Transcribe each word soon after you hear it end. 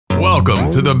Welcome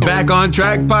to the Back on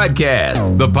Track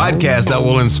podcast, the podcast that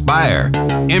will inspire,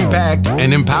 impact,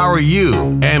 and empower you,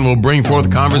 and will bring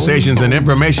forth conversations and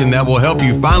information that will help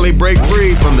you finally break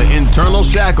free from the internal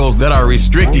shackles that are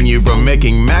restricting you from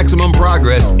making maximum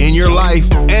progress in your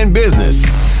life and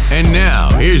business. And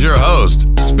now, here's your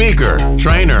host, speaker,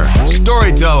 trainer,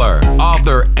 storyteller,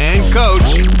 author, and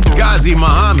coach, Ghazi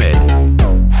Muhammad.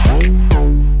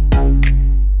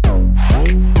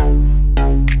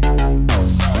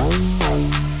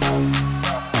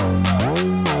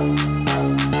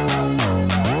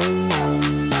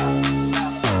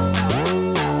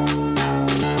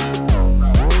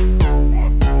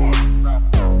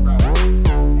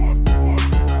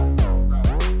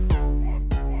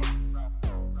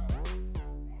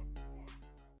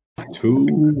 Two,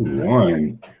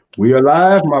 one. We are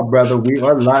live, my brother. We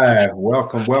are live.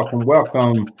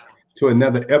 Welcome to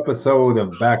another episode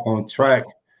of Back on Track.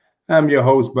 I'm your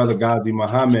host, Brother Ghazi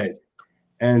Muhammad.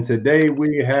 And today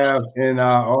we have in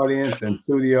our audience and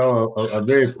studio a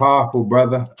very powerful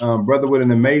brother, brother with an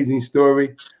amazing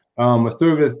story. A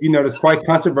story that's quite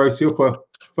controversial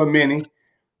for many,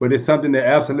 but it's something that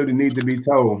absolutely needs to be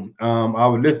told. I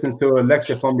was listening to a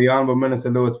lecture from the Honorable Minister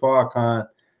Louis Farrakhan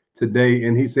today,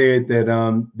 and he said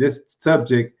that this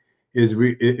subject is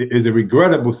a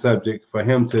regrettable subject for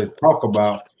him to talk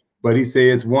about, but he said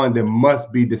it's one that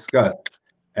must be discussed.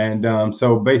 And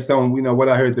so based on what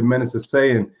I heard the minister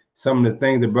say and some of the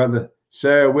things the brother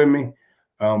shared with me,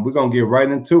 we're gonna get right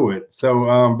into it.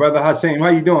 So Brother Hashim, how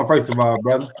you doing, first of all,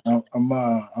 brother?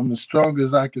 I'm as strong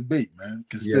as I could be, man.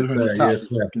 Considering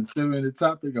the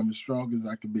topic, I'm as strong as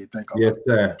I could be. Thank you. Yes,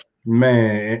 sir.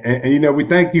 Man, and we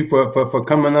thank you for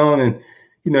coming on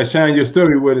and sharing your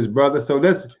story with us, brother. So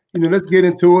let's get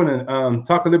into it and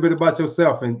talk a little bit about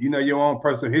yourself and your own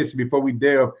personal history before we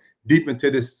delve deep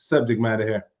into this subject matter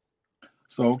here.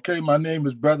 So my name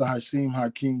is Brother Hashim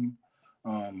Hakeem.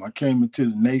 I came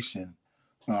into the nation.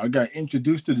 I got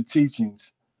introduced to the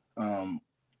teachings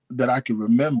that I can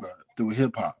remember through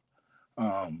hip hop,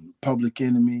 Public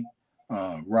Enemy,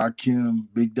 Rakim,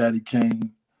 Big Daddy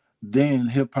Kane. Then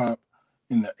hip-hop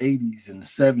in the 80s and the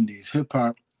 70s,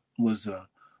 hip-hop was a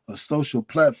social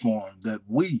platform that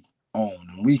we owned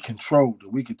and we controlled.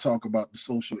 And we could talk about the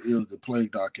social ills that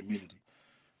plagued our community.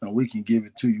 And we can give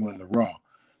it to you in the raw.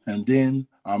 And then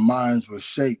our minds were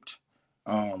shaped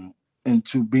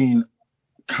into being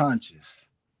conscious.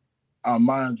 Our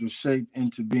minds were shaped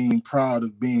into being proud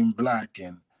of being Black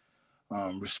and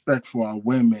respect for our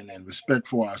women and respect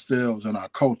for ourselves and our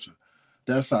culture.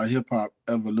 That's how hip-hop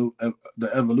the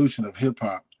evolution of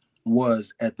hip-hop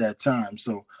was at that time.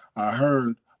 So I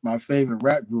heard my favorite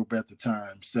rap group at the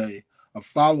time say, a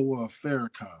follower of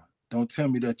Farrakhan, don't tell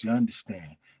me that you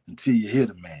understand until you hear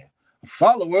the man. A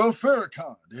follower of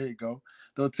Farrakhan, there you go.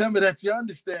 Don't tell me that you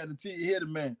understand until you hear the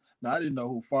man. Now, I didn't know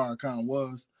who Farrakhan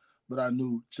was, but I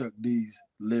knew Chuck D's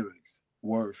lyrics,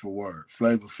 word for word.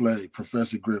 Flavor Flav,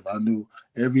 Professor Griff, I knew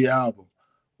every album,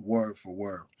 word for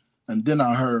word. And then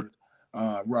I heard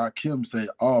Rakim say,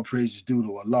 all praise is due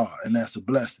to Allah, and that's a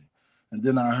blessing. And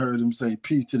then I heard him say,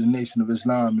 peace to the nation of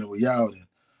Islam, and we out. And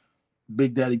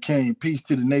Big Daddy Kane, peace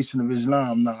to the nation of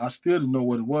Islam. Now, I still didn't know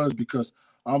what it was because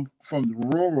I'm from the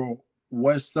rural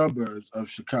west suburbs of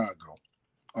Chicago,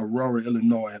 Aurora,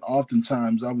 Illinois, and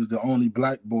oftentimes I was the only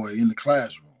Black boy in the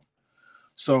classroom.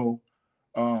 So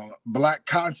Black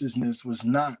consciousness was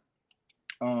not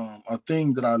a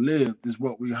thing that I lived, is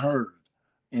what we heard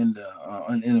in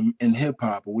hip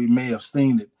hop, or we may have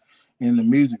seen it in the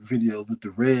music videos with the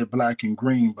red, black, and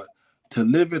green. But to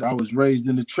live it, I was raised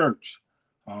in the church.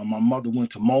 My mother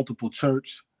went to multiple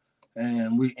churches,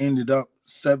 and we ended up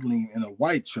settling in a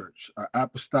white church, an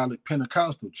apostolic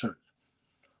Pentecostal church,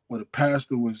 where the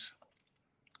pastor was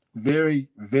very,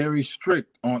 very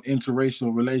strict on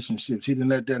interracial relationships. He didn't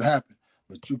let that happen,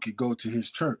 but you could go to his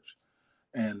church,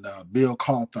 and Bill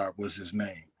Calthart was his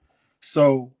name.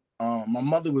 So my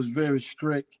mother was very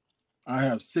strict. I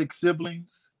have 6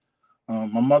 siblings.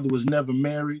 My mother was never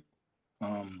married.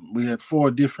 We had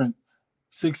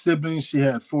 6 siblings. She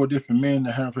had 4 different men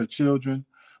to have her children,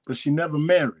 but she never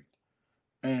married.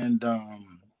 And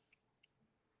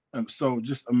so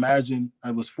just imagine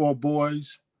I was 4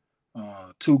 boys,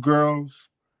 2 girls,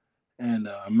 and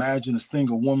imagine a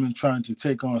single woman trying to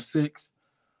take on 6.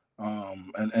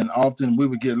 And often we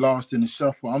would get lost in the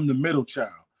shuffle. I'm the middle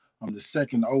child. I'm the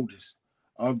second oldest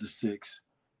of the 6.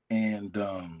 And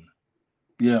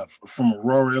from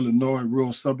Aurora, Illinois,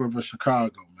 rural suburb of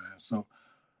Chicago, man. So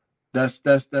that's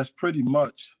pretty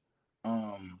much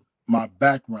my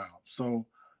background. So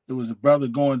it was a brother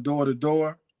going door to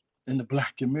door in the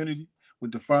Black community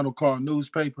with the Final Call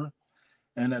newspaper.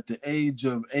 And at the age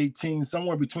of 18,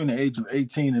 somewhere between the age of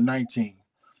 18 and 19,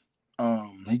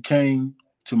 he came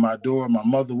to my door. My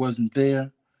mother wasn't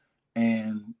there,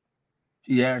 and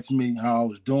he asked me how I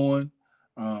was doing.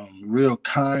 Real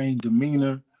kind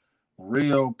demeanor,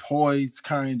 real poised,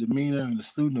 kind demeanor, and a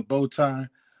suit and a bow tie.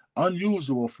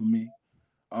 Unusual for me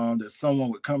that someone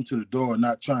would come to the door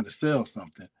not trying to sell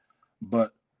something.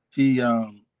 But he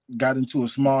got into a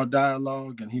small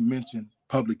dialogue, and he mentioned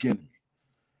Public Enemy.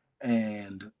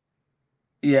 And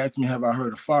he asked me, have I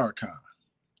heard of Farrakhan?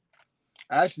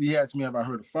 Actually, he asked me, have I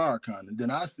heard of Farrakhan? And then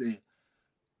I said,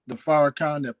 the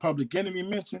Farrakhan that Public Enemy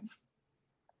mentioned?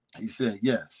 He said,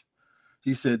 yes.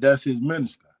 He said, that's his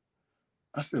minister.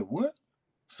 I said, what?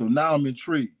 So now I'm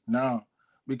intrigued. Now,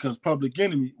 because Public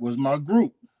Enemy was my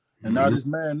group, and now this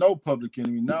man know Public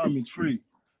Enemy. Now I'm intrigued.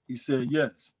 He said,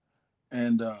 yes.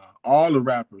 And all the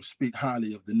rappers speak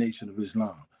highly of the Nation of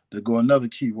Islam. There go another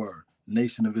key word,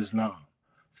 Nation of Islam,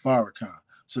 Farrakhan.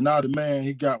 So now the man,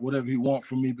 he got whatever he want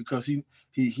from me because he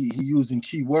using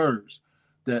key words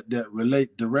that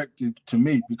relate directly to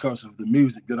me because of the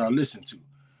music that I listen to.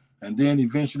 And then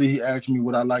eventually he asked me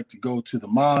would I like to go to the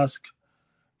mosque,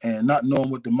 and not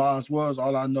knowing what the mosque was,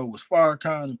 all I know was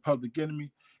Farrakhan and Public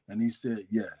Enemy. And he said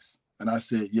yes. And I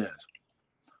said yes.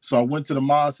 So I went to the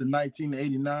mosque in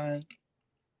 1989,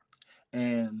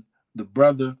 and the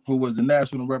brother who was the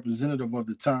national representative of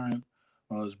the time,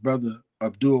 his brother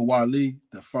Abdul Wali,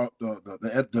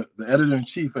 the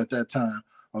editor-in-chief at that time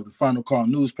of the Final Call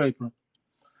newspaper.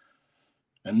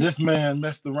 And this man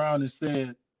messed around and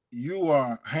said, you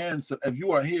are if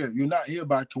you are here, you're not here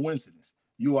by coincidence.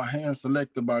 You are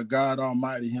hand-selected by God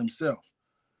Almighty himself.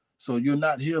 So you're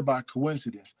not here by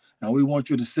coincidence. And we want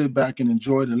you to sit back and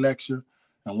enjoy the lecture.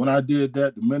 And when I did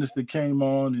that, the minister came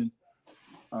on, and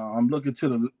I'm looking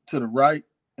to the right,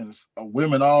 and it's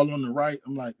women all on the right.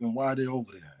 I'm like, and why are they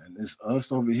over there? And it's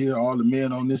us over here, all the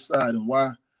men on this side, and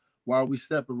why are we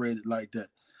separated like that?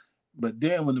 But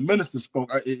then when the minister spoke,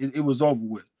 it was over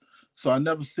with. So I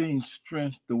never seen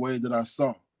strength the way that I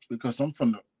saw, because I'm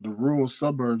from the rural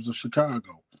suburbs of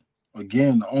Chicago.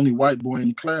 Again, the only white boy in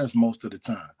the class most of the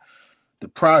time. The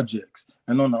projects.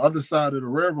 And on the other side of the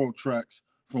railroad tracks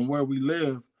from where we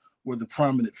live were the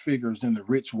prominent figures and the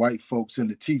rich white folks and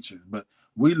the teachers. But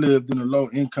we lived in the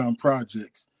low-income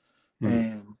projects,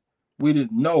 and we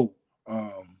didn't know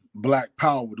black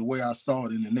power the way I saw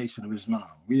it in the Nation of Islam.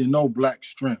 We didn't know black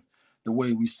strength the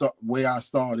way I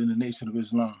saw it in the Nation of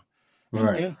Islam.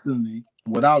 And instantly,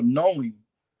 without knowing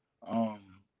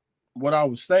what I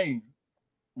was saying,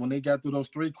 when they got through those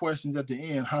 3 questions at the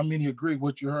end, how many agree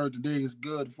what you heard today is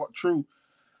good, true?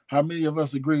 How many of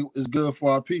us agree is good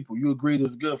for our people? You agreed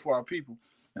it's good for our people.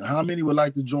 And how many would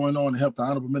like to join on and help the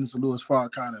Honorable Minister Louis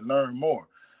Farrakhan and learn more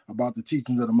about the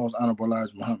teachings of the Most Honorable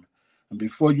Elijah Muhammad? And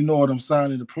before you know it, I'm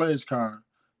signing the pledge card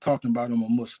talking about I'm a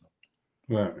Muslim.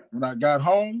 Right. When I got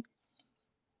home,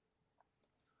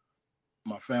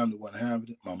 my family wasn't having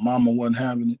it. My mama wasn't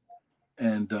having it.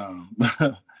 And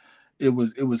it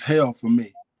was hell for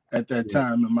me at that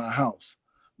time in my house,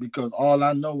 because all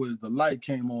I know is the light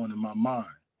came on in my mind,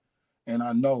 and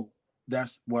I know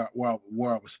that's where I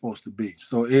was supposed to be.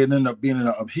 So it ended up being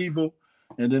an upheaval.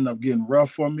 It ended up getting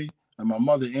rough for me, and my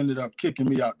mother ended up kicking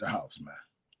me out the house, man.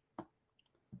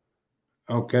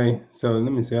 Okay, so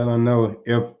let me see. I don't know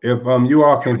if you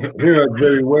all can hear us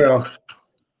very well.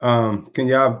 Can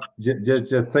y'all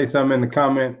just say something in the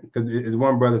comment, because it's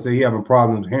one brother say he having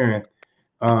problems hearing.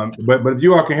 But if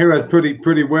you all can hear us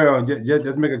pretty well,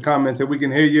 just make a comment so we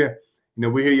can hear you. You know,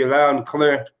 we hear you loud and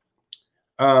clear.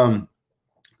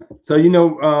 So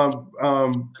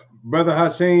Brother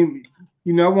Hashim,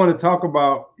 I want to talk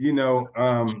about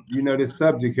this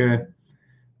subject here,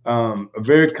 a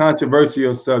very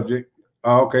controversial subject.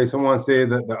 Okay, someone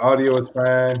said that the audio is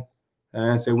fine,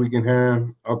 and said we can hear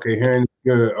him. Okay, hearing is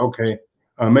good. Okay,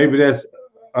 maybe that's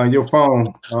your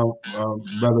phone,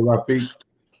 Brother Rafiq.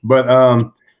 But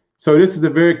so this is a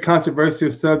very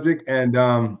controversial subject, and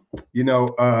a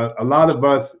lot of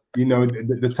us,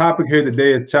 the topic here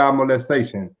today is child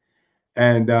molestation,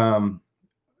 and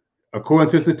according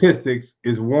to statistics,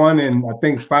 is 1 in, I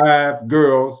think, 5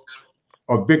 girls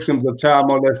are victims of child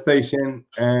molestation,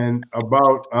 and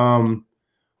about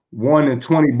 1 in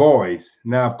 20 boys.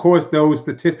 Now, of course, those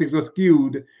statistics are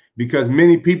skewed because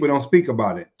many people don't speak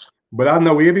about it. But I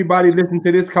know everybody listening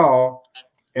to this call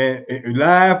and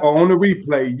live or on the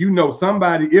replay,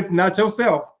 somebody, if not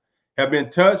yourself, have been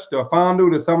touched or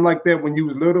fondled or something like that when you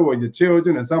was little, or your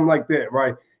children or something like that,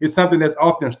 right? It's something that's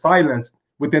often silenced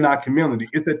within our community.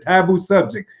 It's a taboo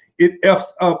subject. It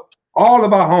F's up all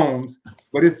of our homes,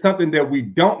 but it's something that we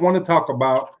don't want to talk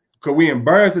about. because we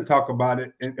embarrassed to talk about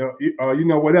it, and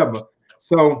whatever.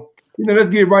 So let's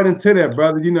get right into that,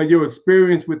 brother. Your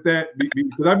experience with that,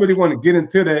 because I really want to get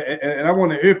into that, and I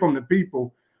want to hear from the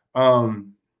people.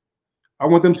 I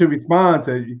want them to respond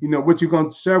to what you're going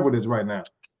to share with us right now.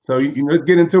 So let's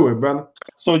get into it, brother.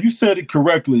 So you said it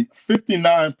correctly,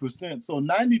 59%. So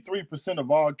 93% of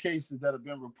all cases that have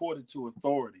been reported to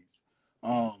authorities.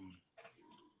 I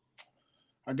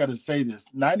got to say this: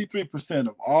 93%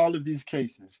 of all of these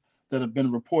cases that have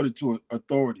been reported to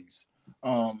authorities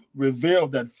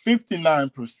revealed that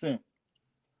 59%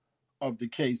 of the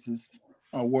cases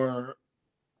were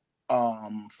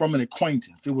from an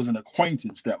acquaintance. It was an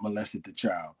acquaintance that molested the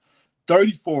child.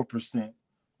 34%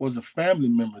 was a family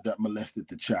member that molested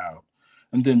the child.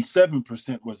 And then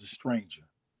 7% was a stranger.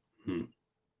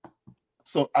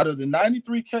 So out of the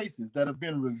 93 cases that have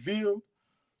been revealed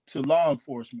to law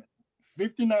enforcement,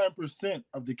 59%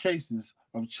 of the cases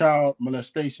of child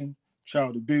molestation,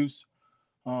 child abuse,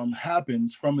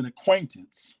 happens from an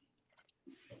acquaintance,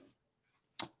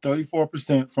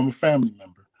 34% from a family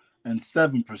member, and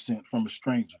 7% from a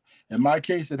stranger. In my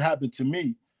case, it happened to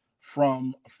me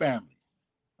from a family.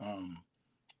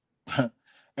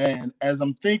 And as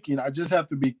I'm thinking, I just have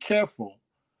to be careful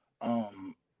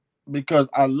because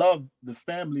I love the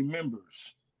family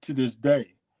members to this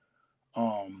day.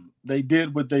 They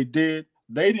did what they did.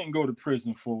 They didn't go to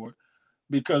prison for it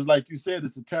because, like you said,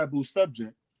 it's a taboo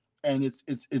subject, and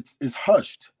it's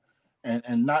hushed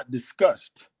and not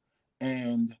discussed.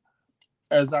 And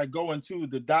as I go into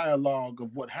the dialogue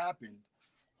of what happened,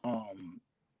 I'm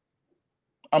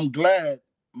glad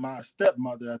my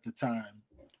stepmother at the time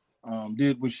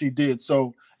did what she did.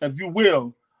 So, if you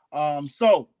will,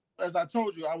 so as I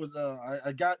told you,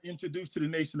 I got introduced to the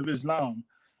Nation of Islam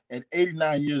at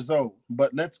 89 years old.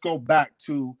 But let's go back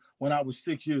to when I was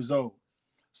 6 years old.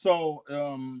 So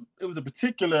it was a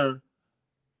particular.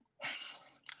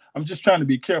 I'm just trying to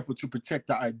be careful to protect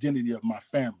the identity of my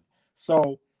family.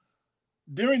 So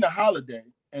during the holiday,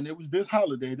 and it was this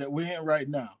holiday that we're in right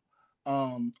now,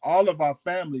 all of our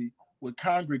family would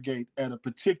congregate at a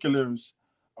particular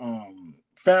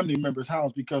family member's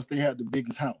house because they had the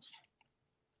biggest house.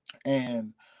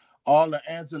 And all the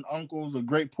aunts and uncles, a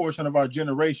great portion of our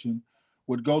generation,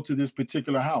 would go to this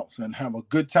particular house and have a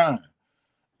good time,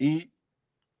 eat,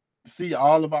 see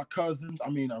all of our cousins. I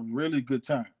mean, a really good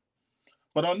time.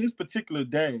 But on this particular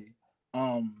day,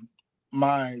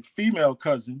 my female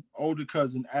cousin, older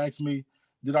cousin, asked me,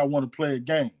 did I want to play a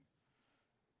game?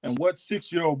 And what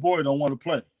 6-year-old boy don't want to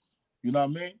play? You know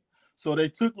what I mean? So they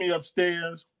took me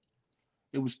upstairs.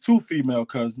 It was 2 female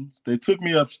cousins. They took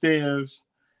me upstairs,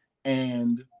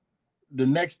 and the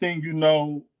next thing you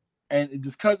know, and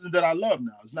this cousin that I love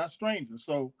now, it's not strangers.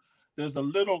 So there's a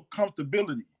little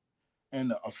comfortability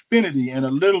and affinity and a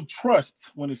little trust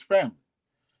when it's family,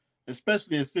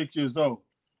 especially at 6 years old.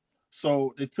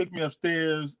 So they took me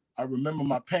upstairs. I remember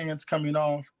my pants coming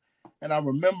off, and I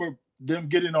remember them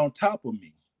getting on top of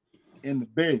me in the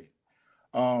bed.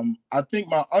 I think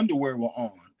my underwear were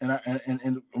on, and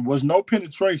it was no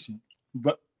penetration,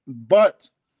 but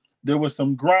there was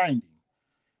some grinding.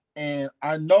 And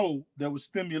I know there was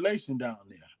stimulation down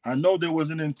there. I know there was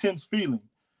an intense feeling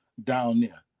down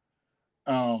there.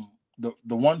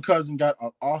 The one cousin got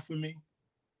off of me.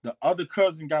 The other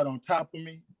cousin got on top of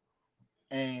me.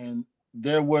 And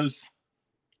there was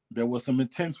some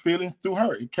intense feelings through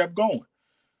her. It kept going.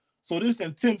 So this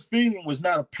intense feeling was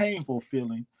not a painful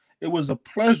feeling. It was a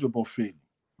pleasurable feeling.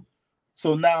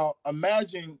 So now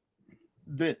imagine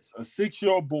this, a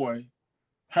 6-year-old boy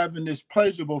having this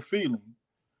pleasurable feeling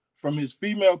from his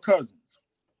female cousins.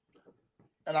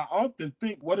 And I often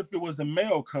think, what if it was a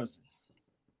male cousin?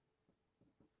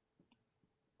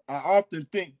 I often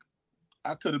think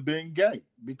I could have been gay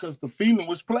because the feeling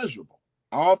was pleasurable.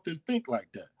 I often think like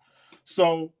that.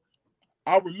 So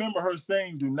I remember her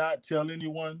saying, do not tell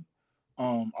anyone.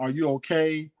 Are you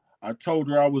okay? I told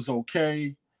her I was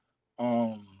okay.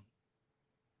 And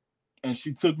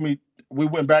she took me, we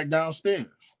went back downstairs.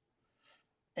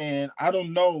 And I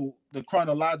don't know the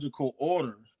chronological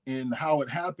order in how it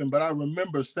happened, but I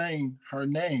remember saying her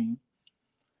name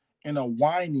in a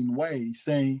whining way,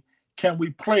 saying, can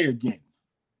we play again?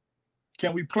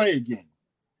 Can we play again?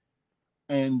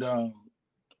 And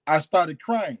I started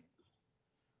crying.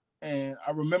 And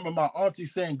I remember my auntie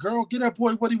saying, girl, get that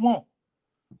boy what he want.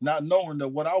 Not knowing that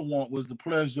what I want was the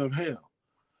pleasure of hell.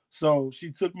 So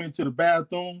she took me into the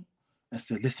bathroom and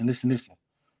said, listen.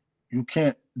 You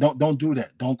can't, don't do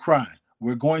that. Don't cry.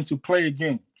 We're going to play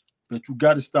again, but you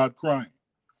got to stop crying.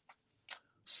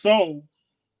 So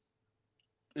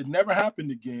it never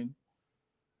happened again.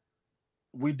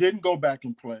 We didn't go back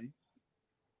and play.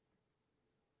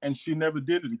 and she never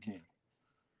did it again.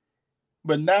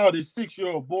 But now this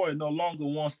 6-year-old boy no longer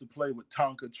wants to play with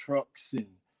Tonka trucks and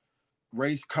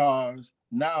race cars.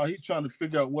 Now he's trying to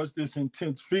figure out what's this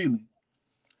intense feeling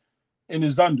in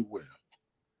his underwear.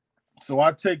 So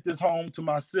I take this home to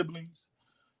my siblings,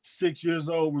 6 years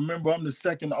old. Remember, I'm the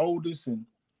second oldest, and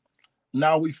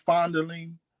now we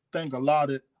fondling. Thank Allah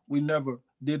that we never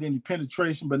did any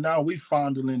penetration, but now we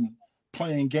fondling and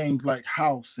playing games like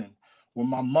house. And when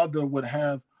my mother would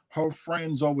have her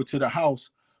friends over to the house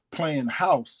playing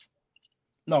house,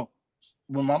 no,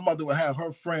 when my mother would have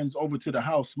her friends over to the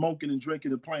house smoking and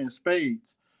drinking and playing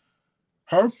spades,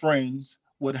 her friends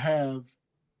would have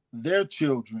their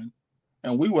children,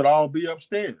 and we would all be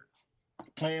upstairs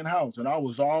playing house. And I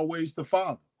was always the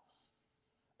father.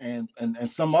 And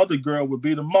some other girl would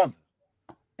be the mother.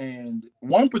 And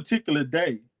one particular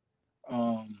day,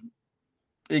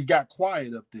 it got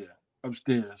quiet up there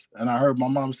upstairs. And I heard my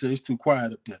mom say, it's too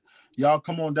quiet up there. Y'all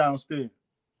come on downstairs.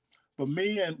 But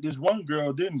me and this one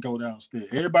girl didn't go downstairs.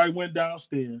 Everybody went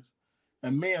downstairs,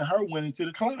 and me and her went into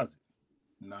the closet.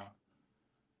 Now,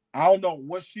 I don't know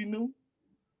what she knew,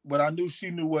 but I knew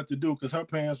she knew what to do because her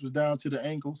pants was down to the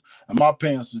ankles and my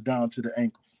pants was down to the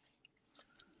ankles.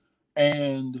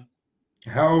 And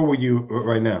how old were you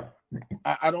right now?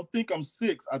 I don't think I'm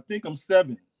 6. I think I'm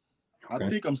 7. Okay. I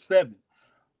think I'm 7.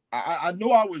 I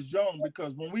know I was young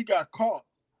because when we got caught,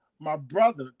 my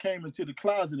brother came into the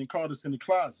closet and caught us in the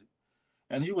closet.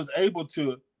 And he was able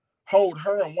to hold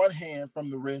her in one hand from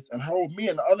the wrist and hold me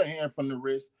in the other hand from the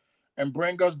wrist and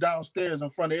bring us downstairs in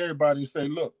front of everybody and say,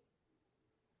 look.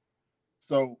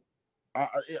 So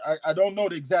I don't know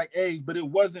the exact age, but it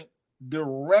wasn't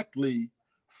directly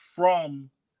from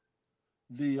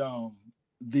the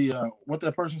what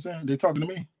that person saying? They talking to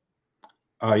me?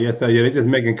 Yes, sir. Yeah, they're just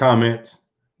making comments.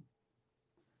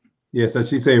 Yeah, so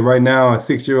she said right now a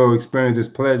 6-year-old experiences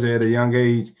pleasure at a young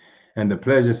age, and the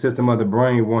pleasure system of the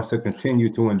brain wants to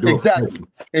continue to endure.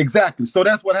 Exactly. So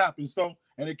that's what happened. So,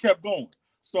 and it kept going.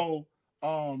 So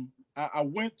I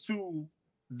went to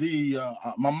the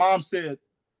my mom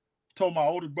told my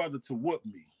older brother to whoop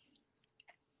me.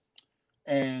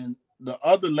 And the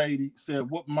other lady said,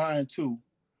 whoop mine too.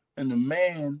 And the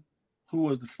man who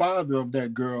was the father of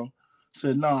that girl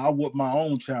said, no, I whooped my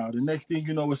own child. The next thing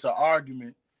you know, it's an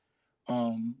argument.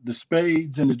 The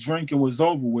spades and the drinking was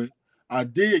over with. I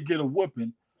did get a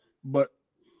whooping, but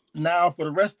now for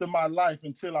the rest of my life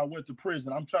until I went to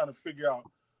prison, I'm trying to figure out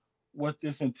what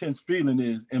this intense feeling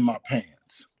is in my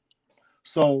pants.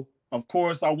 So, of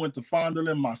course, I went to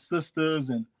fondling my sisters,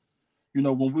 and, you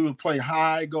know, when we would play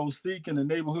hide, go seek in the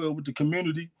neighborhood with the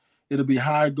community, it'll be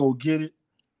hide, go get it.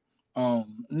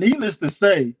 Needless to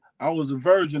say, I was a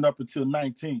virgin up until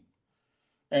 19.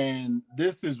 And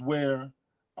this is where,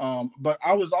 but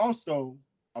I was also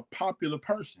a popular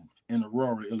person in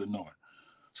Aurora, Illinois.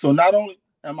 So not only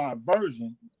am I a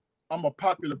virgin, I'm a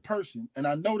popular person. And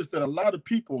I noticed that a lot of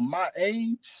people my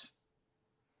age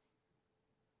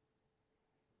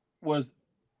was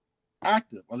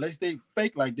active, unless they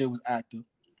fake like they was active.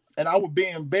 And I would be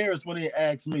embarrassed when they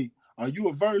asked me, are you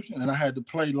a virgin? And I had to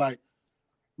play like,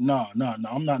 no,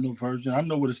 I'm not no virgin. I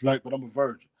know what it's like, but I'm a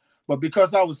virgin. But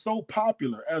because I was so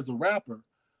popular as a rapper,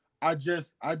 I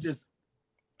just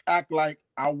act like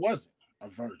I wasn't a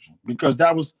virgin, because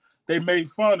they made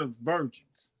fun of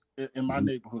virgins in my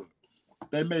neighborhood.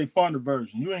 They made fun of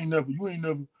virgins. You ain't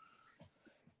never.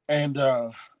 And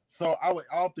so I would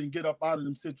often get up out of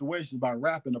them situations by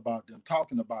rapping about them,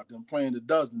 talking about them, playing the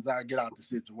dozens. I get out the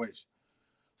situation.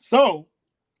 So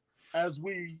as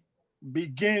I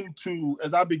begin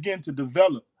to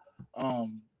develop,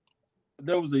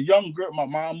 there was a young girl. My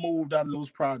mom moved out of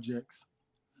those projects.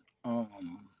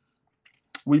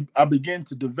 I began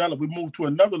to develop. We moved to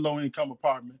another low-income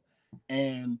apartment,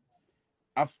 and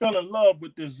I fell in love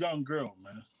with this young girl,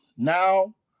 man.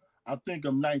 Now, I think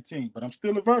I'm 19, but I'm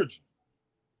still a virgin.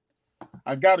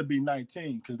 I got to be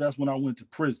 19 because that's when I went to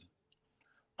prison.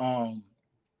 I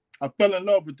fell in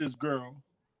love with this girl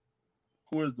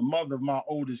who is the mother of my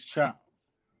oldest child.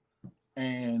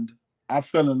 And I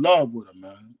fell in love with her,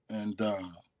 man. And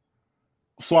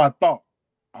so I thought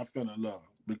I fell in love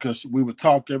because we would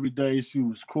talk every day. She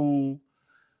was cool.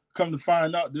 Come to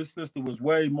find out, this sister was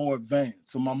way more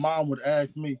advanced. So my mom would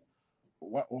ask me,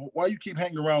 why you keep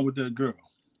hanging around with that girl?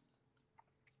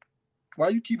 Why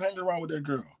you keep hanging around with that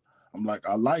girl? I'm like,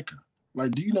 I like her.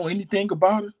 Like, do you know anything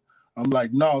about her? I'm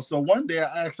like, no. So one day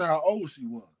I asked her how old she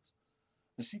was.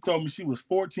 And she told me she was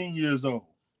 14 years old.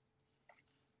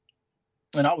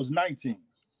 And I was 19.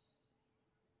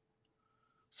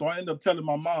 So I ended up telling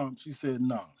my mom. She said,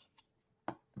 no,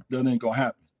 that ain't going to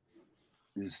happen.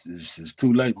 it's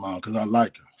too late, Mom, because I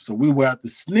like her. So we were at the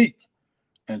sneak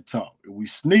and talk. We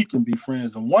sneak and be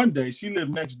friends. And one day she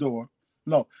lived next door.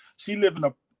 No, she lived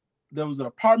there was an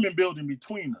apartment building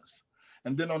between us.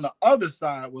 And then on the other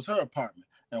side was her apartment.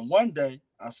 And one day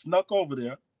I snuck over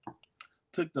there,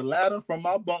 took the ladder from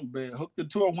my bunk bed, hooked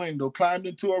it to a window, climbed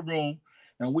into a room,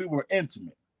 and we were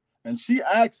intimate. And she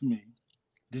asked me,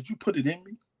 "Did you put it in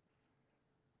me?"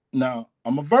 Now,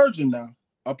 I'm a virgin now,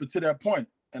 up until that point,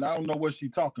 and I don't know what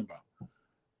she's talking about.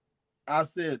 I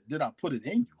said, "Did I put it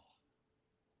in you?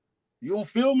 You don't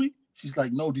feel me?" She's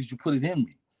like, "No, did you put it in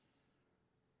me?"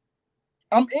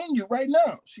 "I'm in you right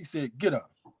now." She said, "Get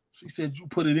up." She said, "You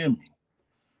put it in me."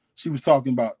 She was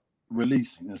talking about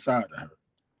releasing inside of her.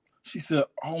 She said,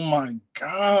 "Oh my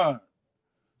God."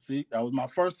 See, that was my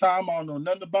first time. I don't know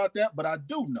nothing about that, but I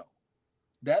do know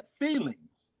that feeling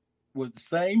was the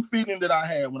same feeling that I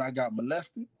had when I got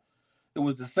molested. It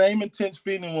was the same intense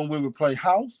feeling when we would play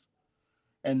house.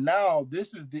 And now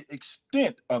this is the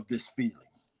extent of this feeling.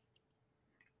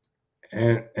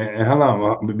 And hold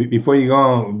on, before you go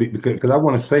on, because I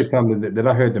want to say something that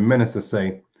I heard the minister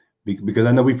say, because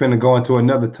I know we finna go into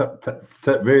another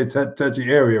very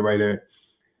touchy area right there.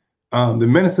 The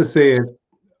minister said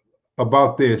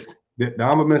about this, that the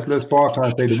Honorable Minister Les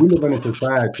Farrakhan said that we live in a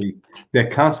society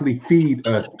that constantly feed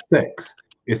us sex.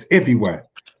 It's everywhere.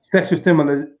 Sexual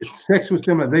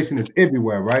stimulation is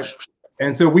everywhere, right?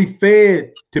 And so we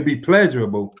fed to be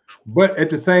pleasurable, but at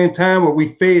the same time, when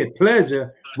we fed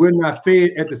pleasure, we're not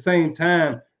fed at the same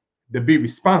time to be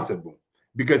responsible.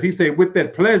 Because he said, with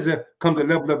that pleasure comes a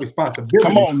level of responsibility.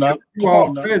 Come on now.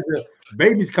 Pleasure,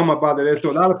 babies come up out of that.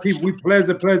 So a lot of people, we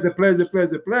pleasure,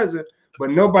 but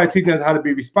nobody teaching us how to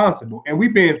be responsible. And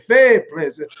we've been fed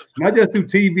pleasure, not just through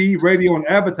TV, radio, and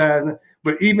advertising,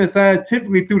 but even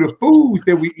scientifically through the foods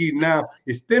that we eat now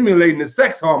is stimulating the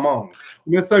sex hormones.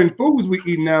 There's certain foods we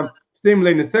eat now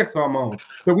stimulating the sex hormones.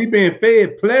 So we've been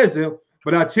fed pleasure,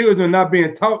 but our children are not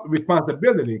being taught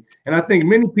responsibility. And I think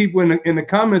many people in the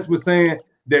comments were saying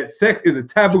that sex is a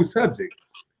taboo subject.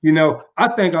 You know, I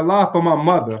thank Allah for my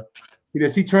mother. You know,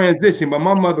 she transitioned, but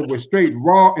my mother was straight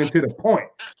raw and to the point.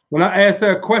 When I asked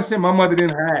her a question, my mother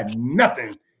didn't hide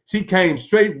nothing. She came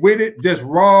straight with it, just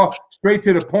raw, straight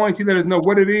to the point. She let us know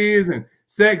what it is and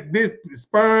sex, this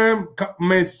sperm.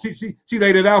 Man, she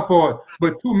laid it out for us.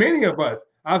 But too many of us,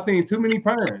 I've seen too many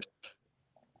parents,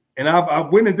 and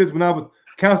I've witnessed this when I was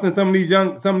counseling some of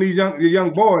these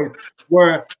young boys,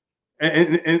 where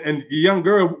and young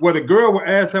girl, where the girl would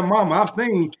ask her mama. I've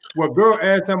seen where a girl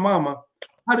asked her mama,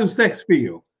 "How do sex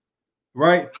feel?"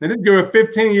 Right? Now this girl,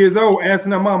 15 years old,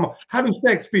 asking her mama, "How do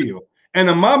sex feel?" And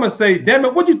the mama say, "Damn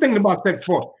it, what you thinking about sex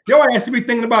for? Your ass should be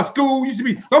thinking about school. You should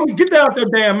be, don't get that out your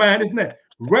damn mind, isn't that?"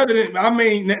 Rather than, I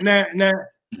mean, now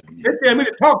they tell me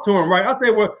to talk to him, right? I say,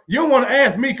 well, you don't want to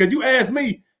ask me, because you ask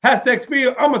me how sex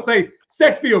feel. I'm gonna say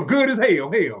sex feel good as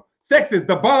hell. Hell, sex is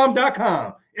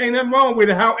thebomb.com. Ain't nothing wrong with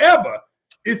it. However,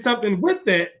 it's something with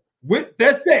that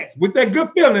sex, with that good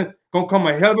feeling, gonna come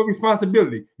a hell of a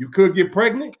responsibility. You could get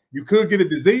pregnant, you could get a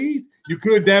disease, you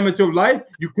could damage your life,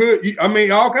 I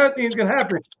mean, all kinds of things can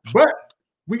happen. But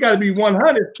we got to be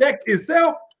 100. Sex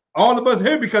itself, all of us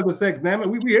here because of sex, damn it,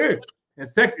 we here. And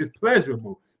sex is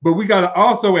pleasurable. But we got to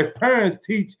also, as parents,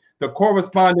 teach the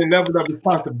corresponding level of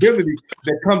responsibility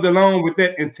that comes along with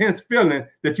that intense feeling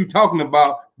that you're talking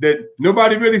about, that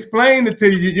nobody really explained it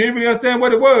to you. You didn't really understand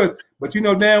what it was, but you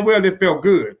know damn well it felt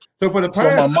good. So for the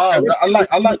parents, my mom,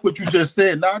 I like what you just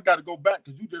said. Now I got to go back,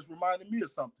 because you just reminded me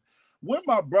of something. When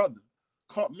my brother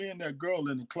caught me and that girl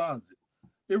in the closet,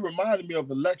 it reminded me of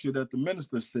a lecture that the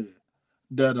minister said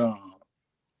that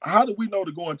how do we know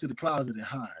to go into the closet and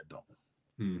hide, though?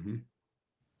 Mm-hmm.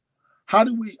 How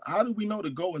do we know to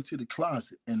go into the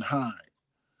closet and hide?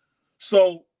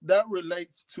 So that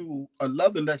relates to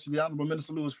another lecture the Honorable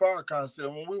Minister Louis Farrakhan said,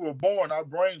 when we were born, our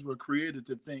brains were created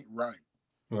to think right.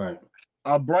 Right.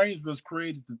 Our brains was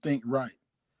created to think right.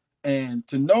 And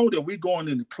to know that we're going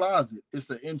in the closet, it's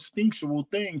an instinctual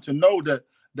thing to know that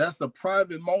that's a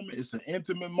private moment. It's an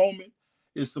intimate moment.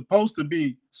 It's supposed to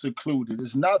be secluded.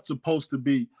 It's not supposed to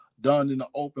be done in the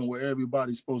open where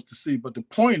everybody's supposed to see. But the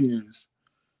point is,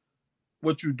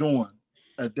 what you're doing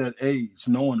at that age,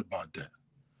 knowing about that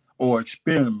or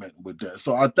experimenting with that.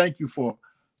 So I thank you for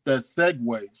that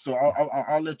segue. So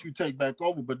I'll let you take back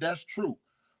over, but that's true.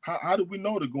 How do we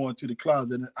know to go into the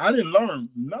closet? And I didn't learn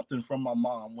nothing from my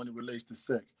mom when it relates to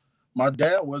sex. My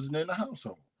dad wasn't in the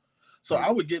household. So I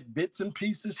would get bits and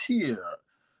pieces here,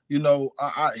 you know,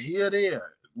 I here,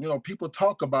 there, you know, people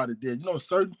talk about it there, you know,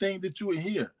 certain things that you would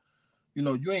hear, you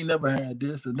know, you ain't never had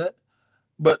this and that,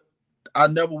 but I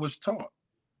never was taught.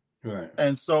 Right.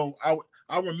 And so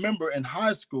I remember in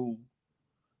high school,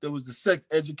 there was the sex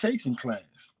education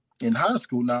class in high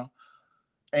school now.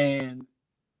 And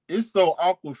it's so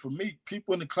awkward for me.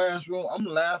 People in the classroom, I'm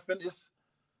laughing. It's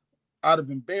out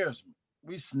of embarrassment.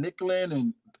 We snickling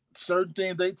and certain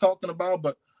things they talking about,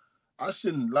 but I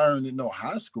shouldn't learn in no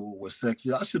high school was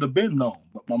sexy. I should have been known.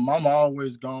 But my mama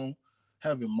always gone,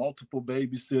 having multiple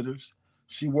babysitters.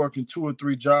 She working 2 or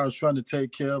 3 jobs trying to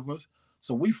take care of us.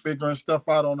 So we figuring stuff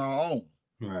out on our own.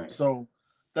 Right. So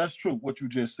that's true, what you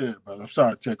just said, brother. I'm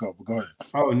sorry to take over. Go ahead.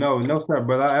 Oh, no, sir,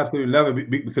 brother. I absolutely love it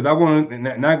because I want to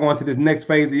now go into this next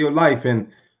phase of your life. And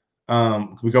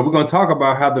because we're going to talk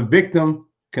about how the victim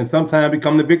can sometimes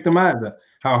become the victimizer,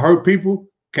 how hurt people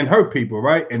can hurt people,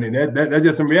 right? And that's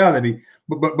just in reality.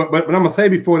 But I'm going to say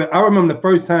before that, I remember the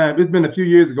first time, it's been a few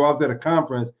years ago, I was at a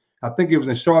conference. I think it was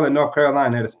in Charlotte, North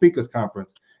Carolina, at a speakers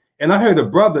conference. And I heard a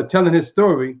brother telling his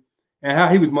story and how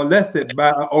he was molested by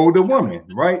an older woman,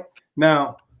 right?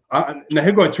 Now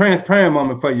here go a transparent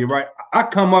moment for you, right? I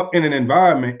come up in an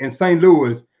environment in St.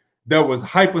 Louis that was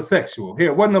hypersexual.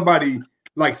 Here wasn't nobody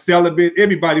like celibate.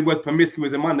 Everybody was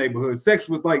promiscuous in my neighborhood. Sex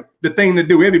was like the thing to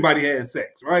do. Everybody had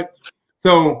sex, right?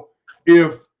 So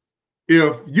if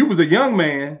you was a young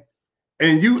man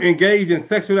and you engaged in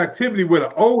sexual activity with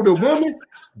an older woman,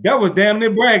 that was damn near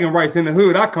bragging rights in the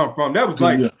hood I come from. That was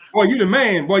like, boy, you the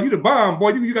man, boy, you the bomb, boy,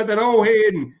 you got that old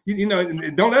head, and you know,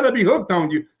 don't let her be hooked on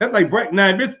you. That's like now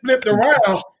if it's flipped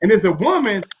around and it's a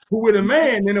woman who with a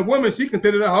man, then a woman she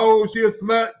considered a hoe, she a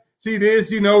slut, she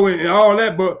this, you know, and all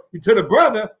that. But to the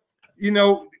brother, you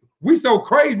know, we so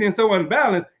crazy and so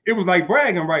unbalanced, it was like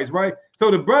bragging rights, right? So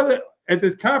the brother at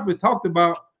this conference talked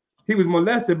about he was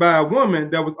molested by a woman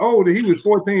that was older. He was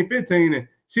 14, 15, and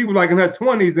she was like in her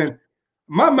 20s. And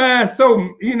my mind,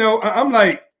 so, you know, I'm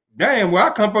like, damn, where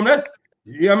I come from, that's,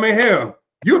 I mean, hell,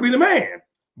 you'll be the man.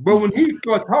 But when he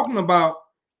started talking about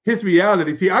his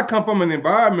reality, see, I come from an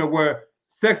environment where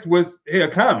sex was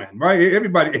common, right?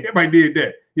 Everybody did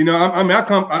that. You know,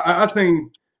 I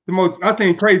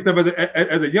seen crazy stuff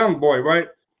as a young boy, right?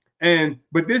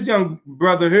 But this young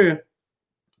brother here,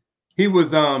 he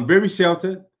was very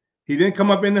sheltered. He didn't come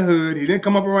up in the hood. He didn't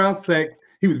come up around sex.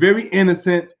 He was very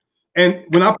innocent. And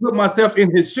when I put myself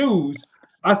in his shoes,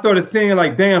 I started seeing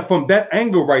like, damn, from that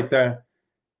angle right there,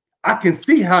 I can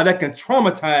see how that can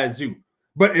traumatize you.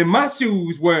 But in my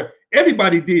shoes, where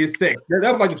everybody did sex,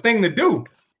 that was like the thing to do.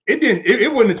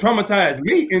 It wouldn't have traumatized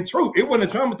me. In truth, it wouldn't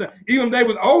have traumatized, even if they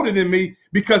was older than me,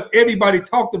 because everybody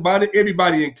talked about it,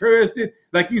 everybody encouraged it.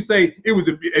 Like you say, it was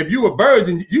if you a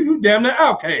virgin, you damn near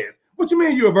outcast. What you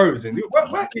mean you a virgin?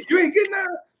 What? You ain't getting out?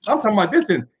 I'm talking about this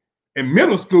in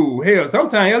middle school, hell,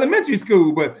 sometimes elementary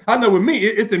school. But I know with me,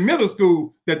 it's in middle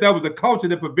school that was the culture,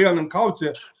 the prevailing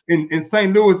culture in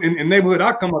St. Louis, in the neighborhood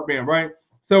I come up in, right?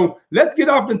 So let's get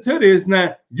off into this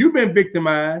now. You've been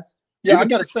victimized. Yeah, I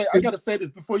gotta say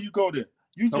this before you go there.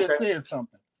 You just said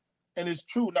something, and it's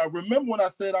true. Now, remember when I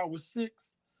said I was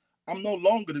 6? I'm no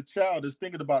longer the child that's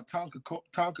thinking about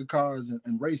Tonka cars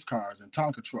and race cars and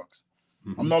Tonka trucks.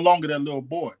 I'm no longer that little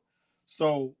boy.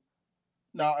 So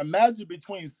now imagine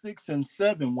between 6 and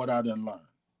 7 what I done learned.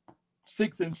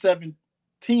 6 and 17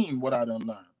 what I done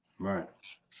learned. Right.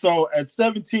 So at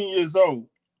 17 years old,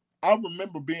 I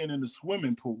remember being in the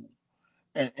swimming pool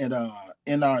in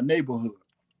our neighborhood,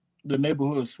 the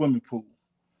neighborhood swimming pool.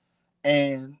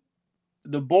 And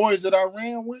the boys that I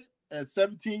ran with at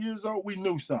 17 years old, we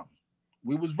knew something.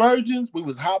 We was virgins, we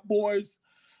was hot boys,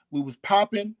 we was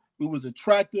popping, we was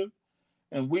attractive,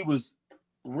 and we was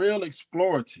real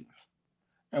explorative.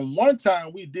 And one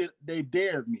time they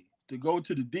dared me to go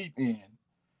to the deep end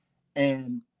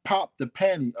and pop the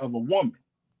panty of a woman.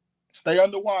 Stay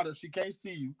underwater, she can't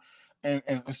see you, and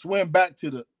swim back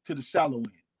to the shallow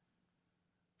end.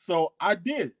 So I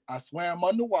did. I swam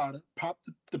underwater, popped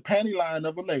the panty line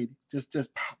of a lady, just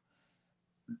pop,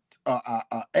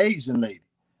 a Asian lady,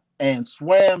 and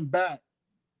swam back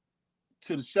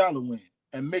to the shallow end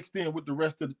and mixed in with the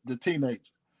rest of the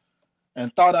teenagers,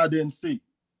 and thought I didn't see.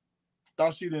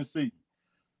 Thought she didn't see.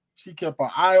 She kept her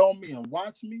eye on me and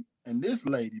watched me. And this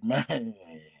lady, man,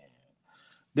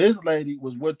 this lady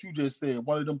was what you just said,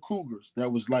 one of them cougars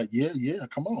that was like, yeah,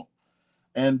 come on.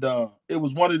 And it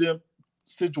was one of them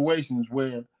situations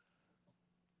where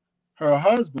her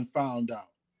husband found out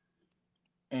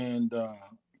and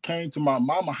came to my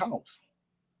mama's house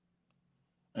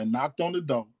and knocked on the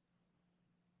door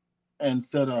and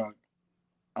said,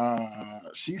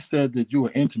 she said that you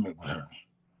were intimate with her.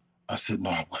 I said, no,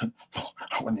 I wasn't. No,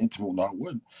 I wasn't intimate. No, I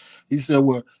wasn't. He said,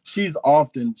 well, she's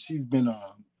been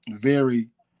very,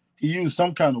 he used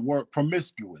some kind of word,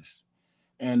 promiscuous.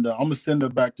 And I'm going to send her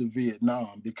back to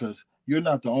Vietnam because you're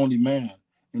not the only man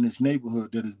in this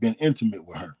neighborhood that has been intimate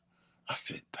with her. I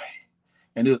said, dang.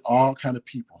 And there's all kind of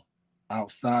people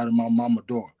outside of my mama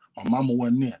door. My mama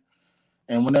wasn't there.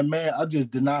 And when that man, I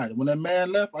just denied it. When that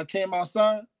man left, I came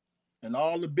outside and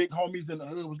all the big homies in the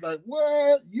hood was like,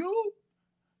 what, you?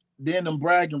 Then them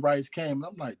bragging rights came. And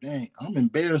I'm like, dang, I'm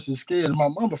embarrassed and scared. And my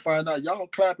mama find out y'all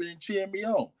clapping and cheering me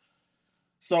on.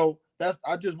 So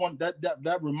I just want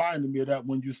that reminded me of that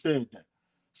when you said that.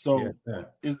 So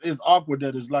it's awkward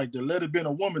that it's like there. Let it been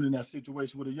a woman in that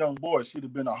situation with a young boy, she'd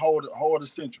have been a whole other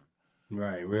century.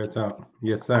 Right, real talk.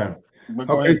 Yes, sir.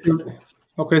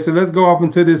 Okay, so let's go off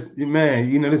into this,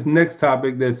 man. This next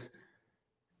topic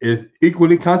is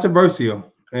equally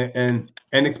controversial and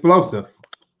explosive.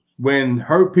 When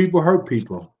hurt people,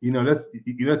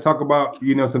 let's talk about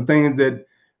some things that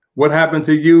what happened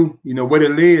to you, what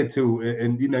it led to,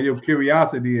 and your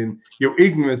curiosity and your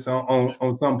ignorance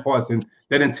on some parts, and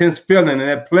that intense feeling and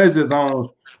that pleasure zone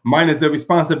minus the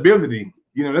responsibility.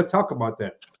 Let's talk about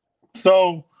that.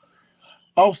 So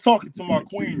I was talking to my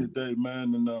queen today,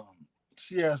 man, and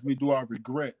she asked me, do I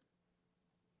regret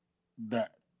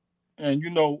that? And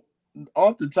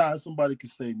oftentimes somebody can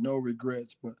say no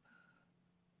regrets, but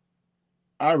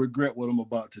I regret what I'm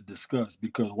about to discuss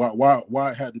because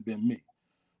why it had to be me.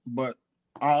 But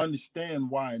I understand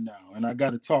why now, and I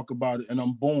got to talk about it. And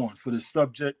I'm born for this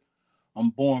subject. I'm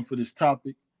born for this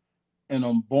topic, and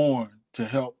I'm born to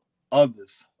help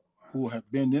others who have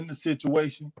been in the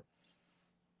situation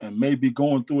and may be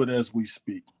going through it as we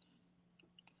speak.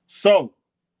 So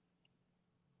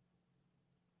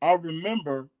I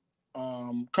remember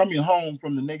coming home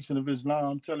from the Nation of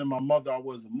Islam, telling my mother I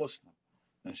was a Muslim,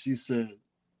 and she said,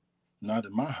 "Not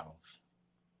in my house."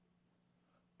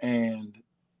 And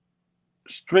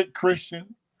strict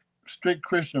Christian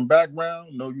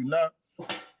background. No, you're not.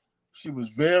 She was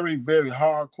very, very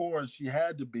hardcore, and she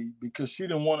had to be because she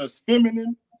didn't want us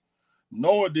feminine,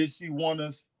 nor did she want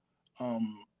us, to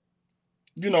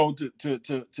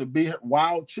be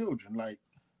wild children, like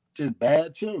just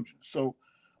bad children. So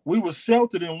we were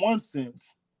sheltered in one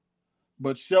sense,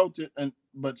 but sheltered in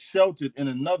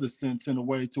another sense in a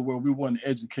way to where we weren't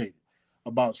educated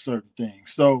about certain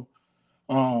things. So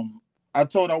I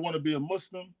told her I want to be a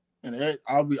Muslim, and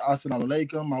I'll be Assalamu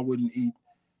alaikum. I wouldn't eat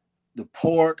the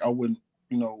pork. I wouldn't,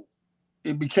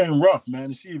 it became rough, man.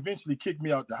 And she eventually kicked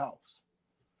me out the house.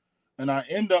 And I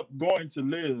end up going to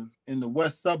live in the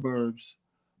west suburbs,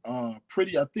 I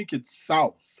think it's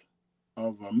south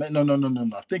of,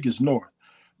 no, I think it's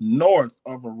north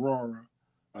of Aurora,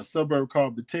 a suburb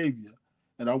called Batavia.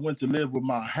 And I went to live with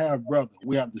my half brother.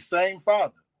 We have the same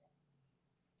father,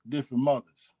 different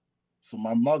mothers. So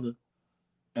my mother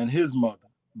and his mother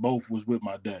both was with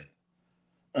my dad.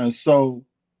 And so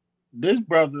this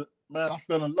brother, man, I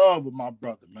fell in love with my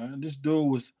brother, man. This dude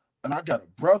was, and I got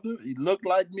a brother. He looked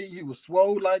like me. He was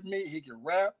swole like me. He could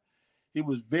rap. He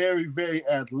was very, very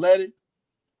athletic.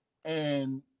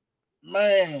 And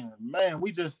man,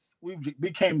 we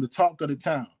became the talk of the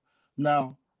town.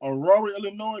 Now, Aurora,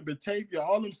 Illinois, Batavia,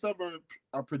 all them suburbs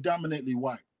are predominantly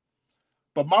white.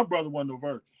 But my brother wasn't no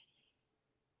virgin.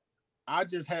 I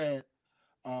just had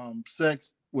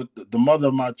sex with the mother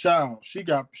of my child.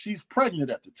 She's pregnant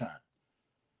at the time.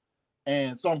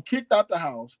 And so I'm kicked out the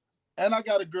house, and I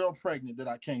got a girl pregnant that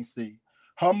I can't see.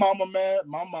 Her mama mad,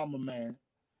 my mama mad,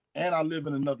 and I live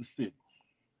in another city.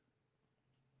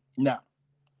 Now,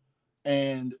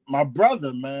 and my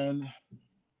brother, man,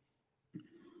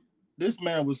 this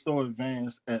man was so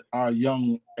advanced at our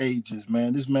young ages,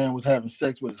 man. This man was having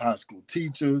sex with his high school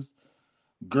teachers.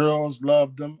 Girls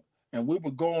loved him. And we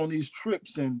would go on these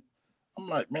trips, and I'm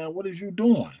like, man, what is you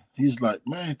doing? He's like,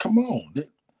 man, come on.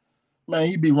 Man,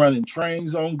 he'd be running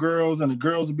trains on girls, and the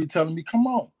girls would be telling me, come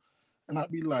on. And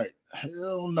I'd be like,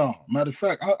 hell no. Matter of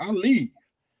fact, I leave.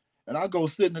 And I go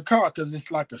sit in the car because it's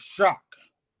like a shock.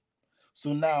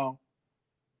 So now,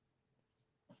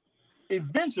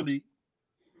 eventually,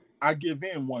 I give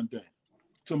in one day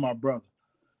to my brother.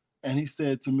 And he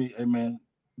said to me, hey, man,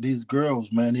 these girls,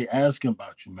 man, they asking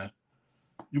about you, man.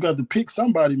 You got to pick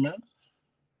somebody, man.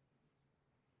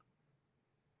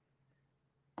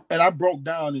 And I broke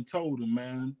down and told him,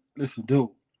 man, listen, dude,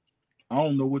 I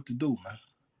don't know what to do, man.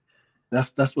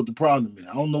 That's what the problem is.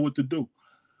 I don't know what to do.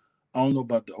 I don't know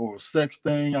about the oral sex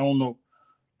thing. I don't know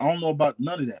about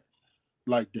none of that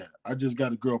like that. I just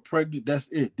got a girl pregnant. That's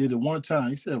it. Did it one time.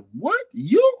 He said, what?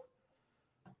 You?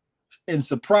 And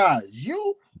surprise,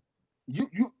 you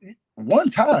one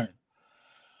time.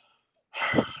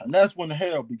 And that's when the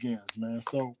hell begins, man.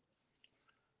 So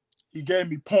he gave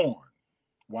me porn.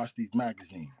 Watch these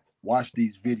magazines. Watch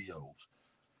these videos.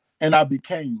 And I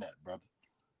became that, brother.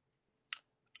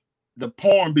 The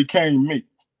porn became me.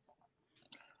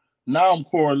 Now I'm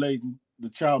correlating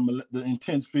the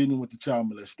intense feeling with the child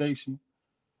molestation,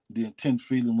 the intense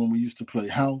feeling when we used to play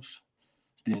house,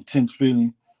 the intense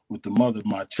feeling with the mother of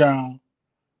my child,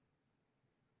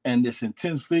 and this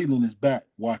intense feeling is back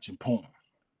watching porn.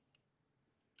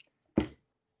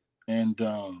 And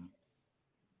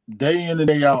day in and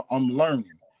day out, I'm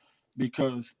learning,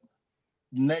 because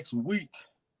next week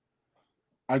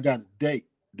I got a date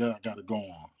that I got to go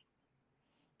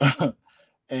on.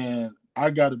 And I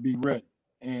got to be ready.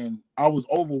 And I was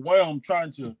overwhelmed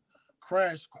trying to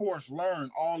crash course learn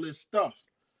all this stuff.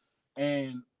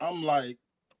 And I'm like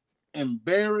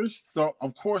embarrassed. So,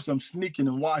 of course, I'm sneaking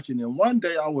and watching. And one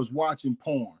day I was watching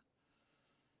porn.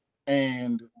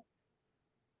 And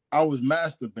I was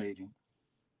masturbating,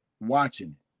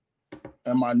 watching it.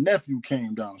 And my nephew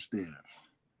came downstairs,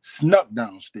 snuck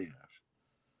downstairs.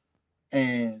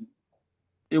 And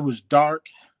it was dark.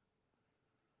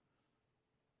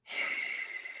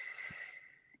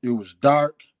 It was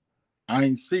dark. I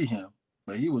didn't see him,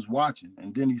 but he was watching.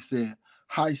 And then he said,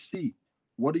 "Hi C,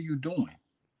 what are you doing?"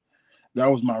 That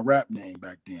was my rap name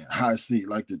back then. Hi C,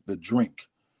 like the drink.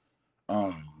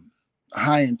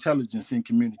 High intelligence in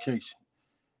communication.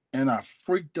 And I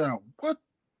freaked out. What?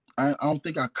 I don't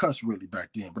think I cussed really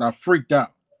back then, but I freaked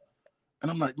out.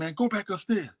 And I'm like, "Man, go back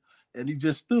upstairs." And he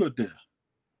just stood there.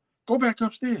 Go back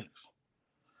upstairs.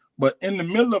 But in the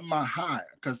middle of my high,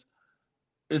 because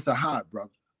it's a high,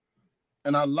 brother.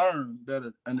 And I learned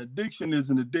that an addiction is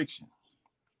an addiction.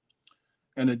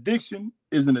 An addiction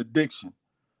is an addiction.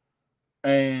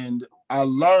 And I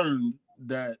learned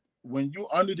that when you're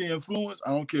under the influence,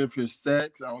 I don't care if it's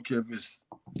sex, I don't care if it's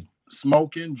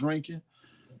smoking, drinking,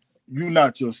 you're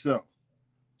not yourself.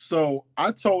 So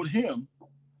I told him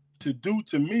to do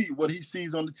to me what he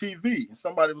sees on the TV. And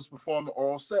somebody was performing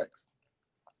oral sex.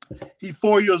 He's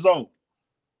 4 years old.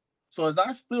 So as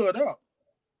I stood up,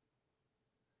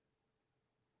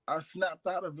 I snapped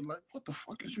out of it like, "What the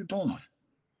fuck is you doing?"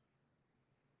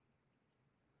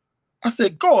 I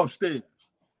said, "Go upstairs."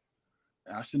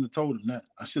 And I shouldn't have told him that.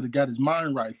 I should have got his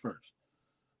mind right first.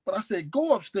 But I said,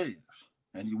 "Go upstairs."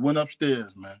 And he went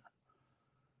upstairs, man.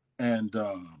 And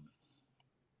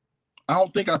I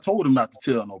don't think I told him not to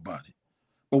tell nobody.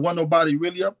 But wasn't nobody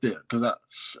really up there, because I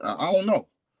don't know.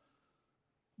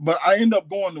 But I ended up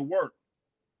going to work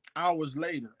hours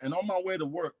later. And on my way to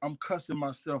work, I'm cussing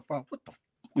myself out. What the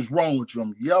was wrong with you?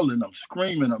 I'm yelling, I'm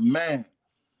screaming, I'm mad.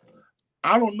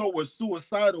 I don't know what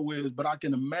suicidal is, but I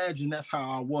can imagine that's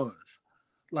how I was.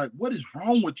 Like, what is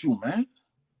wrong with you, man?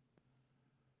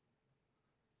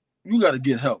 You got to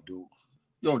get help, dude.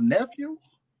 Your nephew?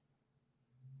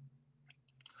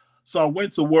 So I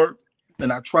went to work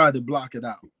and I tried to block it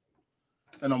out.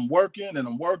 And I'm working and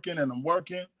I'm working and I'm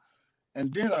working.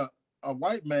 And then a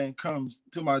white man comes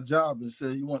to my job and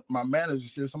said, my manager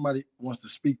said somebody wants to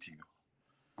speak to you.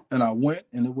 And I went,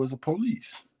 and it was a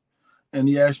police. And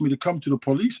he asked me to come to the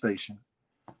police station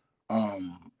a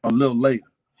little later.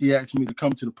 He asked me to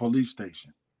come to the police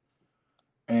station.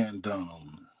 And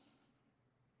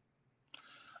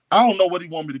I don't know what he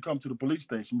wanted me to come to the police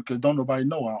station, because don't nobody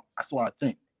know. So I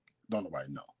think. Don't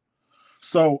nobody know.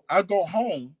 So I go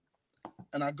home,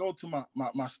 and I go to my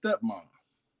stepmom.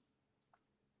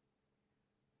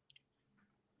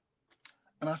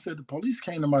 And I said, "The police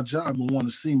came to my job and want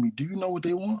to see me. Do you know what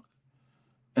they want?"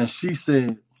 And she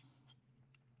said,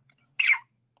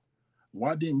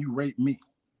 "Why didn't you rape me?"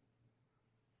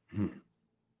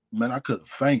 Man, I could have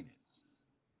fainted.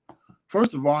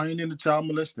 First of all, I ain't into child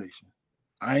molestation.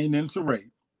 I ain't into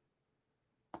rape.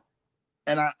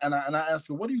 And I asked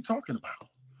her, "What are you talking about?"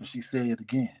 And she said it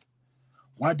again.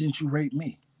 "Why didn't you rape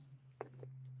me?"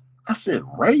 I said,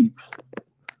 "Rape?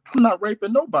 I'm not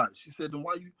raping nobody." She said, "Then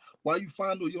why you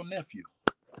fondle your nephew?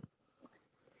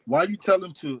 Why you tell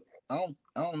him to?" I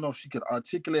don't know if she could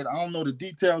articulate. I don't know the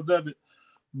details of it,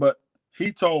 but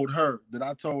he told her that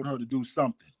I told her to do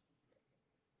something.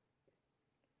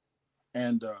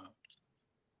 And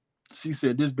she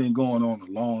said, "This been going on a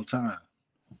long time.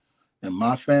 In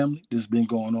my family, this been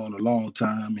going on a long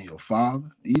time. And your father,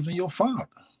 even your father.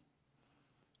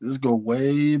 This go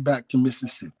way back to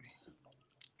Mississippi.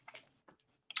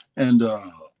 And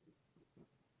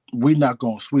we're not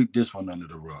going to sweep this one under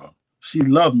the rug." She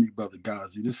loved me, Brother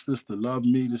Ghazi. This sister loved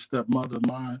me, this stepmother of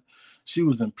mine. She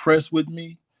was impressed with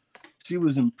me. She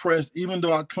was impressed. Even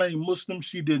though I claim Muslim,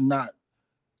 she did not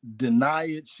deny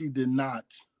it. She did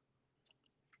not.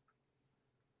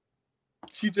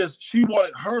 She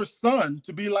wanted her son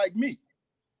to be like me,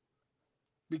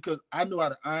 because I knew how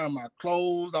to iron my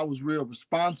clothes. I was real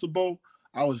responsible.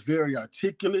 I was very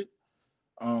articulate.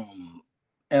 And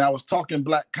I was talking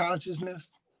Black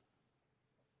consciousness.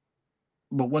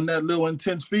 But when that little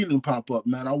intense feeling pop up,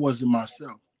 man, I wasn't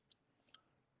myself.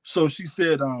 So she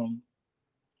said,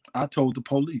 I told the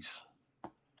police.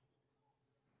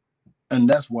 And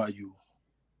that's why you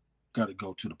got to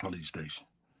go to the police station.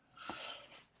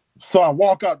 So I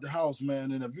walk out the house,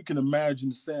 man, and if you can imagine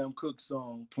the Sam Cooke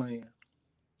song playing,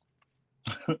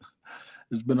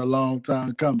 it's been a long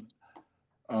time coming.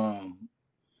 I'm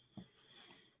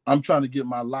trying to get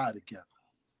my lie together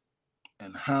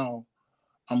and how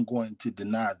I'm going to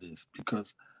deny this,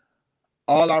 because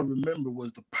all I remember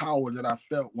was the power that I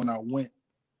felt when I went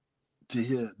to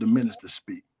hear the minister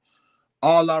speak.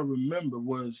 All I remember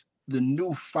was the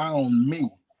newfound me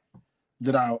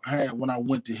that I had when I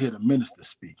went to hear the minister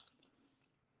speak.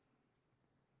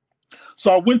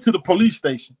 So I went to the police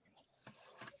station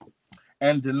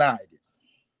and denied it.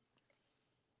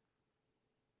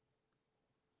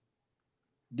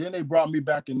 Then they brought me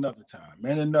back another time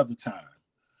and another time.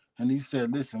 And he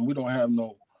said, listen, we don't have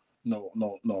no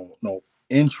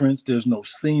entrance. There's no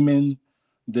semen.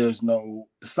 There's no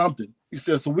something. He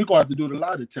said, so we're going to have to do the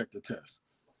lie detector test.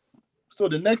 So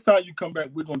the next time you come back,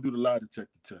 we're going to do the lie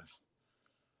detector test.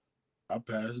 I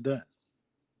passed that.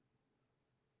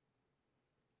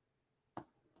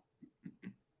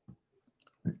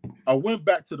 I went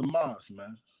back to the mosque,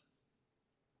 man.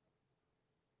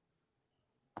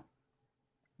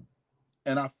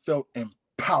 And I felt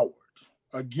empowered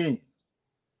again.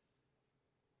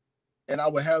 And I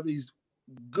would have these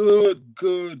good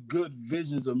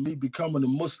visions of me becoming a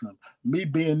Muslim, me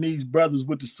being these brothers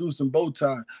with the suits and bow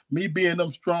tie, me being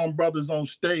them strong brothers on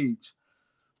stage.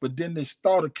 But then this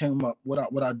starter came up,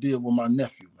 what I did with my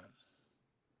nephew, man.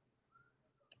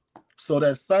 So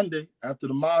that Sunday, after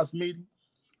the mosque meeting,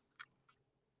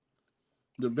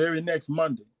 the very next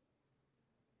Monday,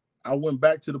 I went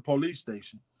back to the police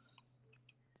station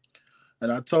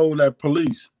and I told that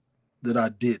police that I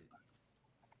did it.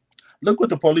 Look what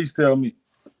the police tell me.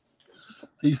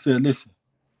 He said, listen,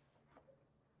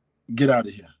 get out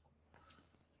of here.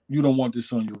 You don't want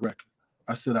this on your record.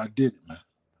 I said, I did it, man.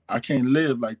 I can't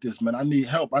live like this, man. I need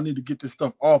help. I need to get this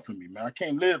stuff off of me, man. I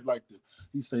can't live like this.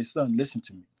 He said, son, listen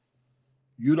to me.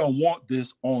 You don't want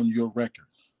this on your record.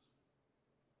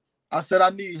 I said, I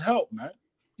need help, man.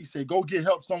 He said, go get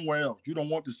help somewhere else. You don't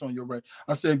want this on your record.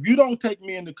 I said, if you don't take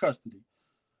me into custody,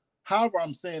 however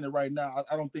I'm saying it right now,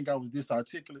 I don't think I was this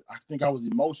articulate. I think I was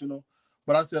emotional.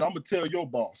 But I said, I'm going to tell your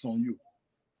boss on you.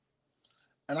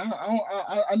 And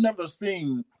I never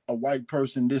seen a white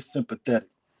person this sympathetic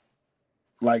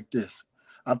like this.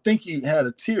 I think he had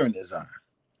a tear in his eye.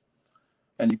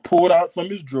 And he pulled out from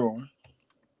his drawer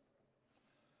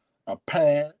a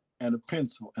pad and a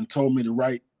pencil and told me to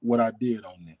write what I did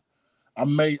on there.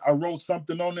 I wrote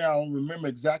something on there. I don't remember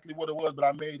exactly what it was, but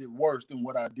I made it worse than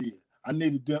what I did. I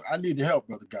needed help,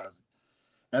 Brother Ghazi.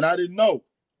 And I didn't know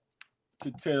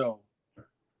to tell.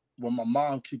 When my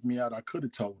mom kicked me out, I could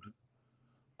have told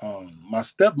her. My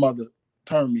stepmother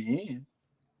turned me in,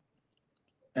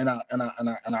 and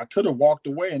I could have walked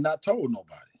away and not told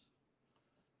nobody.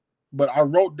 But I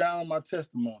wrote down my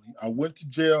testimony. I went to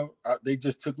jail. They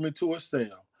just took me to a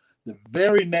cell. The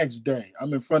very next day,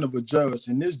 I'm in front of a judge,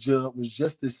 and this judge was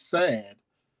just as sad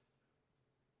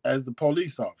as the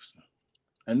police officer.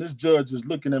 And this judge is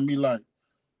looking at me like,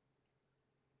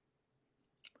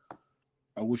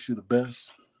 I wish you the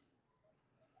best.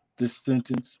 This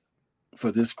sentence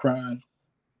for this crime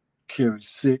carries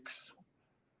 6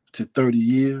 to 30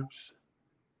 years.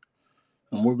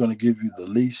 And we're going to give you the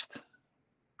least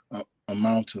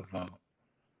amount of,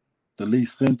 the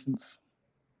least sentence.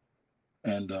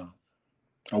 And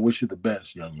I wish you the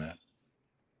best, young man.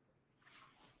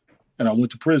 And I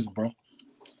went to prison, bro.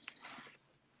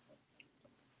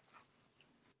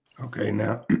 Okay,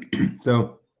 now,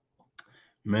 so,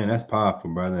 man, that's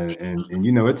powerful, brother. And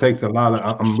you know, it takes a lot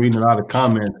of, I'm reading a lot of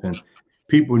comments, and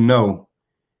people know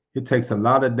it takes a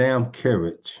lot of damn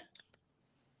courage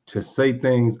to say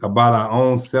things about our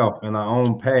own self and our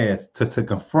own past, to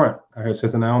confront. I heard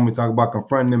Sister Naomi talk about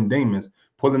confronting them demons,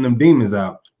 pulling them demons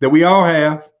out that we all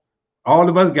have. All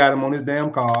of us got them on this damn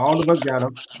call. All of us got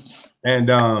them.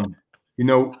 And, you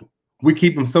know, we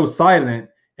keep them so silent,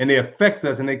 and they affect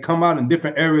us, and they come out in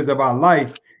different areas of our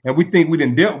life. And we think we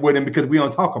done dealt with them because we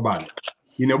don't talk about it.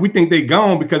 You know, we think they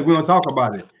gone because we don't talk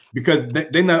about it, because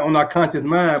they're not on our conscious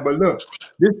mind. But look,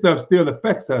 this stuff still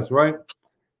affects us, right?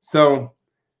 So,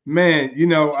 man, you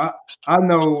know, I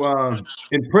know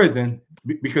in prison,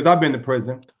 because I've been to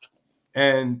prison,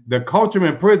 and the culture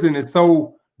in prison is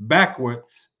so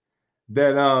backwards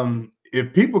that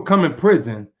if people come in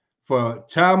prison for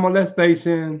child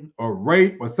molestation or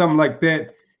rape or something like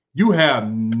that, you have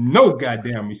no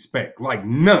goddamn respect, like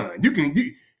none.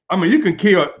 I mean, you can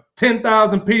kill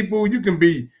 10,000 people. You can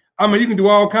be, I mean, you can do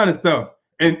all kind of stuff.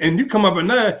 And you come up at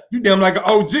night, you damn like an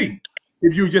OG.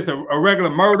 If you just a regular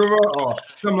murderer or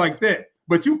something like that.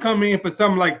 But you come in for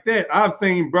something like that. I've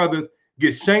seen brothers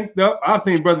get shanked up. I've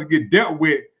seen brothers get dealt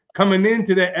with coming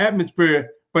into that atmosphere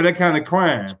for that kind of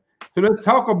crime. So let's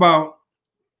talk about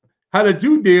how did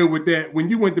you deal with that when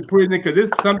you went to prison? Because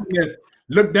it's something that's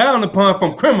looked down upon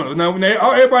from criminals. Now, when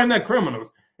everybody not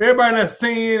criminals, everybody not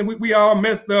sin. We all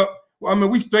messed up. I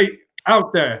mean, we straight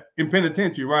out there in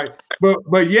penitentiary, right?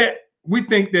 But yet we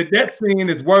think that sin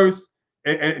is worse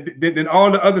than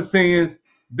all the other sins.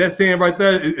 That sin right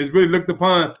there is really looked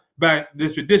upon by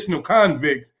the traditional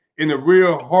convicts in a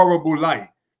real horrible light.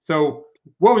 So,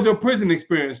 what was your prison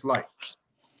experience like?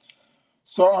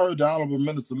 So I heard the Honorable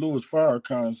Minister Louis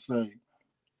Farrakhan say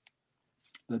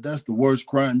that that's the worst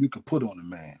crime you could put on a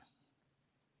man.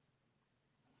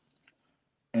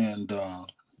 And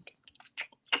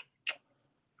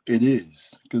it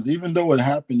is. Because even though it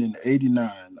happened in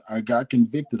 89, I got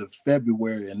convicted of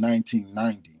February in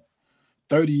 1990.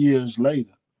 30 years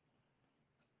later,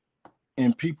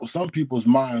 in some people's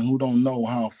mind who don't know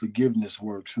how forgiveness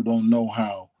works, who don't know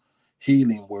how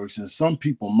healing works, in some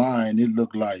people's mind, it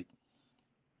looked like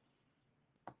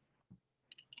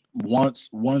once,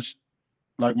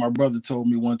 like my brother told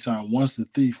me one time, once a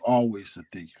thief, always a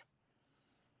thief.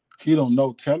 He don't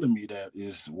know telling me that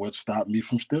is what stopped me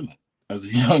from stealing as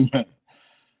a young man.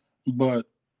 But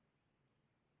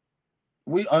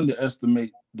we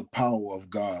underestimate the power of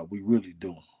God. We really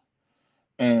do.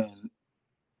 And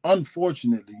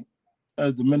unfortunately,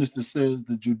 as the minister says,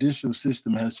 the judicial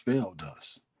system has failed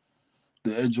us.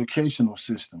 The educational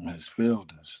system has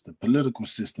failed us. The political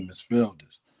system has failed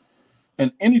us.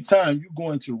 And anytime you're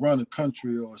going to run a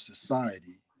country or a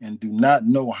society and do not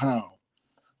know how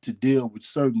to deal with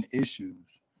certain issues,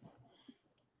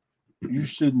 you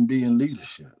shouldn't be in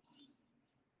leadership.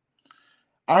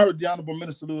 I heard the Honorable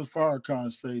Minister Louis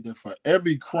Farrakhan say that for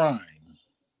every crime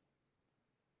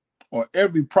or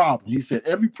every problem, he said,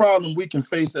 every problem we can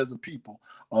face as a people,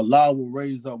 Allah will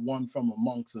raise up one from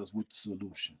amongst us with the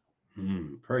solution.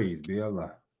 Praise be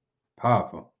Allah.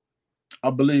 Powerful. I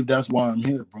believe that's why I'm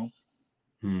here, bro.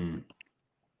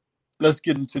 Let's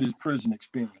get into this prison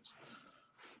experience.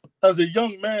 As a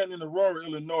young man in Aurora,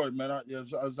 Illinois, man,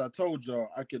 as I told y'all,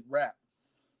 I could rap.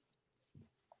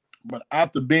 But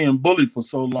after being bullied for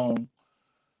so long,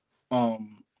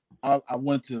 I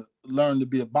went to learn to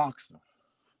be a boxer.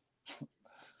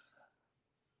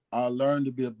 I learned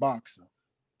to be a boxer.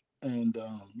 And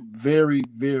very,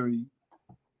 very,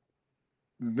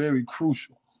 very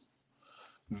crucial.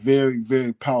 Very,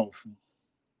 very powerful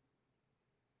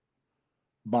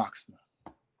boxer.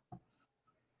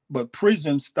 But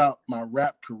prison stopped my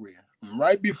rap career. And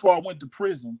right before I went to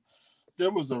prison, there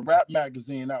was a rap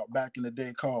magazine out back in the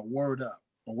day called Word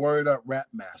Up Rap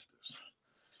Masters.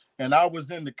 And I was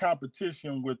in the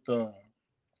competition with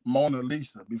Mona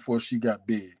Lisa before she got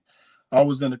big. I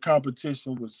was in the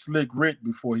competition with Slick Rick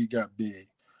before he got big.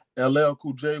 LL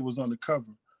Cool J was on the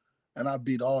cover, and I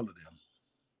beat all of them.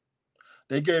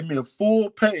 They gave me a full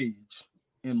page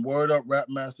in Word Up Rap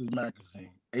Masters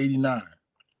magazine, 89.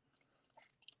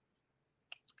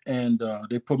 And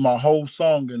they put my whole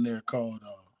song in there called,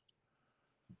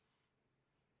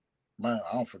 man,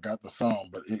 I don't forgot the song,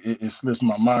 but it slips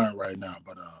my mind right now.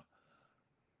 But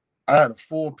I had a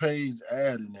full page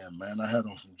ad in there, man. I had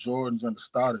on some Jordans and the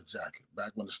starter jacket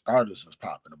back when the starters was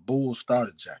popping, the Bulls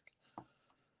starter jacket.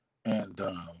 And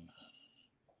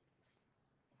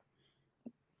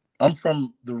I'm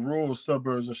from the rural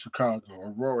suburbs of Chicago,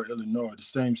 Aurora, Illinois, the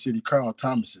same city Carl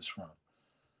Thomas is from.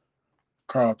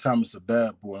 Carl Thomas, a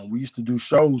bad boy, and we used to do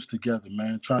shows together,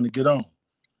 man, trying to get on.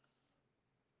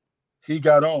 He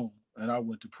got on, and I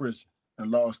went to prison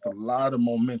and lost a lot of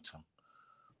momentum,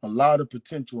 a lot of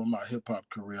potential in my hip-hop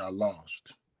career I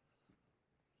lost.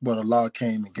 But Allah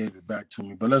came and gave it back to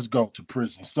me. But let's go to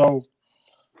prison. So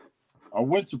I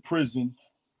went to prison,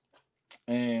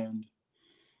 and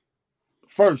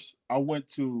first I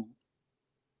went to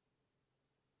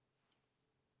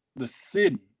the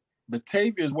city.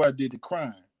 Batavia is where I did the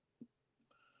crime.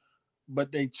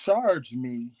 But they charged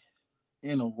me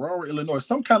in Aurora, Illinois.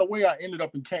 Some kind of way I ended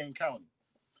up in Kane County,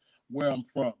 where I'm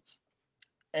from.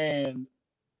 And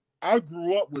I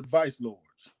grew up with vice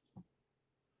lords.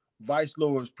 Vice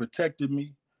lords protected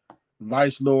me.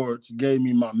 Vice lords gave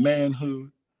me my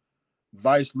manhood.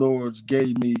 Vice lords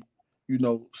gave me, you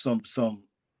know, some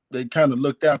they kind of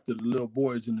looked after the little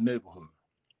boys in the neighborhood.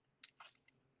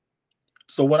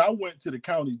 So when I went to the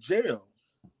county jail,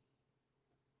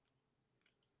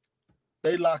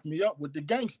 they locked me up with the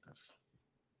gangsters.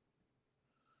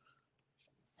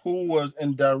 who was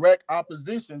in direct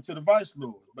opposition to the vice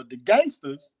lord. But the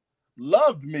gangsters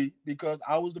loved me because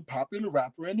I was a popular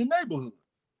rapper in the neighborhood.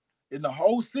 In the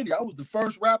whole city, I was the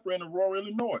first rapper in Aurora,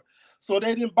 Illinois. So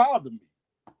they didn't bother me.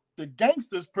 The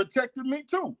gangsters protected me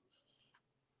too.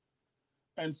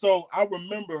 And so I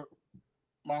remember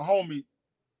my homie,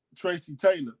 Tracy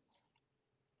Taylor,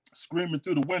 screaming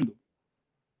through the window,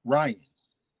 Ryan,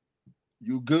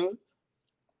 you good?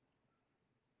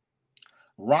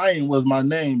 Ryan was my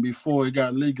name before it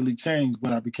got legally changed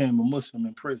when I became a Muslim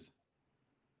in prison.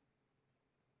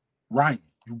 Ryan,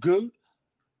 you good?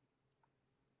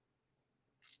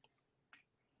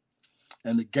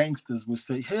 And the gangsters would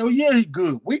say, hell yeah, he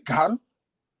good. We got him.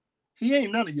 He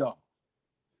ain't none of y'all.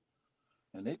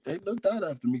 And they looked out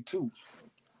after me too.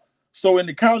 So in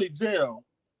the county jail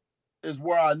is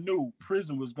where I knew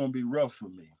prison was going to be rough for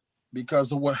me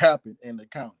because of what happened in the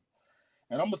county.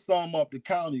 And I'm going to sum up the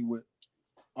county with,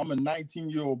 I'm a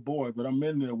 19-year-old boy, but I'm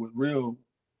in there with real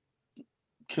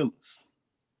killers.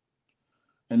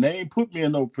 And they ain't put me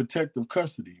in no protective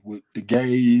custody with the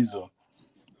gays, or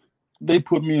they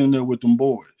put me in there with them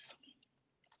boys.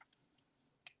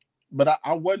 But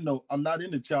I'm not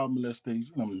into child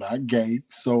molestation. I'm not gay.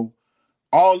 So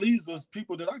all these was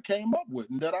people that I came up with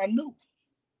and that I knew.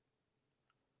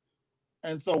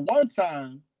 And so one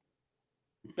time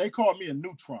they called me a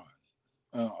neutron.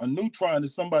 A neutron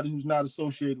is somebody who's not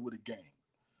associated with a gang.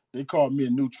 They called me a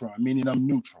neutron, meaning I'm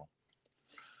neutral.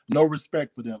 No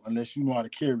respect for them unless you know how to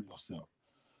carry yourself.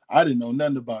 I didn't know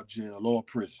nothing about jail or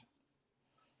prison.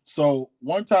 So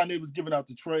one time they was giving out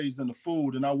the trays and the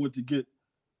food, and I went to get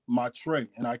my tray,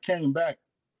 and I came back,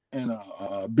 and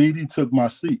BD took my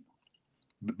seat,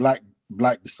 black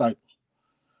disciple,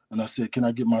 and I said, "Can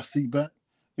I get my seat back?"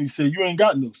 And he said, "You ain't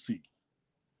got no seat."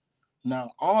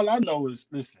 Now all I know is,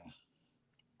 listen,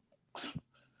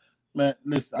 man,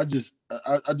 listen. I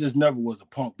just never was a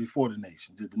punk before the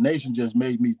nation. The nation just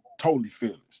made me totally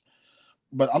fearless.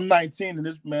 But I'm 19, and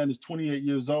this man is 28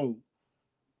 years old,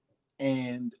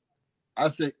 and I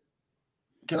said,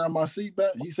 "Can I have my seat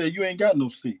back?" He said, "You ain't got no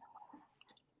seat."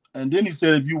 And then he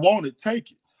said, "If you want it,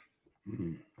 take it."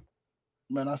 Mm-hmm.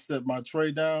 Man, I set my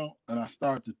tray down and I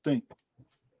started to think.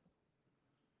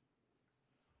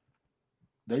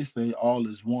 They say all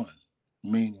is one,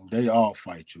 meaning they all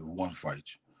fight you, one fight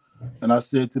you. And I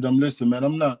said to them, "Listen, man,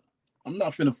 I'm not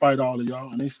finna fight all of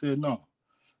y'all." And they said, "No,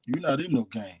 you're not in no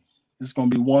game. It's gonna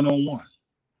be one-on-one."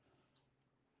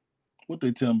 What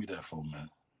they tell me that for, man?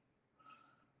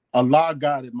 Allah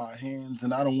guided my hands,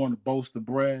 and I don't want to boast or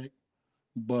brag,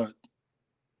 but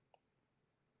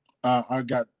I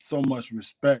got so much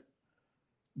respect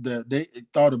that they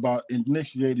thought about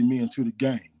initiating me into the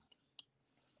game.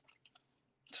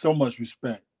 So much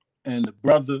respect. And the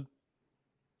brother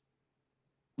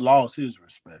lost his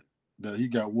respect, that he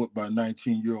got whooped by a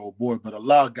 19-year-old boy, but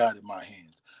Allah guided my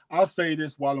hands. I'll say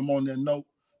this while I'm on that note,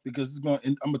 because I'm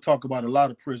going to talk about a lot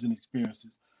of prison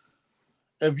experiences.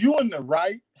 If you're in the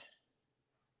right,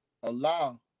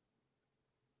 Allah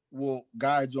will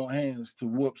guide your hands to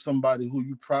whoop somebody who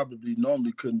you probably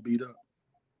normally couldn't beat up.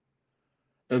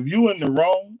 If you're in the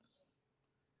wrong,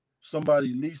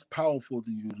 somebody least powerful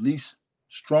than you, least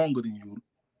stronger than you,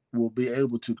 will be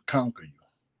able to conquer you.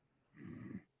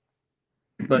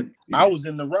 But I was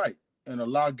in the right, and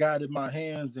Allah guided my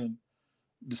hands, and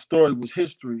the story was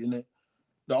history. And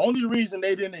the only reason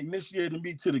they didn't initiate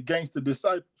me to the gangster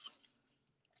disciples,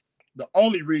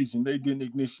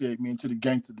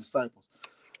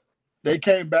 they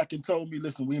came back and told me,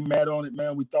 "Listen, we mad on it,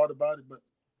 man. We thought about it, but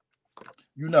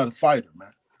you're not a fighter,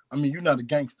 man. I mean, you're not a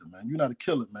gangster, man. You're not a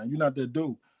killer, man. You're not that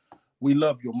dude. We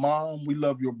love your mom. We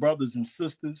love your brothers and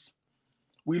sisters.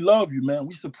 We love you, man.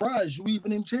 We surprised you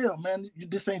even in jail, man.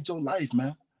 This ain't your life,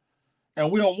 man.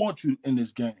 And we don't want you in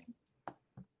this game.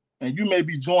 And you may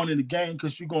be joining the game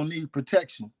because you're going to need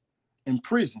protection in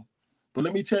prison. But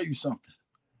let me tell you something.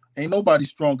 Ain't nobody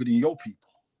stronger than your people,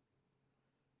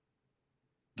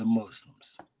 the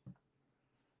Muslims.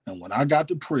 And when I got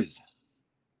to prison,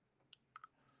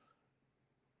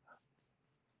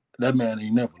 that man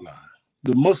ain't never lied.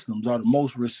 The Muslims are the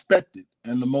most respected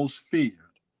and the most feared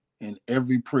in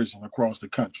every prison across the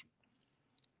country.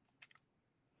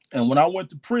 And when I went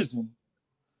to prison,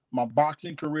 my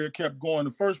boxing career kept going.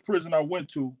 The first prison I went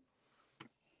to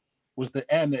was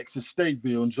the Annex at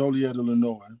Stateville in Joliet,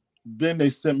 Illinois. Then they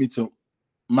sent me to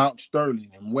Mount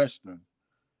Sterling in Western.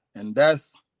 And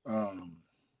that's,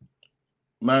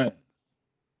 man,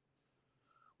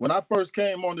 when I first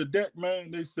came on the deck,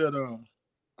 man, they said,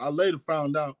 I later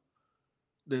found out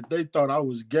that they thought I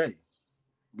was gay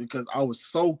because I was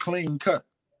so clean cut.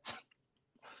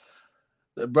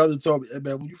 The brother told me, hey,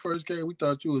 man, when you first came, we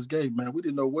thought you was gay, man. We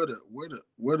didn't know where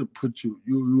to put you.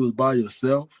 You was by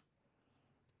yourself.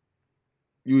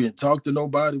 You didn't talk to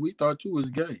nobody. We thought you was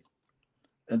gay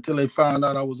until they found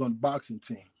out I was on the boxing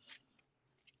team.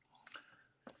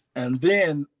 And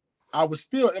then I was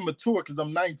still immature because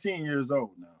I'm 19 years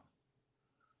old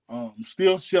now.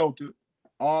 Still sheltered.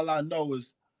 All I know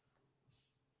is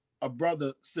a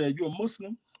brother said, "You a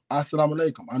Muslim?" Assalamu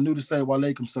alaikum. I knew to say wa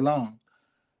alaikum salam.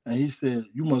 And he said,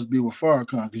 "You must be with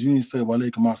Farrakhan because you didn't say wa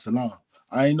alaikum assalam."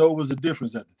 I didn't know it was a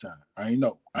difference at the time. I didn't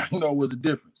know it was a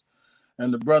difference.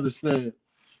 And the brother said,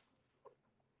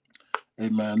 "Hey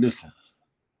man, listen,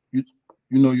 you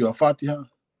know you're a Fatiha?"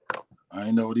 I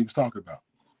didn't know what he was talking about.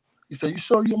 He said, "You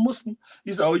sure you're a Muslim?"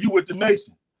 He said, "Oh, you with the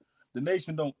nation. The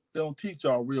nation don't teach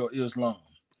y'all real Islam.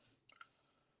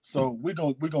 So we're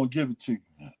gonna give it to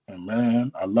you." And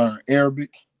man, I learned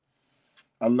Arabic.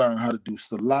 I learned how to do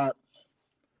salat.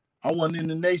 I wasn't in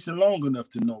the nation long enough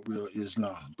to know real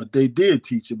Islam, but they did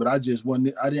teach it. But I just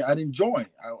wasn't. I didn't join.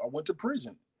 I went to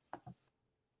prison.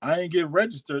 I didn't get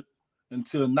registered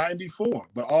until '94.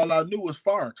 But all I knew was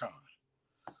Farrakhan.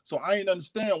 So I ain't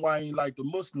understand why I ain't like the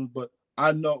Muslims, but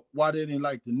I know why they didn't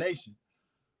like the nation.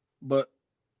 But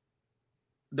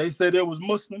they said it was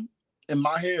Muslim. In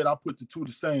my head, I put the two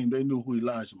the same. They knew who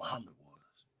Elijah Muhammad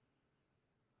was.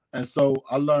 And so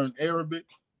I learned Arabic.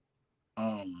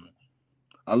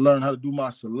 I learned how to do my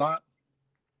salat.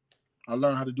 I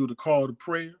learned how to do the call to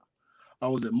prayer. I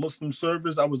was at Muslim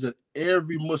service. I was at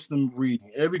every Muslim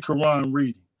reading, every Quran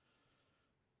reading.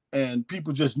 And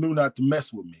people just knew not to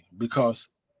mess with me because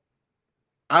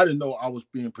I didn't know I was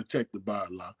being protected by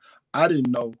Allah. I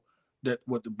didn't know that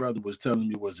what the brother was telling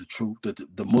me was the truth, that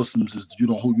the Muslims is you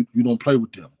don't play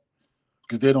with them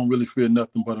because they don't really fear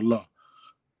nothing but Allah.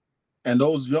 And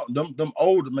those young, them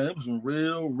older, man, it was some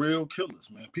real killers,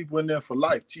 man. People in there for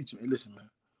life teaching me, listen, man,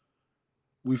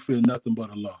 we fear nothing but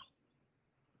Allah.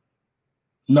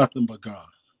 Nothing but God.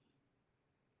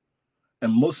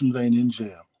 And Muslims ain't in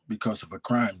jail because of a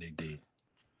crime they did.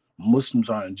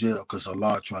 Muslims are in jail because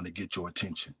Allah trying to get your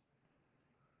attention.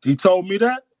 He told me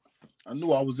that. I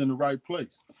knew I was in the right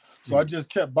place. So I just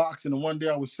kept boxing. And one day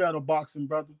I was shadow boxing,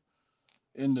 brother,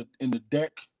 in the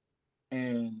deck.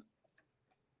 And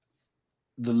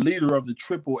the leader of the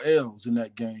Triple L's in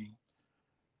that game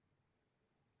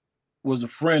was a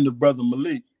friend of Brother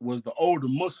Malik, was the older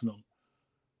Muslim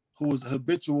who was a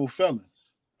habitual felon,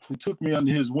 who took me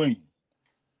under his wing.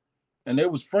 And they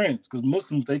was friends, because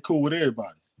Muslims, they cool with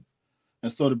everybody.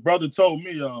 And so the brother told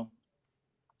me,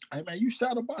 hey, man, you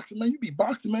shadow boxing, man. You be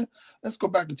boxing, man. Let's go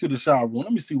back into the shower room.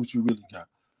 Let me see what you really got.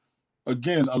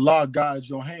 Again, Allah guides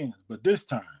your hands. But this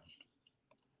time,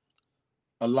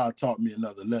 Allah taught me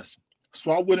another lesson.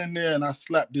 So I went in there and I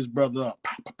slapped this brother up.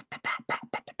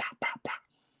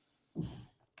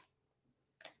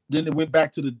 Then it went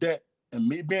back to the deck. And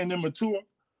me being immature,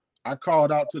 I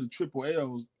called out to the Triple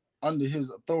L's under his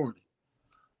authority.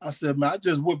 I said, man, I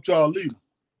just whooped y'all leader.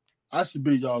 I should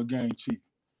be y'all gang chief.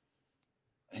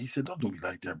 And he said, don't do me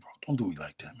like that, bro. Don't do me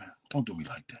like that, man. Don't do me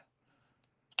like that.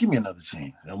 Give me another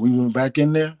chance. And we went back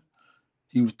in there.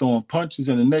 He was throwing punches.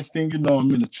 And the next thing you know,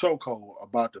 I'm in a chokehold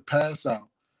about to pass out.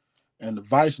 And the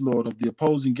vice lord of the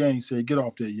opposing gang said, get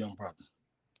off that young brother.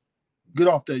 Get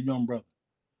off that young brother.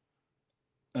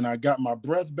 And I got my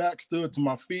breath back, stood to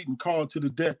my feet, and called to the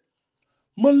deck,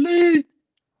 Malik,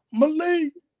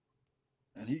 Malik.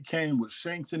 And he came with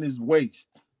shanks in his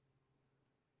waist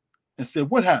and said,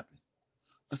 what happened?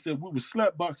 I said, we were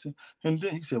slap boxing. And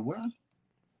then he said, what?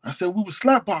 I said, we were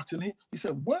slap boxing. He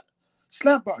said, what?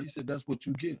 Slap boxing. He said, that's what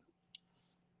you get.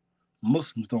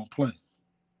 Muslims don't play.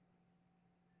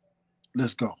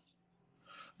 Let's go.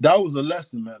 That was a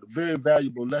lesson, man, a very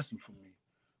valuable lesson for me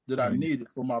that I needed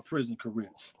for my prison career.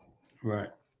 Right.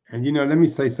 And, you know, let me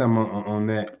say something on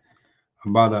that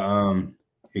about the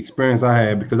experience I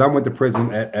had, because I went to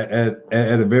prison at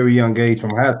a very young age from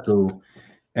high school.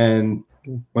 And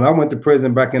when I went to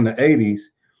prison back in the 80s,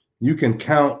 you can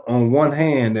count on one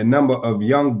hand the number of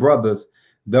young brothers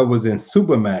that was in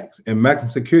Supermax and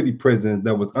maximum security prisons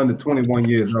that was under 21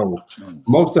 years old.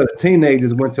 Most of the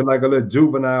teenagers went to like a little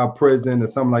juvenile prison or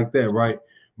something like that, right?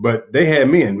 But they had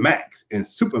me in Max and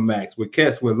Supermax with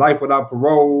cats with life without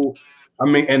parole. I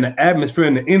mean, and the atmosphere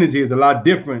and the energy is a lot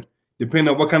different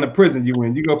depending on what kind of prison you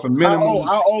in. You go from minimum.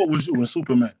 How old was you in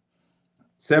Supermax?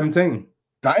 17.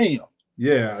 Damn.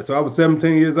 Yeah, so I was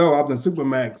 17 years old. I was in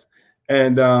Supermax,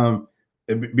 and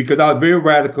because I was very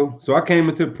radical, so I came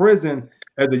into prison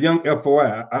as a young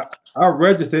FOI. I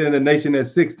registered in the nation at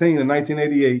 16 in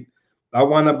 1988. I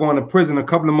wound up going to prison a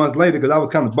couple of months later because I was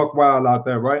kind of buck wild out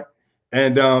there, right?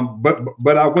 And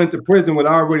but I went to prison with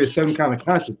already a certain kind of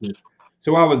consciousness.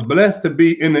 So I was blessed to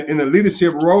be in a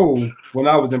leadership role when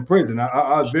I was in prison.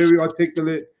 I was very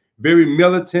articulate, very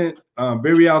militant,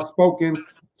 very outspoken.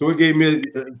 So it gave me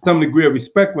some degree of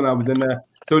respect when I was in there.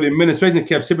 So the administration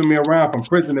kept shipping me around from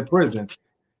prison to prison.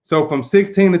 So from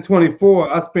 16 to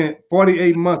 24, I spent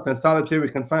 48 months in solitary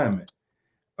confinement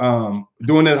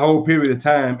during that whole period of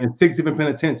time in 6 different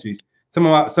penitentiaries. Some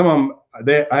of them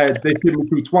they shipped me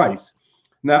through twice.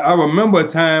 Now I remember a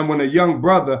time when a young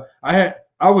brother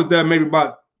I was there maybe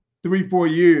about 3-4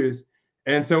 years,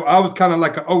 and so I was kind of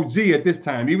like an OG at this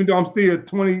time, even though I'm still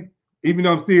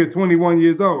 21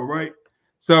 years old, right?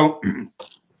 So,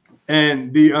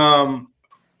 and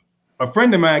a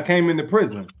friend of mine came into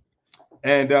prison,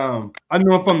 and I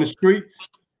knew him from the streets,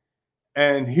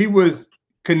 and he was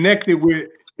connected with.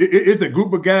 It's a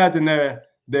group of guys in there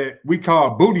that we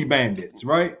call booty bandits,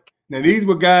 right? Now these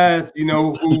were guys,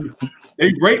 who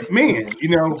they rape men,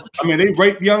 they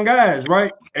rape young guys,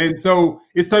 right? And so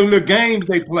it's certain little games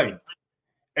they play.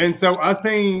 And so I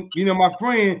seen, my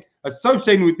friend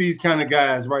associating with these kind of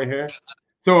guys right here.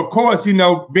 So of course,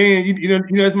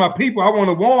 being, as my people, I want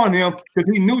to warn him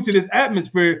because he's new to this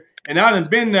atmosphere, and I done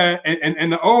been there,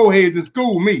 and the old heads in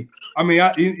school me. I mean,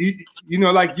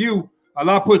 like you,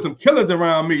 Allah put some killers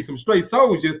around me, some straight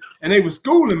soldiers, and they were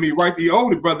schooling me, right? The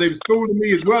older brother, they were schooling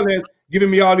me as well as giving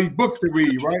me all these books to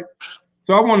read, right?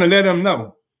 So I want to let them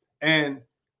know. And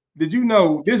did you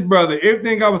know this brother,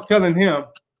 everything I was telling him,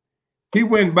 he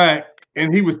went back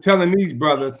and he was telling these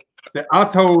brothers that I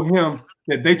told him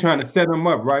that they trying to set him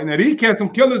up, right? Now these cats some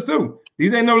killers too.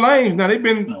 These ain't no lames. Now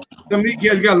these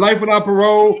guys got life without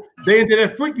parole. They into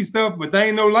that freaky stuff, but they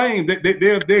ain't no lame.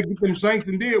 They'll get them shanks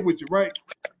and deal with you, right?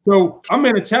 So I'm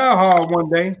in a chow hall one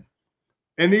day,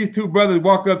 and these two brothers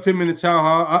walk up to me in the chow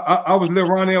hall. I was Lil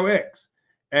Ronell X.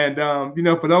 And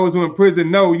for those who in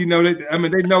prison know,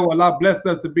 they know Allah blessed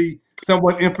us to be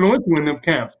somewhat influential in them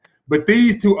camps. But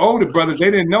these two older brothers,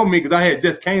 they didn't know me because I had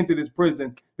just came to this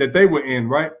prison that they were in,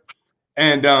 right?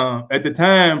 And at the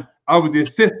time, I was the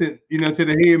assistant, to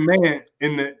the head man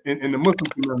in the Muslim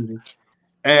community.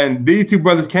 And these two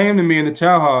brothers came to me in the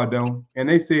chow hall though, and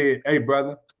they said, "Hey,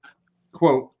 brother,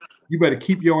 quote, you better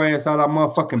keep your ass out of our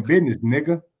motherfucking business,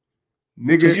 nigga."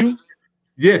 To you?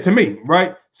 Yeah, to me,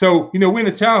 right? So, we're in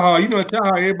the chow hall. In the chow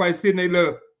hall, everybody sitting in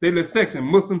their little section.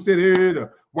 Muslims sit here,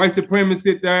 the white supremacists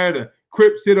sit there, the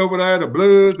Crips sit over there, the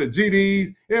Bloods, the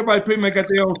GDs. Everybody pretty much got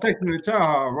their own section in the chow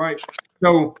hall, right?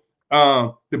 So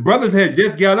the brothers had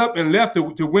just got up and left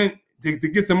to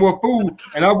get some more food,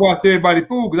 and I watched everybody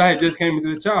food because I had just came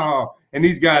into the chow hall, and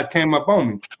these guys came up on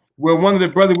me. Well, one of the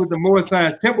brothers with the Moorish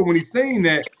Science Temple, when he seen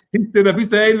that, he stood up. He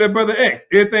said, "Hey, little brother X,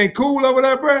 everything cool over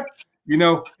there, bro?"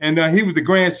 And he was the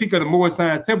Grand Sheik of the Moorish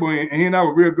Science Temple, and he and I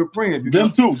were real good friends.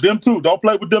 Them too. Don't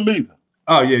play with them either.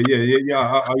 Oh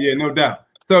yeah, no doubt.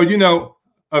 So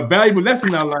a valuable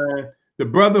lesson I learned: the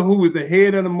brother who was the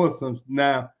head of the Muslims.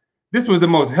 Now, this was the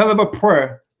most hell of a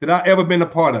prayer that I ever been a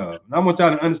part of. And I want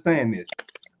y'all to understand this.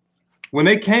 When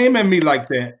they came at me like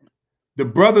that, the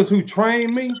brothers who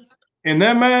trained me, in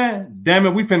their mind, damn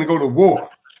it, we finna go to war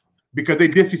because they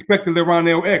disrespected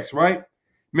Ronell X, right?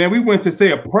 Man, we went to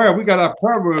say a prayer. We got our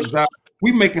proverbs out.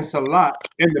 We making salat,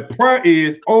 and the prayer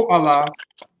is, "Oh Allah,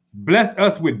 bless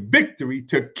us with victory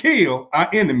to kill our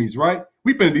enemies." Right?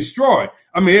 We've been destroyed.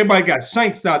 Everybody got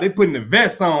shanks out. They putting the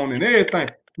vests on and everything.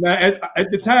 Now,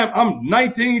 at the time, I'm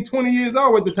 19, 20 years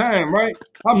old at the time, right?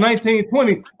 I'm 19,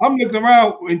 20. I'm looking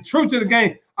around, and true to the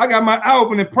game, I got my eye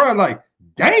open in prayer like,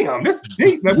 damn, this is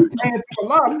deep. Now, we can't do a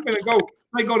lot. We're going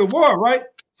to go to war, right?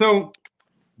 So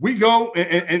we go,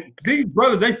 and these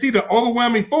brothers, they see the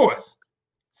overwhelming force.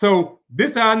 So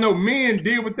this how I know men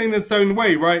deal with things a certain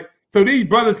way, right? So these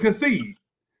brothers concede.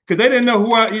 Because they didn't know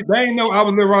they didn't know I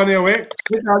was Lil Ronell X.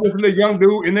 They thought I was a little young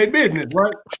dude in their business,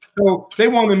 right? So they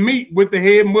want to meet with the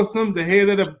head Muslim, the head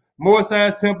of the Moorish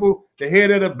Science Temple, the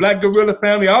head of the Black Gorilla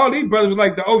family. All these brothers were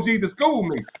like the OG to school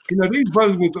me. These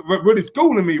brothers was really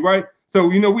schooling me, right? So,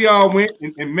 we all went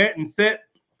and met and sat.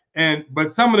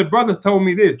 But some of the brothers told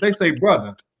me this. They say,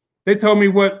 brother, they told me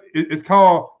what is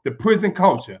called the prison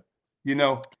culture.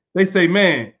 They say,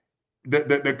 man,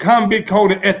 the convict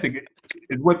code of ethic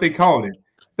is what they call it.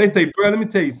 They say, bro, let me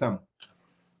tell you something.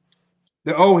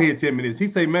 The old head tell me this. He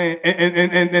say, man,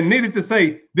 and needless to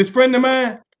say, this friend of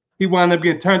mine, he wound up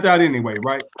getting turned out anyway,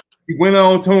 right? He went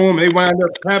on to him, and they wound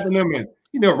up tapping him and,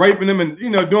 raping him and,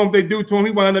 doing what they do to him.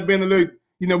 He wound up being a little,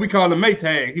 we call him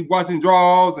Maytag. He washing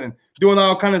drawers and doing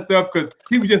all kind of stuff because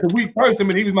he was just a weak person,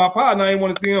 but he was my partner. I didn't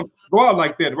want to see him go out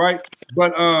like that, right?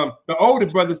 But the older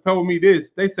brothers told me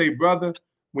this. They say, brother,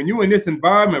 when you in this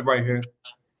environment right here,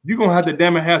 you're gonna have to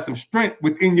damn it have some strength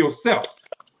within yourself.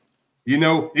 You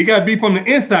know, you gotta be from the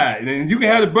inside, and you can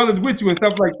have the brothers with you and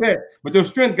stuff like that, but your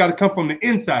strength got to come from the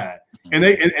inside. And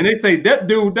they say that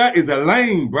dude that is a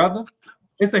lame brother.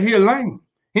 They say he a lame.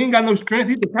 He ain't got no strength.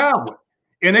 He's a coward.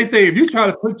 And they say if you try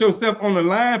to put yourself on the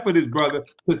line for this brother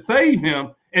to save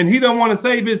him, and he don't want to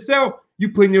save himself, you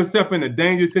putting yourself in a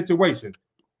dangerous situation.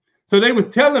 So they was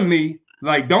telling me,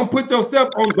 like, don't put your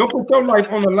life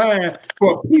on the line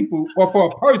for people or for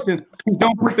a person who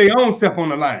don't put their own self on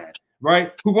the line,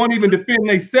 right? Who won't even defend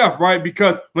themselves, right?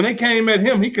 Because when they came at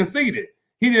him, he conceded.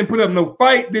 He didn't put up no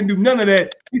fight, didn't do none of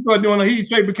that. He started doing he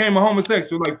straight became a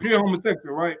homosexual, like pure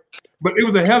homosexual, right? But it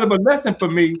was a hell of a lesson for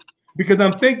me because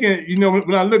I'm thinking, you know,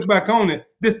 when I look back on it,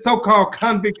 this so-called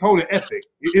convict code of ethic,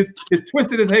 it's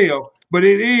twisted as hell, but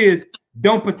it is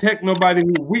don't protect nobody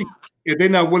who's weak if they're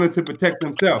not willing to protect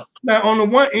themselves. Now, on the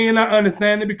one end, I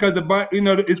understand it because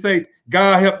it say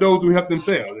God help those who help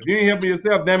themselves. If you ain't helping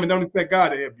yourself, damn it, don't expect God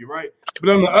to help you, right? But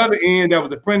on the other end, that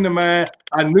was a friend of mine.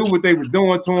 I knew what they were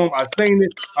doing to him. I seen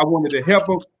it. I wanted to help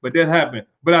him, but that happened.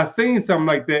 But I seen something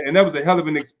like that, and that was a hell of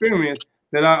an experience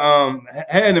that I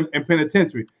had in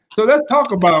penitentiary. So let's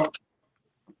talk about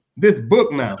this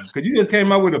book now, because you just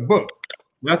came out with a book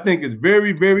that I think is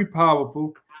very, very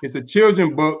powerful. It's a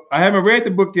children's book. I haven't read the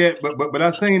book yet, but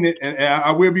I've seen it, and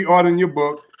I will be ordering your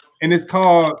book. And it's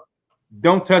called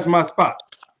 "Don't Touch My Spot."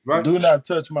 Right? Do not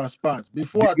touch my spots.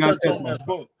 Before I touch on that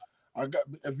book,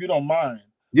 if you don't mind.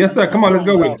 Yes, sir. Come on, let's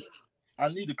go with it. I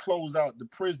need to close out the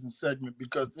prison segment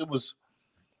because it was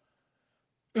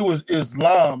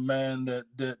Islam, man,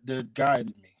 that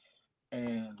guided me.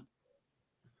 And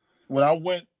when I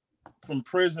went from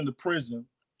prison to prison,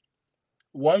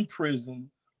 one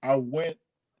prison I went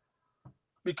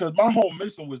because my whole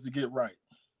mission was to get right,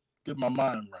 get my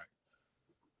mind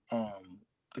right.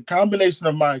 The combination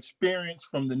of my experience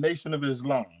from the Nation of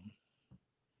Islam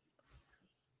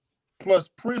plus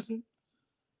prison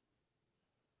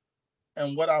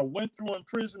and what I went through in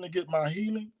prison to get my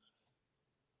healing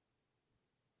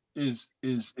is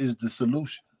the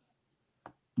solution.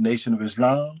 Nation of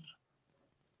Islam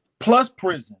plus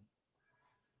prison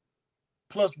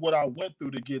plus what I went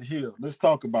through to get healed. Let's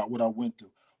talk about what I went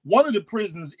through. One of the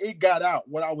prisons, it got out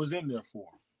what I was in there for.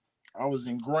 I was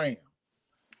in Graham.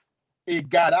 It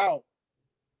got out,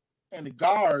 and the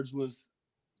guards was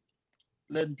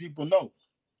letting people know.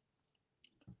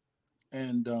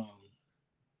 And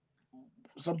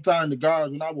sometimes the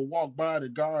guards, when I would walk by, the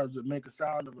guards would make a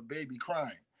sound of a baby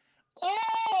crying.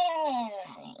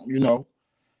 You know.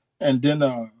 And then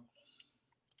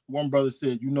one brother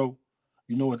said, you know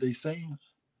what they saying?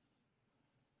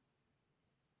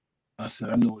 I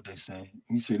said, I know what they saying.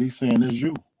 He said, they saying that's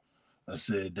you. I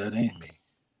said, that ain't me.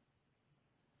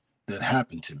 That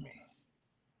happened to me.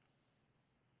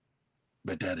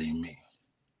 But that ain't me.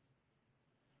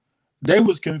 They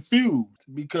was confused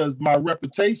because my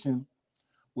reputation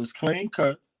was clean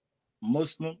cut,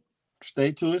 Muslim,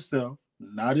 stayed to itself,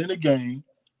 not in a gang,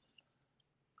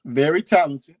 very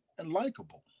talented and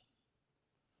likable.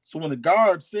 So when the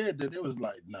guard said that, it was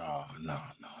like, no,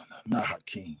 not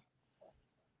Hakeem.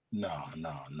 No.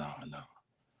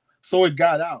 So it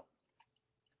got out.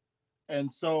 And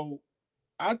so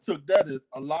I took that as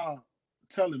Allah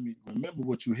telling me, remember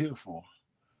what you're here for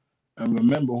and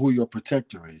remember who your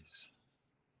protector is.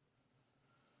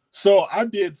 So I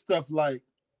did stuff like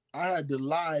I had to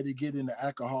lie to get into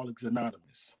Alcoholics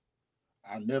Anonymous.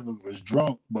 I never was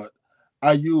drunk, but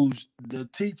I used the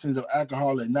teachings of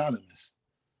Alcoholics Anonymous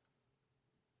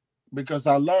because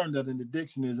I learned that an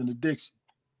addiction is an addiction.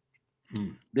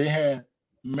 They had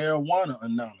Marijuana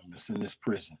Anonymous in this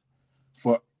prison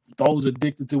for those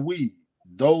addicted to weed,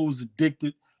 those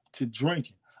addicted to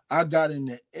drinking. I got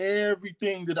into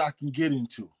everything that I can get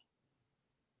into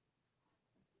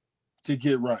to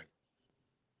get right.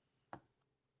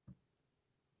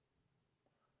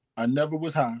 I never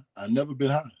was high. I never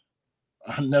been high.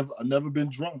 I never been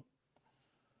drunk.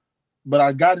 But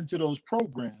I got into those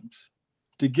programs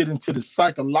to get into the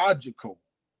psychological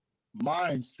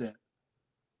mindset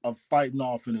of fighting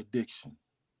off an addiction.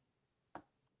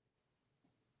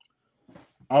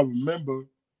 I remember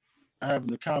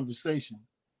having a conversation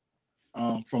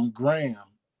from Graham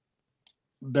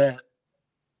that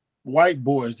white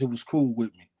boys that was cool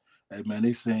with me. Hey man,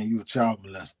 they saying you a child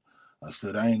molester. I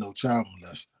said, I ain't no child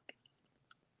molester.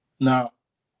 Now,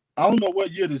 I don't know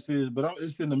what year this is, but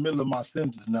it's in the middle of my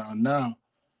sentence now. Now,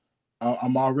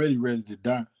 I'm already ready to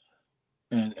die.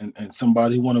 And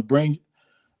somebody want to bring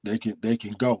it, they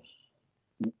can go,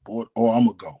 or I'm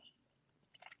gonna go.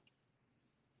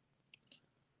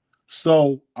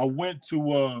 So I went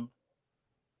to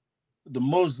the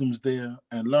Muslims there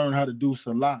and learn how to do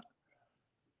Salat.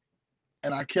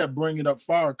 And I kept bringing up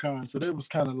Farrakhan, so they was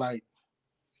kind of like,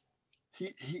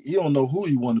 he don't know who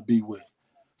he want to be with.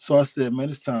 So I said, man,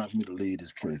 it's time for me to leave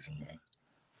this prison, man.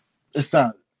 It's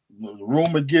time. The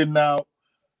rumor getting out,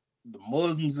 the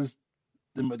Muslims is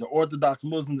the Orthodox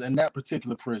Muslims in that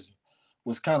particular prison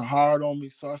was kind of hard on me.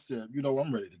 So I said, you know,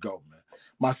 I'm ready to go, man.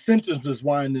 My symptoms was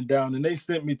winding down, and they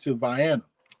sent me to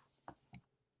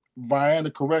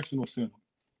Vienna Correctional Center,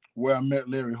 where I met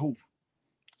Larry Hoover.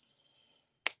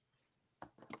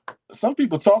 Some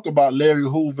people talk about Larry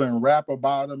Hoover and rap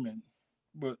about him,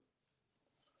 but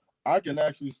I can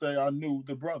actually say I knew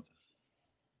the brother.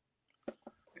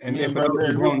 And for those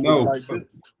who don't know,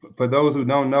 for those who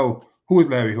don't know, who is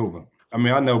Larry Hoover? I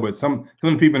mean, I know, but some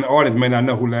people in the audience may not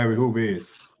know who Larry Hoover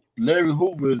is. Larry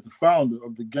Hoover is the founder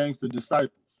of the Gangster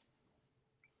Disciples,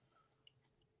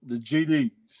 the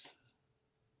GDs,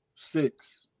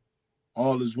 6,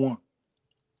 all is one.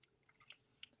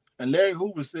 And Larry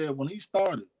Hoover said when he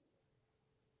started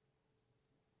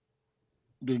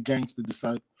the Gangster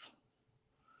Disciples,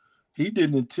 he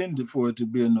didn't intend for it to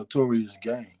be a notorious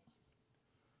gang.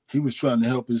 He was trying to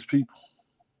help his people.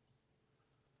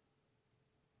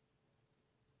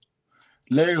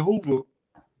 Larry Hoover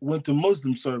went to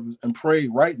Muslim service and prayed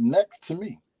right next to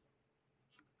me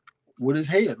with his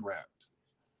head wrapped.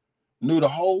 Knew the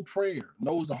whole prayer,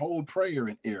 knows the whole prayer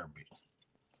in Arabic.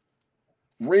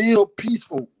 Real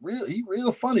peaceful,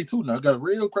 real funny too. Now got a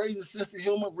real crazy sense of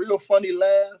humor, real funny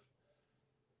laugh,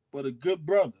 but a good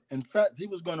brother. In fact, he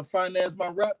was going to finance my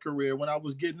rap career when I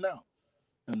was getting out.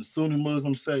 And the Sunni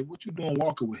Muslims say, what you doing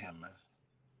walking with him, man?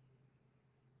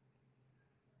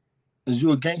 Is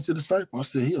you a gangster disciple? I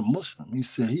said, he a Muslim. He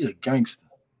said, he a gangster.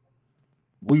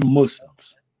 We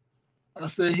Muslims. I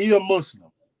said, he a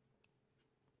Muslim.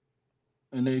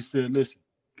 And they said, listen,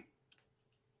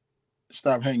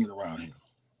 stop hanging around him.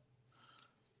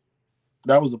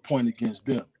 That was a point against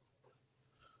them.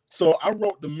 So I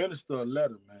wrote the minister a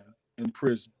letter, man, in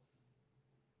prison.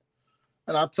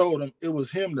 And I told him it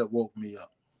was him that woke me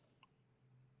up.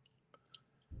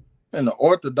 And the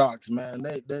Orthodox, man,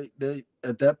 they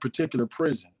at that particular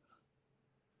prison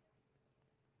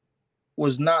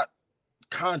was not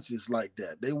conscious like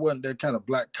that. They wasn't that kind of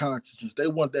black consciousness. They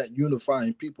weren't that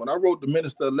unifying people. And I wrote the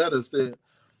minister a letter, said,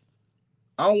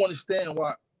 I don't understand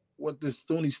what this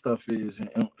Sunni stuff is,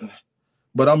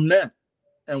 but I'm that.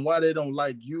 And why they don't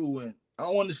like you, and I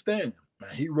don't understand.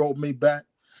 Man, he wrote me back,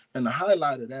 and the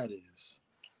highlight of that is,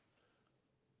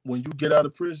 when you get out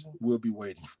of prison, we'll be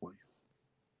waiting for you.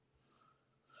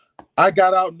 I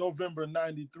got out November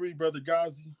 93, Brother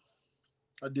Ghazi.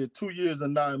 I did 2 years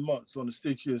and 9 months on a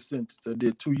 6-year sentence. I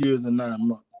did 2 years and 9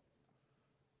 months.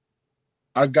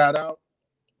 I got out,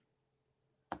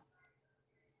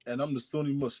 and I'm the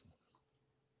Sunni Muslim.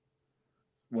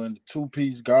 Wearing the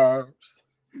 2-piece garbs,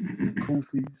 the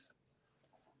kufis,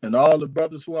 and all the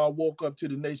brothers who I woke up to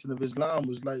the Nation of Islam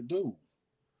was like, dude,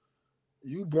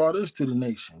 you brought us to the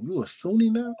nation. You a Sunni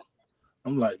now?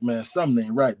 I'm like, man, something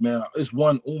ain't right, man. It's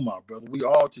one Ummah, brother. We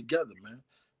all together, man.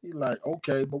 He's like,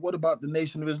 okay, but what about the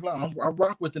Nation of Islam? I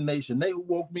rock with the nation. They who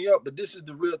woke me up, but this is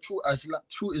the real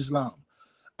true Islam.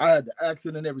 I had the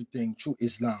accent and everything, true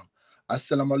Islam.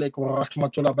 Assalamu alaikum wa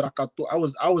rahmatullahi wa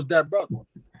barakatuh. I was that brother.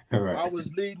 Right. I was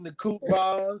leading the Kook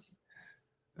bars.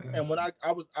 And when I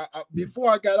before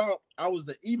I got out, I was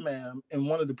the imam in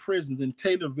one of the prisons in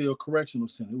Taylorville Correctional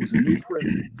Center. It was a new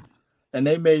prison. And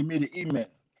they made me the imam.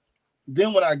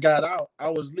 Then when I got out, I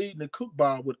was leading the Kook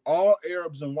bar with all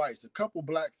Arabs and whites, a couple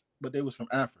blacks, but they was from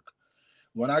Africa.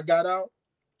 When I got out,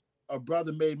 a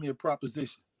brother made me a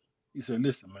proposition. He said,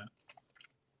 listen, man,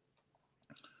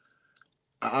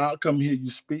 I'll come hear you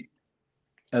speak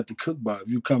at the Kook bar if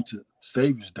you come to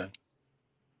Savior's Day.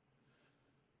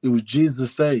 It was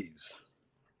Jesus Saves.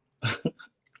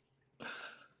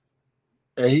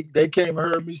 And they came and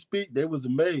heard me speak. They was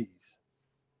amazed.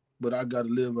 But I got to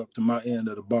live up to my end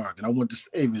of the bargain. I went to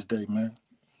Savior's Day, man.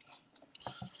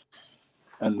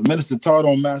 And the minister taught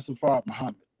on Master Fard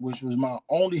Muhammad, which was my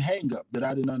only hang-up that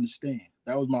I didn't understand.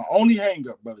 That was my only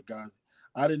hang-up, Brother Ghazi.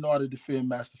 I didn't know how to defend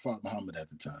Master Fard Muhammad at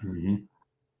the time. Mm-hmm.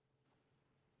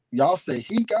 Y'all say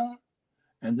he God?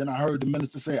 And then I heard the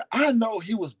minister say, I know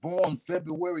he was born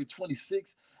February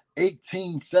 26,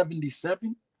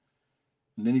 1877.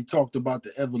 And then he talked about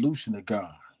the evolution of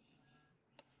God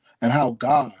and how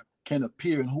God can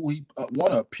appear in who he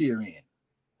want to appear in.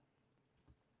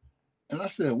 And I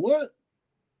said, what?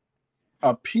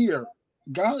 Appear?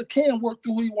 God can work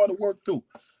through who he want to work through.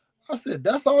 I said,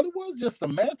 that's all it was? Just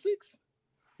semantics?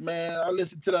 Man, I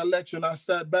listened to that lecture and I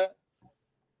sat back.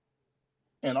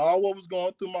 And all what was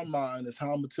going through my mind is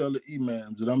how I'm going to tell the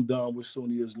imams that I'm done with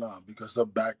Sunni Islam because I'm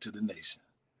back to the nation.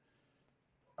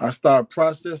 I started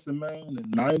processing, man. In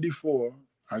 94,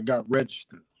 I got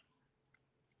registered.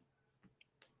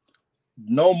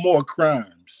 No more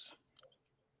crimes.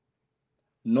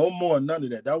 No more, none of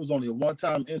that. That was only a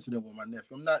one-time incident with my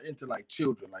nephew. I'm not into like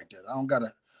children like that. I don't got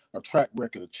a track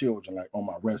record of children like on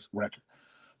my record.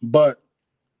 But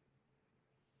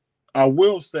I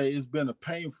will say it's been a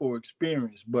painful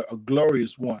experience, but a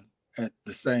glorious one at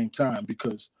the same time,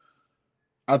 because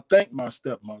I thank my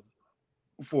stepmother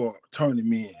for turning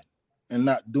me in and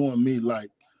not doing me like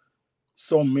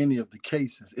so many of the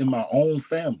cases in my own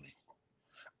family.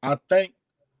 I thank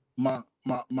my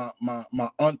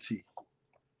auntie.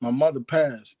 My mother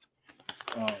passed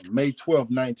May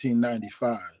 12,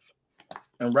 1995.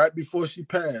 And right before she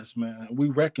passed, man, we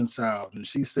reconciled. And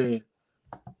she said,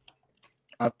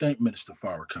 I thank Minister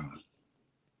Farrakhan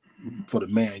for the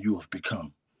man you have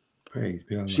become. Praise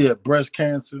be Allah. She had breast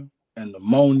cancer and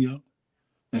pneumonia,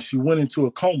 and she went into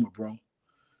a coma, bro.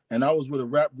 And I was with a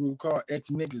rap group called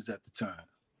Ex-Niggas at the time.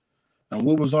 And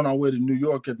we was on our way to New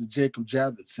York at the Jacob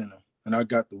Javits Center, and I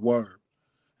got the word.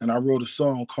 And I wrote a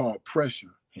song called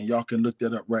Pressure, and y'all can look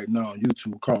that up right now on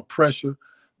YouTube, called Pressure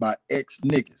by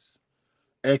Ex-Niggas.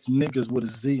 Ex-Niggas with a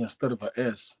Z instead of a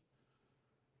S.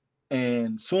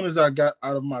 And as soon as I got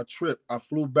out of my trip, I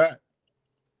flew back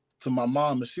to my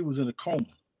mom, and she was in a coma.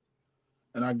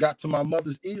 And I got to my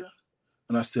mother's ear,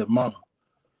 and I said, Mom,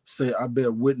 say, I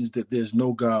bear witness that there's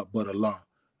no God but Allah,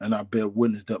 and I bear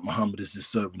witness that Muhammad is his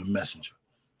servant and messenger.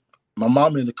 My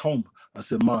mom in the coma. I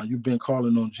said, Mom, you've been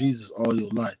calling on Jesus all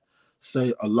your life.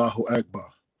 Say Allahu Akbar.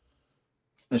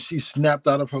 And she snapped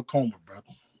out of her coma, brother.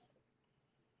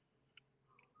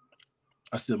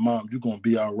 I said, Mom, you're going to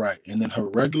be all right. And then her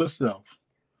regular self,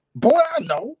 boy, I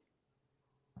know.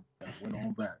 And went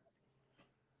on back.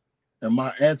 And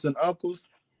my aunts and uncles,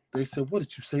 they said, what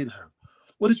did you say to her?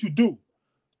 What did you do?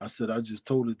 I said, I just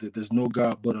told her that there's no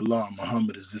God but Allah.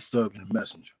 Muhammad is his servant and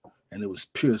messenger. And it was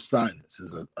pure silence. It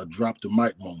was a drop the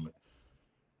mic moment.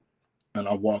 And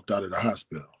I walked out of the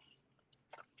hospital.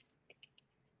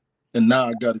 And now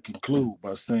I got to conclude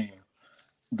by saying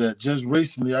that just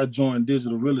recently I joined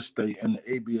Digital Real Estate and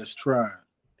the ABS Tribe.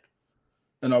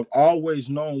 And I've always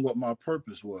known what my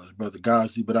purpose was, Brother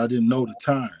Ghazi, but I didn't know the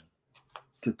time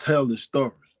to tell this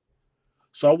story.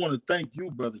 So I want to thank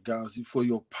you, Brother Ghazi, for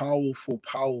your powerful,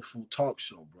 powerful talk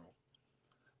show,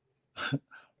 bro.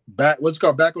 What's it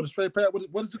called? Back on the Straight Path?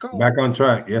 What is it called? Back on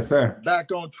track. Yes, sir.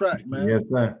 Back on track, man. Yes,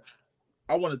 sir.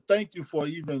 I want to thank you for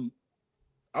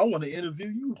I want to interview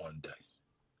you one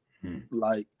day.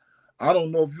 Like, I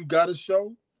don't know if you got a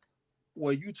show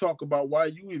where you talk about why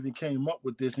you even came up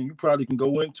with this, and you probably can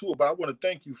go into it, but I want to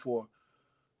thank you for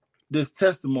this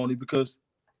testimony, because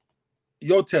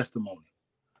your testimony,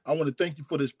 I want to thank you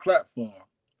for this platform,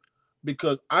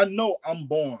 because I know I'm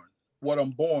born what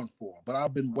I'm born for, but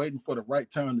I've been waiting for the right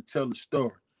time to tell the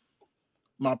story.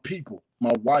 My people,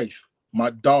 my wife,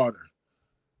 my daughter,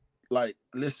 like,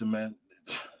 listen, man,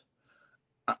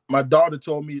 my daughter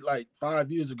told me like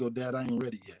 5 years ago, Dad, I ain't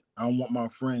ready yet. I don't want my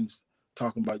friends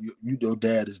talking about your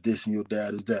dad is this and your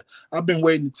dad is that. I've been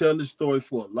waiting to tell this story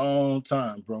for a long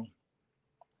time, bro.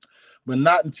 But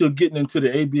not until getting into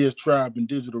the ABS Tribe and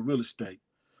Digital Real Estate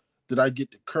did I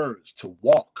get the courage to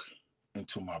walk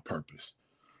into my purpose.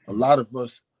 A lot of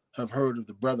us have heard of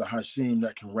the brother Hashim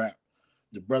that can rap,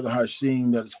 the brother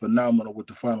Hashim that is phenomenal with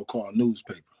the Final Call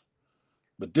newspaper.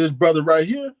 But this brother right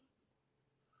here,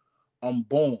 I'm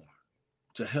born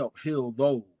to help heal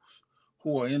those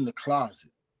who are in the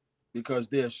closet because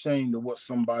they're ashamed of what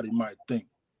somebody might think.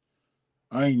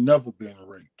 I ain't never been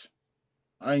raped.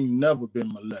 I ain't never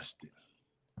been molested.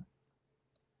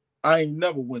 I ain't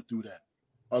never went through that.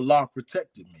 Allah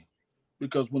protected me.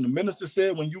 Because when the minister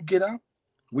said, when you get out,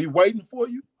 we waiting for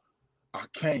you, I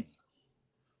came.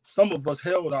 Some of us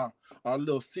held our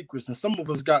little secrets, and some of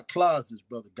us got closets,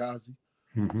 Brother Ghazi.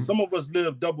 Some of us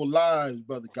live double lives,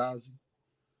 Brother Ghazi.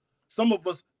 Some of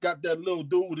us got that little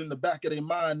dude in the back of their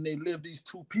mind, and they live these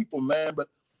two people, man. But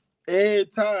every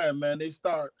time, man, they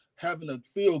start having a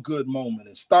feel-good moment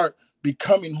and start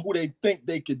becoming who they think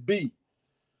they could be,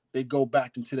 they go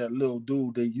back into that little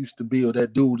dude they used to be, or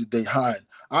that dude that they hide.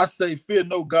 I say, fear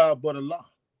no God but Allah.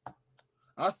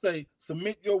 I say,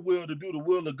 submit your will to do the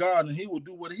will of God, and he will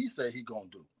do what he say he gonna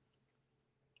do.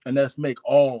 And that's make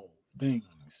all things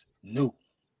new.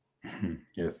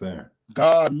 Yes, sir.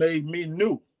 God made me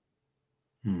new.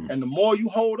 And the more you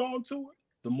hold on to it,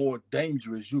 the more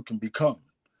dangerous you can become.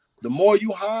 The more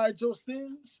you hide your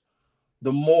sins,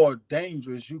 the more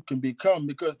dangerous you can become.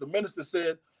 Because the minister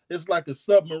said, it's like a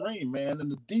submarine, man.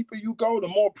 And the deeper you go, the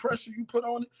more pressure you put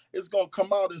on it, it's gonna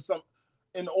come out in some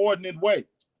inordinate way.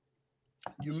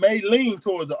 You may lean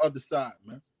towards the other side,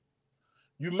 man.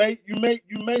 You may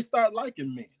start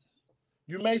liking men.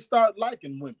 You may start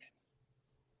liking women.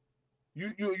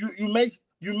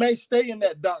 You may stay in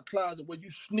that dark closet where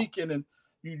you sneak in and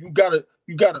you gotta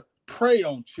prey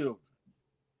on children.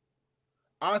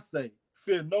 I say,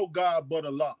 fear no God but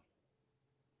Allah,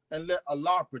 and let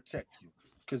Allah protect you.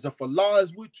 Because if Allah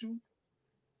is with you,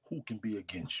 who can be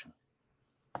against you?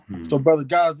 So, Brother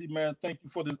Ghazi, man, thank you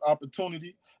for this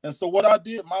opportunity. And so what I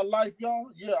did, my life,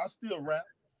 y'all, yeah, I still rap.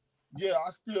 Yeah,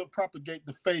 I still propagate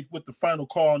the faith with the Final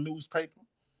Call newspaper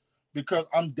because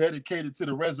I'm dedicated to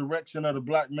the resurrection of the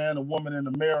black man and woman in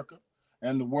America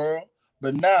and the world.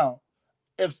 But now,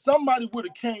 if somebody would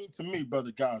have came to me,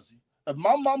 Brother Ghazi, if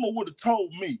my mama would have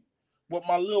told me what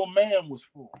my little man was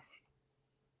for,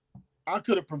 I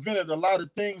could have prevented a lot of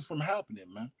things from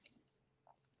happening, man.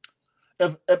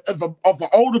 If an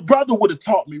older brother would have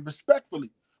taught me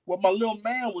respectfully what my little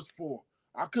man was for,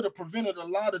 I could have prevented a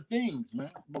lot of things,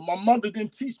 man. But my mother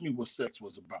didn't teach me what sex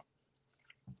was about.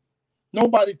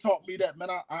 Nobody taught me that, man.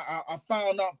 I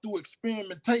found out through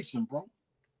experimentation, bro.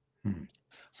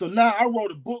 So now I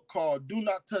wrote a book called Do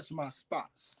Not Touch My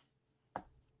Spots,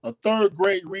 a 3rd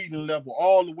grade reading level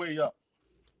all the way up.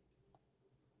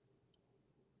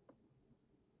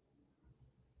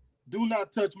 Do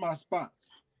not touch my spots.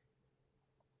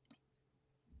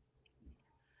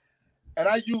 And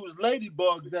I use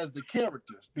ladybugs as the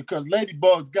characters because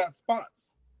ladybugs got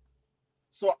spots.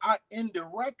 So I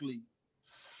indirectly,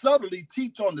 subtly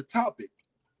teach on the topic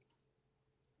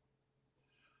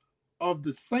of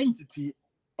the sanctity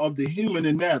of the human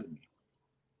anatomy.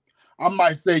 I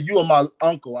might say, you are my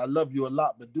uncle, I love you a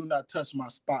lot, but do not touch my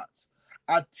spots.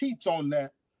 I teach on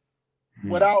that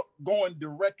without going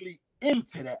directly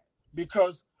into that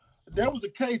because there was a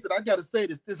case that I got to say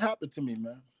this happened to me,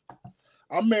 man.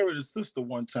 I married a sister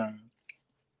one time,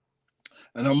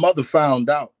 and her mother found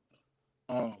out.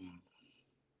 Her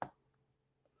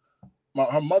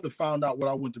mother found out what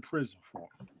I went to prison for.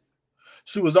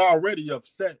 She was already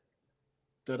upset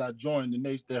that I joined the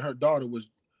nation, that her daughter was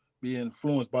being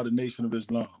influenced by the Nation of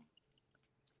Islam.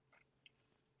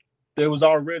 They was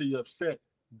already upset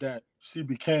that she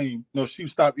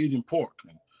stopped eating pork,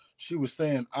 and she was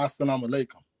saying "Assalamu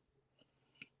alaikum."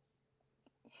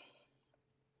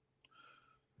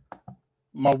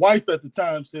 My wife at the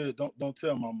time said, don't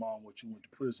tell my mom what you went to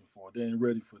prison for. They ain't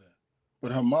ready for that.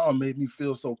 But her mom made me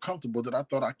feel so comfortable that I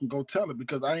thought I can go tell her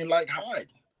because I ain't like hiding.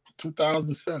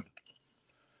 2007.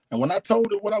 And when I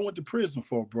told her what I went to prison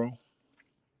for, bro,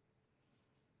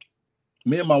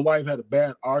 me and my wife had a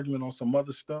bad argument on some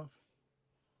other stuff.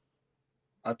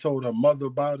 I told her mother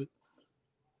about it,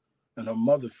 and her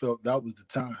mother felt that was the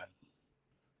time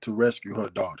to rescue her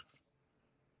daughter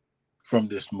from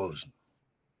this Muslim.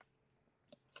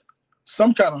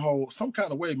 Some kind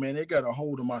of way, man, they got a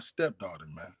hold of my stepdaughter,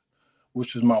 man,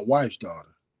 which is my wife's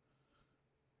daughter.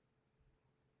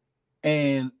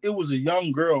 And it was a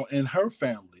young girl in her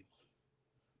family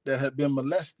that had been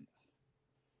molested.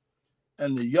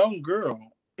 And the young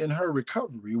girl in her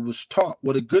recovery was taught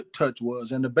what a good touch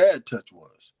was and a bad touch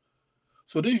was.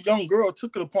 So this young girl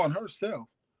took it upon herself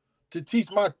to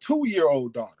teach my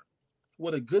 2-year-old daughter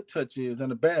what a good touch is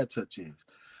and a bad touch is.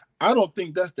 I don't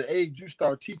think that's the age you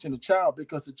start teaching a child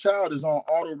because the child is on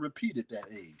auto repeat at that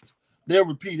age. They'll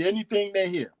repeat anything they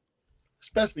hear,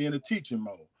 especially in a teaching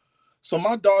mode. So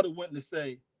my daughter went to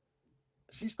say,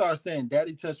 she started saying,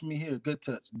 "Daddy touched me here, good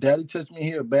touch. Daddy touched me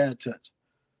here, bad touch."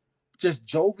 Just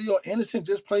jovial, innocent,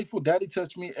 just playful. Daddy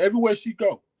touched me everywhere she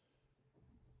go.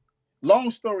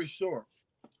 Long story short,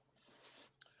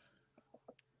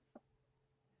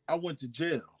 I went to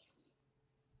jail.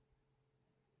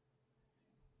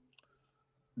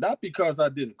 Not because I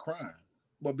did a crime,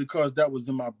 but because that was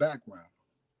in my background.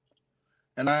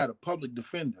 And I had a public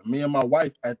defender. Me and my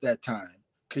wife at that time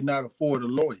could not afford a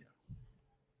lawyer.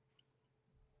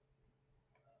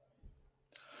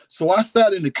 So I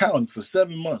sat in the county for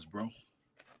 7 months, bro.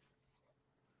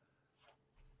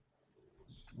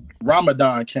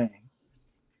 Ramadan came.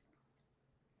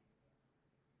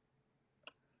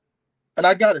 And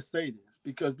I got to say this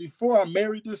because before I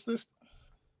married this sister,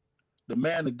 the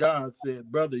man of God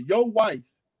said, "Brother, your wife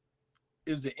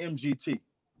is the MGT."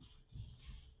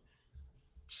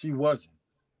 She wasn't.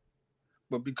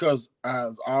 But because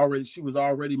she was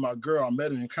already my girl, I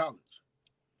met her in college.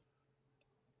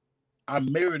 I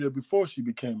married her before she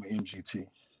became an MGT.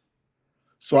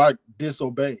 So I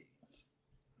disobeyed.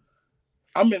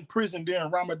 I'm in prison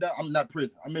during Ramadan. I'm not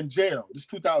prison. I'm in jail. This is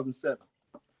 2007.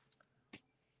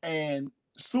 And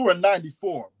Surah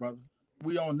 94, brother.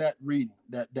 We on that reading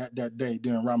that day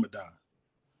during Ramadan.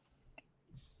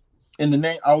 In the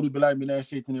name,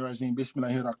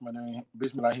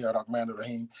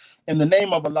 Bismillahirrahmanirrahim. In the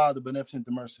name of Allah, the Beneficent,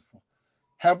 the Merciful.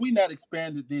 Have we not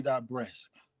expanded thee thy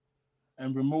breast,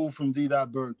 and removed from thee thy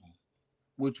burden,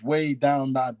 which weighed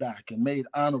down thy back, and made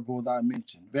honorable thy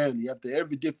mention? Verily, after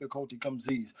every difficulty comes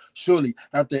ease. Surely,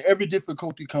 after every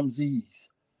difficulty comes ease,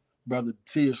 brother, the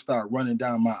tears start running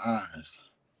down my eyes.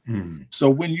 So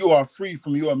when you are free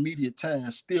from your immediate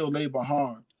task, still labor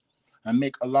hard and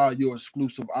make Allah your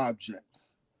exclusive object.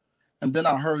 And then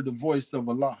I heard the voice of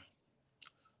Allah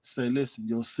say, listen,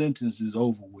 your sentence is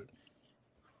over with.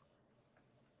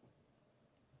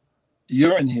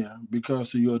 You're in here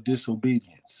because of your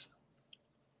disobedience.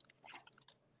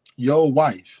 Your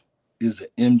wife is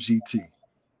an MGT.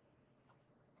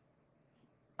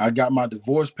 I got my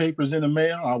divorce papers in the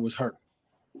mail. I was hurt.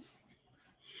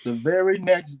 The very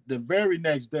next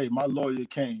day, my lawyer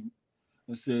came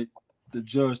and said, the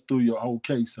judge threw your whole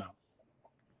case out.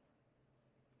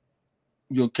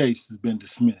 Your case has been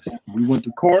dismissed. We went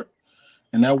to court,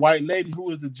 and that white lady who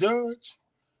was the judge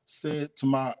said to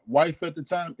my wife at the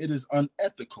time, it is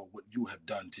unethical what you have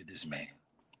done to this man.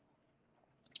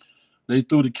 They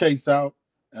threw the case out,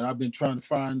 and I've been trying to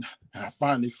find, and I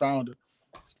finally found her.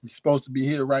 She's supposed to be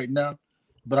here right now,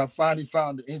 but I finally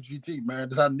found the MGT, man,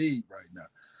 that I need right now.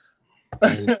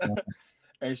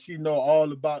 And she know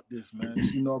all about this, man.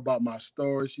 She know about my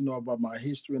story. She know about my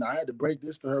history. And I had to break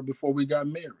this to her before we got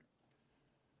married.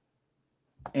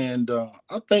 And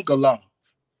I thank Allah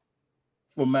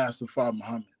for Master Father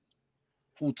Muhammad,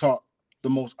 who taught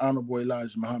the most honorable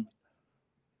Elijah Muhammad,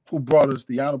 who brought us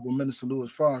the Honorable Minister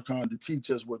Louis Farrakhan to teach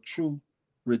us what true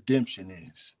redemption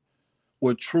is,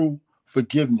 what true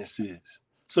forgiveness is.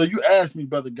 So you asked me,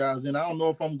 Brother Guys, and I don't know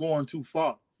if I'm going too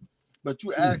far, but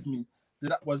you asked me,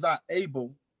 was I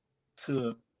able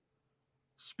to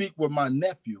speak with my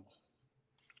nephew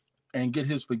and get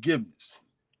his forgiveness?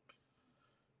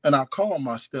 And I called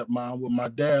my stepmom with my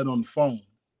dad on the phone.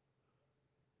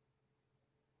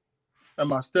 And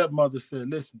my stepmother said,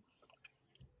 listen,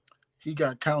 he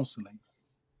got counseling.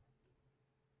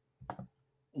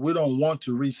 We don't want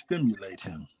to re-stimulate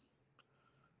him.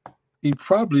 He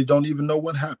probably don't even know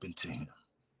what happened to him.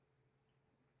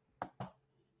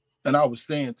 And I was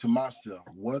saying to myself,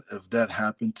 what if that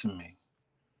happened to me?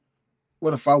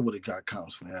 What if I would have got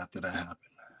counseling after that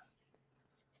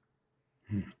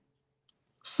happened?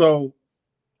 So,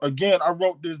 again, I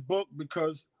wrote this book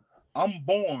because I'm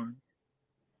born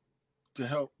to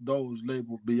help those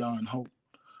labeled beyond hope.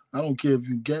 I don't care if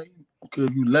you're gay. I don't care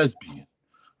if you're lesbian.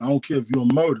 I don't care if you're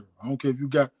a murderer. I don't care if you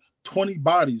got 20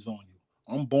 bodies on you.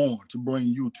 I'm born to bring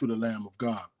you to the Lamb of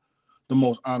God, the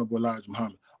most honorable Elijah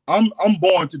Muhammad. I'm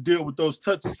born to deal with those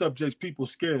touchy subjects people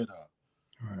scared of.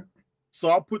 Right. So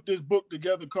I put this book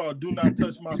together called Do Not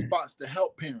Touch My Spots to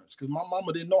help parents, because my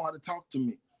mama didn't know how to talk to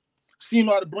me. She didn't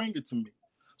know how to bring it to me.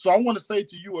 So I want to say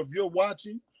to you, if you're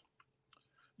watching,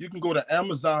 you can go to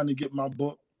Amazon and get my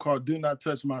book called Do Not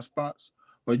Touch My Spots,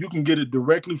 or you can get it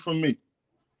directly from me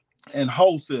and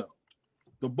wholesale.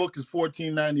 The book is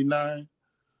 $14.99,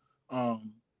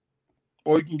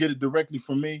 or you can get it directly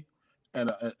from me at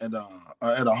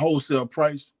a wholesale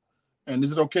price. And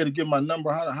is it okay to give my number?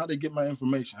 How to get my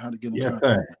information? How to get in contact?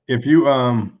 Sir. If you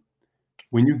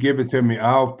when you give it to me,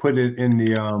 I'll put it in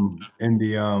the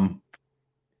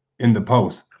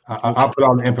post. I'll put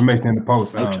all the information in the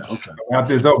post. Okay.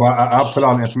 After it's over, I'll put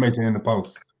all the information in the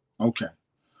post. Okay.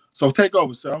 So take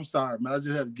over, sir. I'm sorry, man. I just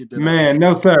had to get that. Man,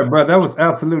 no, sir, brother. That was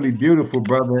absolutely beautiful,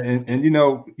 brother. And you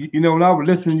know, when I was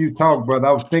listening to you talk, brother,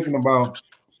 I was thinking about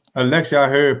a lecture I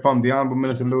heard from the Honorable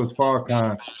Minister Louis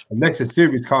Farrakhan, a lecture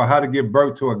series called How to Give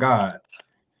Birth to a God.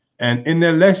 And in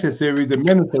their lecture series, the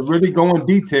minister really go in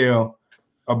detail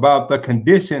about the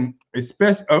condition,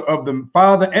 especially of the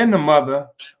father and the mother,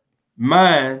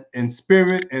 mind and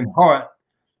spirit and heart,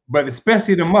 but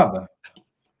especially the mother.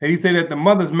 And he said that the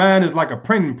mother's mind is like a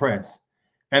printing press,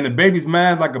 and the baby's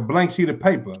mind like a blank sheet of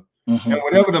paper. Mm-hmm. And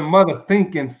whatever the mother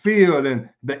think and feel, and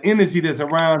the energy that's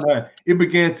around her, it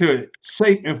began to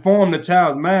shape and form the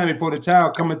child's mind before the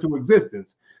child come into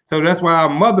existence. So that's why our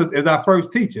mothers is our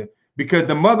first teacher, because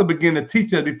the mother began to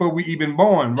teach us before we even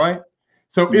born, right?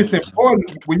 So it's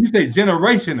important when you say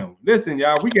generational. Listen,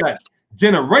 y'all, we got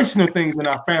generational things in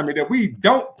our family that we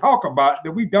don't talk about,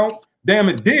 that we don't damn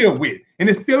it deal with, and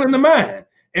it's still in the mind.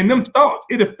 And them thoughts,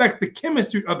 it affects the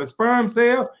chemistry of the sperm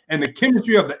cell and the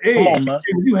chemistry of the egg. And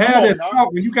when you have that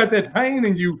thought, when you got that pain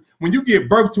in you, when you give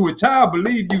birth to a child,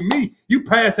 believe you me, you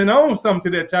passing on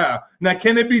something to that child. Now,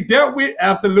 can it be dealt with?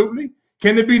 Absolutely.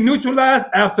 Can it be neutralized?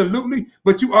 Absolutely.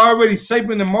 But you already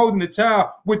shaping and molding the child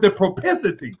with the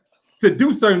propensity to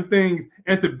do certain things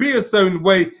and to be a certain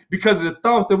way because of the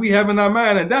thoughts that we have in our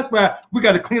mind. And that's why we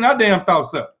got to clean our damn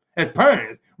thoughts up as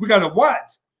parents. We got to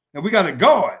watch and we got to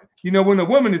guard. You know, when a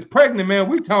woman is pregnant, man,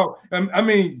 we talk. I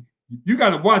mean, you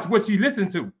got to watch what she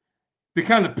listens to, the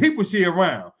kind of people she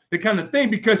around, the kind of thing,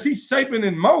 because she's shaping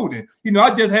and molding. You know,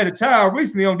 I just had a child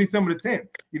recently on December the 10th.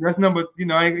 You know, that's number, you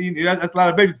know, that's a lot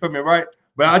of babies for me, right?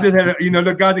 But I just had,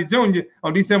 little Gazi Jr.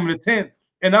 on December the 10th,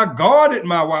 and I guarded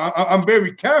my wife. I'm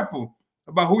very careful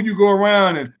about who you go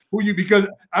around and who you, because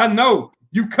I know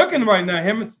you cooking right now,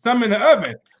 him some in the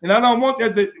oven, and I don't want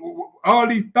that all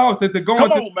these thoughts that they're going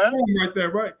right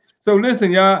there, right? So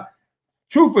listen, y'all,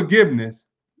 true forgiveness.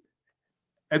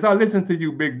 As I listen to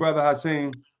you, big brother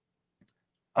Hashim,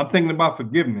 I'm thinking about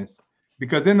forgiveness,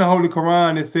 because in the Holy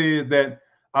Quran it says that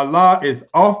Allah is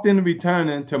often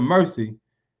returning to mercy,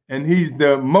 and He's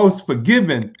the most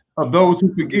forgiving of those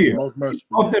who forgive.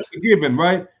 Often forgiving,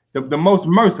 right? The most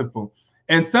merciful.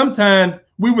 And sometimes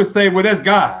we would say, well, that's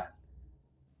God.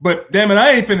 But damn it,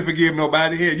 I ain't finna forgive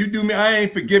nobody here. You do me, I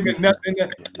ain't forgiving nothing.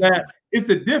 It's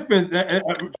a difference.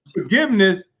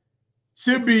 Forgiveness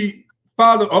should be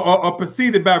followed or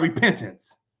preceded by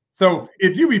repentance. So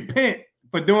if you repent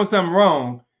for doing something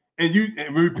wrong, and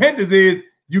repentance is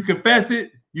you confess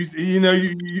it, you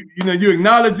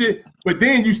acknowledge it, but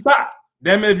then you stop.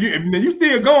 Damn it, if you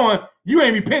still going, you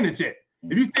ain't repented yet.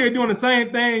 If you still doing the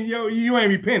same thing, you ain't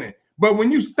repenting. But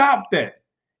when you stop that,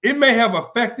 it may have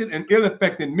affected and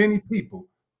ill-affected many people.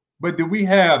 But do we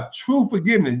have true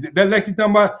forgiveness? That like you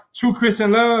talking about true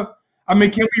Christian love? I mean,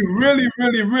 can we really,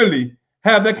 really, really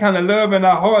have that kind of love in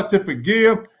our heart to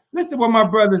forgive? Listen to what my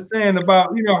brother's saying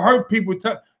about, hurt people.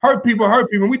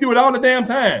 We do it all the damn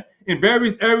time in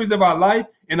various areas of our life,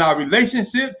 in our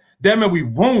relationship. Damn it, we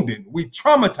wounded, we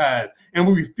traumatized, and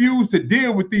we refuse to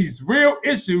deal with these real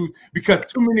issues because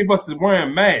too many of us is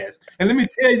wearing masks. And let me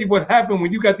tell you what happened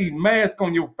when you got these masks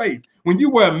on your face. When you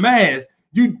wear a mask,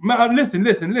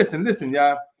 listen,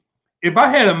 y'all. If I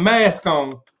had a mask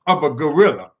on of a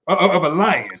gorilla, of a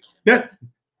lion,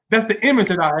 that's the image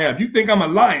that I have. You think I'm a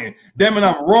lion? Damn it,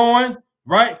 I'm roaring,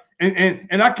 right?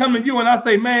 And I come to you and I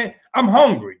say, man, I'm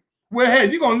hungry. Well, hey,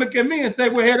 you're gonna look at me and say,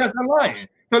 well, hey, that's a lion.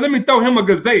 So let me throw him a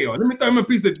gazelle. Let me throw him a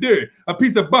piece of deer, a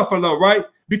piece of buffalo, right?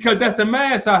 Because that's the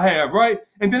mask I have, right?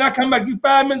 And then I come back to you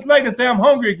 5 minutes later and say, I'm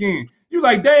hungry again. You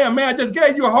like, damn, man, I just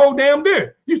gave you a whole damn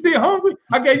deer. You still hungry?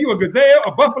 I gave you a gazelle,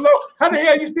 a buffalo. How the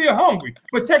hell you still hungry?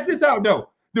 But check this out, though.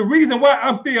 The reason why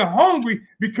I'm still hungry,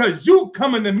 because you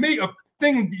coming to me,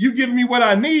 you giving me what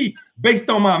I need based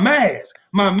on my mask.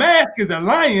 My mask is a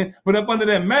lion, but up under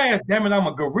that mask, damn it, I'm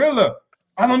a gorilla.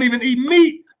 I don't even eat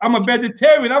meat. I'm a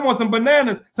vegetarian. I want some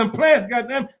bananas, some plants,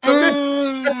 goddamn. So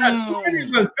that's what many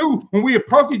of us do when we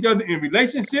approach each other in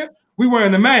relationship. We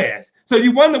wearing a mask. So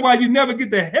you wonder why you never get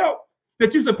the help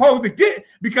that you're supposed to get,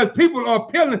 because people are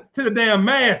appealing to the damn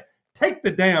mask. Take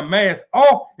the damn mask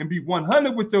off and be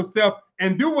 100 with yourself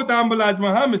and do what the Elijah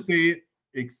Muhammad said.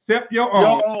 Accept your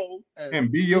own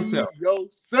and be yourself. Be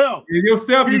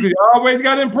yourself. You always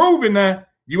got to improve it now.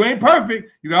 You ain't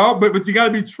perfect. But you got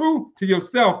to be true to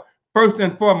yourself first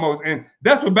and foremost. And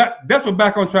that's what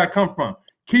Back on Track come from.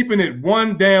 Keeping it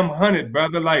 100,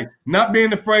 brother. Like not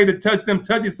being afraid to touch them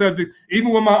touchy subjects,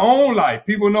 even with my own life.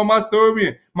 People know my story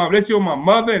and my relationship with my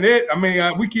mother and it. I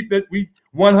mean, we keep that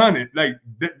 100. Like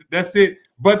that's it.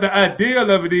 But the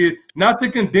ideal of it is not to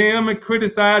condemn and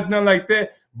criticize, nothing like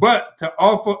that, but to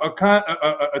offer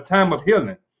a time of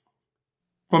healing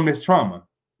from this trauma,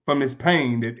 from this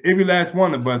pain that every last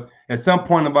one of us at some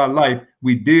point of our life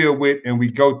we deal with and we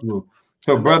go through.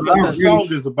 So, and brother, that's what that song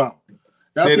is about.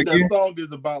 That's what that song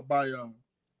is about by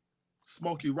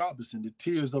Smokey Robinson, The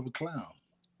Tears of a Clown.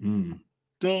 Dun,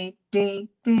 dun, dun,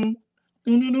 dun,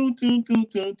 dun, dun, dun, dun,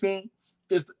 dun, dun.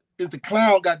 It's the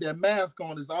clown got that mask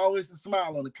on. There's always a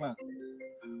smile on the clown.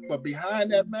 But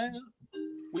behind that mask,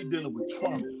 we dealing with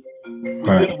trauma.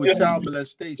 We're dealing with child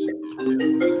molestation.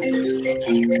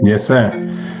 Yes, sir.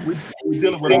 We're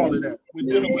dealing with all of that. We're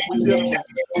dealing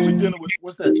with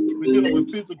what's that? We're dealing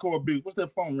with physical abuse. What's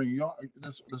that phone ring? Y'all,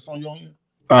 that's on your end?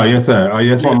 Oh, yes, sir. Oh,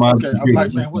 yes, yeah, my okay. I'm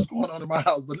like, man, what's going on in my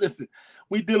house? But listen,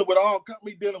 we dealing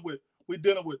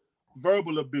with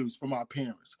verbal abuse from our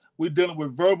parents. We're dealing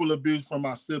with verbal abuse from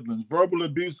our siblings, verbal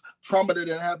abuse, trauma that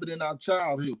happened in our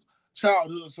childhood.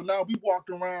 So now we walk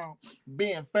around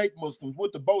being fake Muslims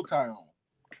with the bow tie on,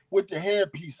 with the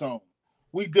hairpiece on.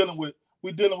 We dealing with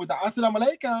the Assalamu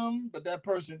alaikum, but that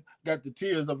person got the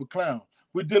tears of a clown.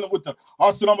 We're dealing with the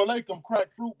Assalamu alaikum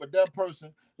crack fruit, but that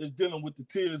person is dealing with the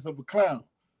tears of a clown.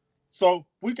 So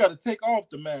we got to take off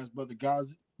the mask, Brother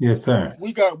Gazi. Yes, sir.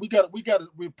 We got to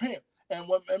repent. And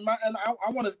I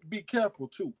want to be careful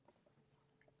too.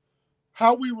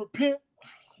 How we repent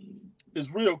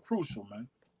is real crucial, man.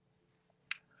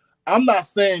 I'm not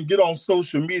saying get on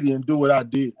social media and do what I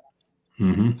did.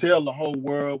 Tell the whole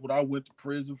world what I went to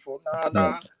prison for. Nah.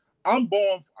 Right. I'm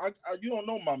born. You don't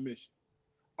know my mission.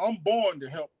 I'm born to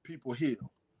help people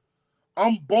heal.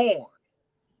 I'm born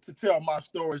to tell my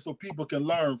story so people can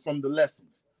learn from the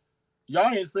lessons.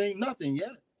 Y'all ain't seen nothing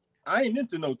yet. I ain't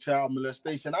into no child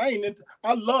molestation.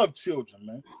 I love children,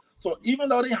 man. So even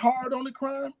though they hard on the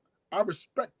crime, I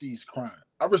respect these crimes.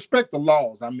 I respect the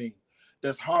laws,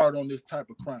 that's hard on this type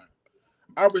of crime.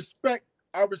 I respect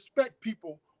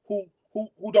people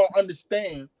who don't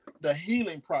understand the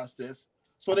healing process,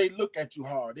 so they look at you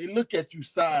hard. They look at you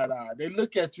side-eyed. They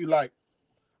look at you like,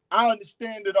 I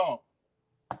understand it all,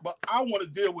 but I want to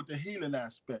deal with the healing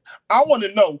aspect. I want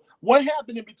to know what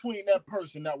happened in between that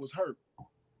person that was hurt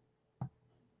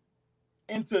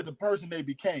into the person they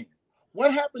became.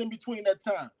 What happened in between that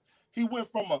time? He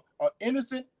went from an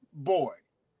innocent boy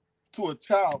to a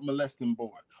child molesting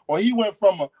boy, or she went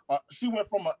from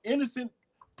an innocent,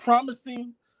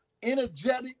 promising,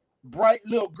 energetic, bright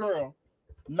little girl.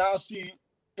 Now she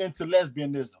into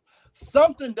lesbianism.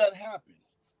 Something done happened.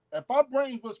 If our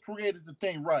brains was created to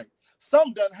think right,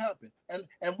 something done happened,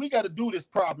 and we got to do this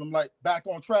problem like back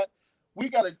on track. We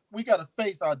gotta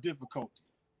face our difficulty.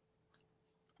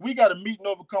 We got to meet and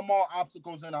overcome all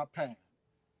obstacles in our path.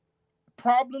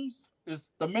 Problems is,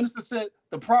 the minister said,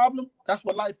 the problem, that's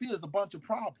what life is, a bunch of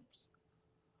problems.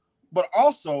 But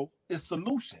also, it's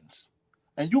solutions.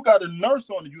 And you got to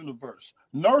nurse on the universe,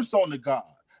 nurse on the God,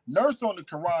 nurse on the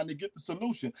Quran to get the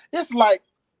solution. It's like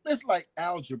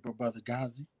algebra, Brother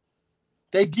Ghazi.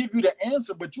 They give you the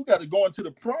answer, but you got to go into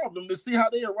the problem to see how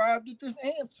they arrived at this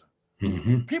answer.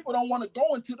 People don't want to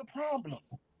go into the problem.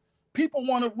 People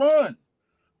want to run.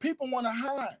 People want to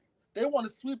hide. They want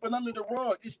to sweep it under the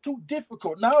rug. It's too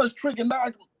difficult. Now it's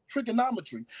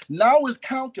trigonometry. Now it's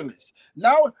calculus.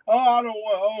 Now, I don't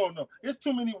want, no. It's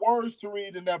too many words to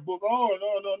read in that book. No.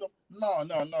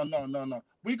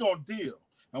 We're going to deal.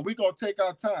 And we're going to take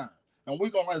our time. And we're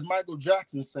going to, as Michael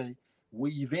Jackson say,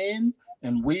 weave in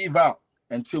and weave out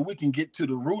until we can get to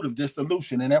the root of this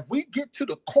solution. And if we get to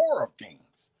the core of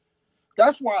things,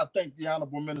 that's why I thank the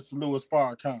Honorable Minister Louis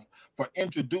Farrakhan for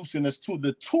introducing us to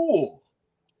the tool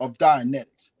of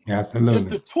Dianetics. Absolutely. Just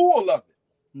the tool of it.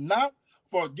 Not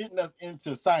for getting us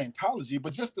into Scientology,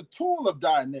 but just the tool of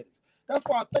Dianetics. That's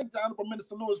why I thank the Honorable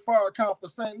Minister Louis Farrakhan for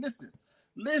saying,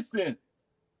 listen,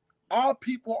 our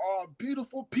people are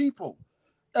beautiful people.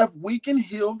 If we can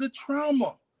heal the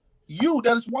trauma, you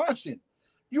that is watching,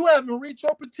 you haven't reached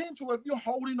your potential if you're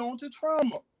holding on to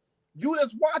trauma. You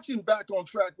that's watching Back on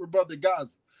Track with Brother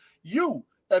Ghazi,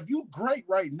 if you great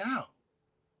right now,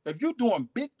 if you're doing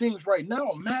big things right now,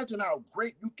 imagine how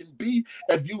great you can be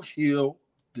if you heal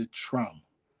the trauma.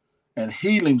 And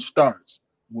healing starts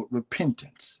with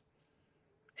repentance.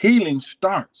 Healing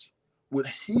starts with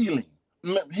healing.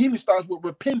 Healing starts with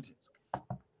repentance.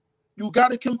 You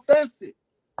got to confess it.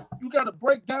 You got to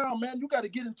break down, man. You got to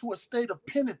get into a state of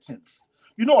penitence.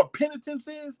 You know what penitence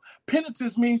is?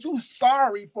 Penitence means you're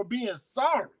sorry for being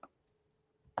sorry.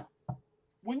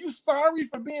 When you're sorry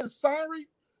for being sorry,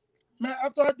 man,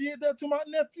 after I did that to my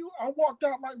nephew, I walked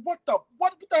out like, what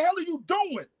the hell are you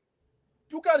doing?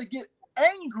 You got to get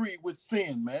angry with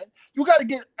sin, man. You got to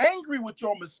get angry with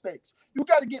your mistakes. You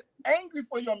got to get angry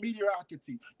for your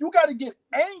mediocrity. You got to get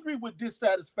angry with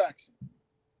dissatisfaction.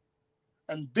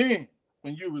 And then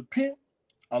when you repent,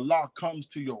 Allah comes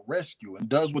to your rescue and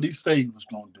does what he said he was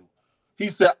going to do. He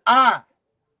said, I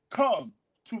come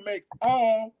to make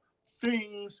all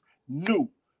things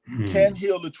new. You can't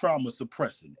heal the trauma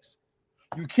suppressing this.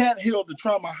 You can't heal the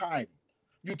trauma hiding.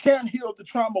 You can't heal the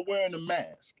trauma wearing a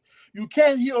mask. You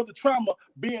can't heal the trauma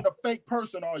being a fake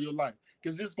person all your life,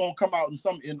 because it's going to come out in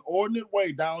some inordinate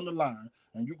way down the line,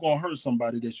 and you're going to hurt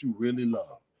somebody that you really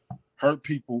love. Hurt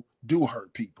people do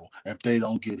hurt people if they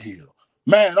don't get healed.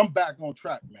 Man, I'm back on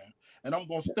track, man. And I'm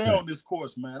going to stay on this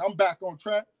course, man. I'm back on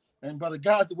track. And Brother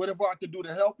Ghazi, whatever I can do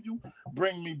to help you,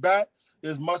 bring me back.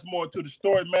 There's much more to the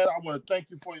story, man. I want to thank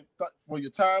you for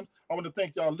your time. I want to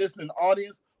thank y'all listening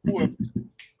audience who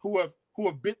have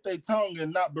bit their tongue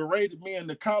and not berated me in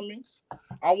the comments.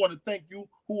 I want to thank you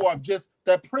who are just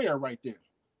that prayer right there.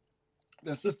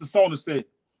 That Sister Sona said,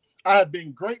 I have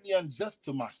been greatly unjust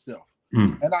to myself.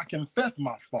 And I confess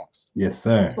my faults. Yes,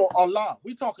 sir. So Allah,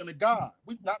 we talking to God.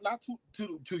 We not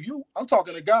to you. I'm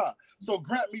talking to God. So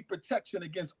grant me protection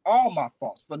against all my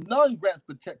faults. For none grants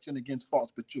protection against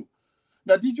faults but you.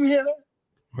 Now, did you hear that?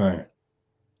 Right.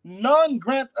 None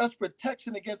grants us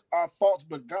protection against our faults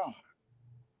but God.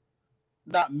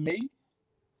 Not me,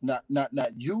 not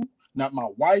you, not my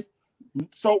wife.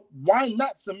 So why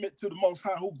not submit to the Most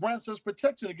High who grants us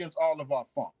protection against all of our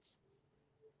faults?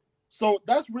 So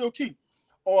that's real key.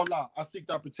 Oh Allah, I seek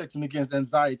thy protection against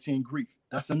anxiety and grief.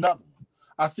 That's another one.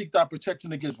 I seek thy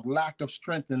protection against lack of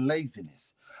strength and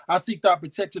laziness. I seek thy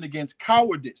protection against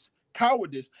cowardice.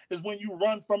 Cowardice is when you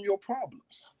run from your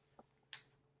problems.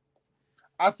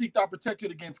 I seek thy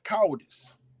protection against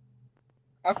cowardice.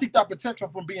 I seek thy protection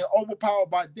from being overpowered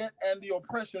by debt and the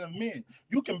oppression of men.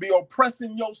 You can be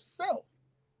oppressing yourself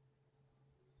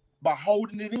by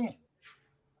holding it in,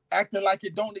 acting like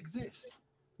it don't exist,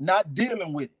 not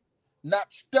dealing with it,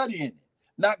 not studying it,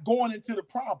 not going into the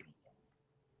problem.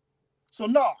 So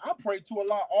no, I pray to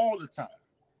Allah all the time.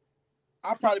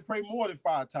 I probably pray more than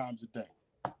 5 times a day.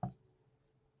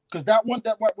 Because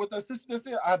what the sister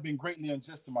said, I've been greatly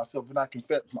unjust to myself, and I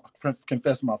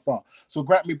confess my fault. So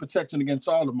grant me protection against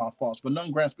all of my faults, for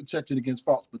none grants protection against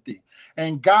faults but thee.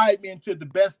 And guide me into the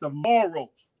best of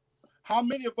morals. How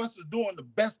many of us is doing the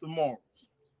best of morals?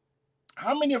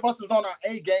 How many of us is on our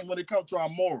A game when it comes to our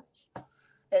morals?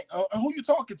 And who you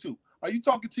talking to? Are you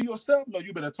talking to yourself? No,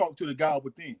 you better talk to the God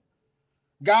within.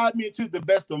 Guide me into the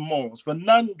best of morals, for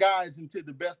none guides into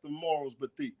the best of morals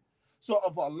but thee. So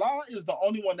if Allah is the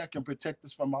only one that can protect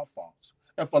us from our faults,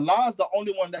 if Allah is the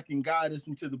only one that can guide us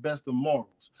into the best of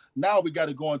morals, now we got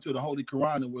to go into the Holy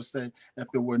Quran and we'll say, if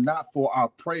it were not for our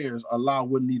prayers, Allah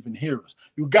wouldn't even hear us.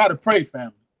 You got to pray,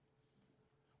 family.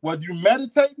 Whether you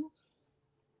meditating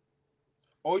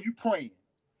or you praying,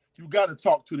 you got to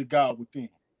talk to the God within,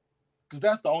 because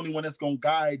that's the only one that's going to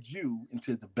guide you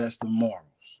into the best of morals.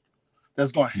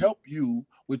 That's going to help you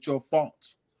with your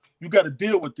faults. You got to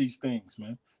deal with these things,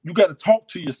 man. You got to talk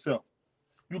to yourself.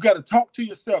 You got to talk to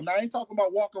yourself. Now, I ain't talking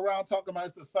about walk around talking about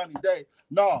it's a sunny day.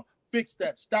 No, fix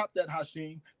that. Stop that,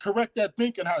 Hashim. Correct that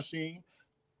thinking, Hashim.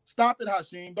 Stop it,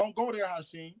 Hashim. Don't go there,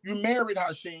 Hashim. You married,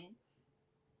 Hashim.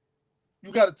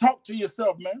 You got to talk to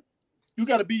yourself, man. You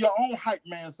got to be your own hype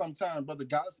man sometime, brother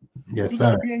guys. Yes, you sir.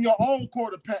 got to be in your own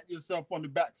court to pat yourself on the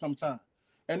back sometime.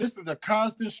 And this is a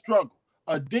constant struggle.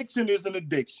 Addiction is an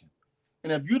addiction.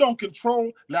 And if you don't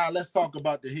control, now let's talk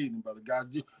about the healing, brother guys.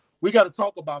 We got to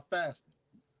talk about fasting.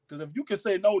 Because if you can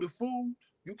say no to food,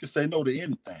 you can say no to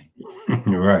anything.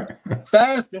 Right.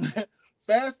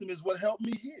 Fasting is what helped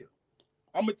me heal.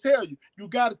 I'm going to tell you, you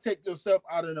got to take yourself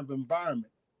out of an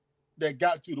environment that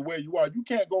got you to where you are. You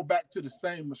can't go back to the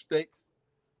same mistakes,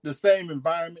 the same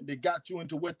environment that got you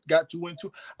into what got you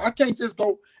into. I can't just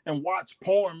go and watch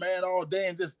porn, man, all day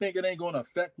and just think it ain't going to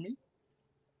affect me.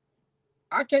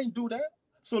 I can't do that.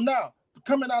 So now,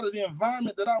 coming out of the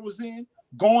environment that I was in,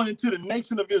 going into the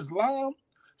Nation of Islam,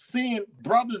 seeing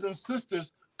brothers and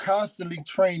sisters constantly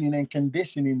training and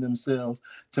conditioning themselves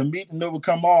to meet and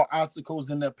overcome all obstacles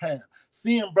in their path,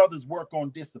 seeing brothers work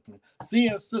on discipline,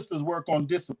 seeing sisters work on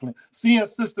discipline, seeing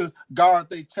sisters guard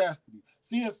their chastity,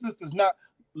 seeing sisters not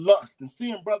lust, and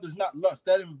seeing brothers not lust.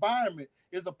 That environment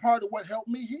is a part of what helped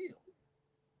me heal.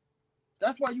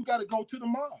 That's why you got to go to the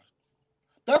mosque.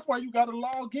 That's why you got to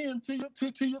log in to your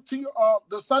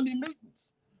the Sunday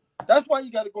meetings. That's why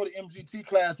you got to go to MGT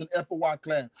class and FOI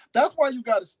class. That's why you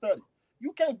got to study.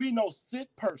 You can't be no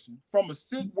sick person from a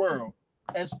sick world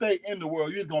and stay in the world.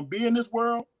 You're either going to be in this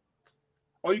world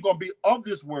or you're going to be of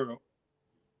this world.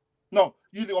 No,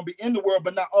 you're either going to be in the world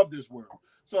but not of this world.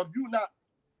 So if you're not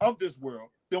of this world,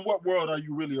 then what world are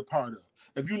you really a part of?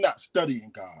 If you're not studying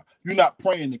God, you're not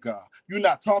praying to God, you're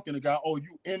not talking to God, oh,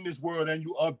 you in this world and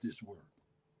you of this world.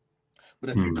 But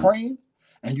if you're praying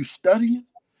and you're studying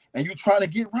and you're trying to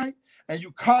get right and you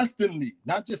constantly,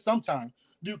 not just sometimes,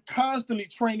 you constantly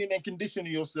training and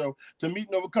conditioning yourself to meet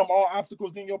and overcome all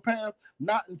obstacles in your path,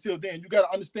 not until then. You got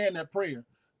to understand that prayer.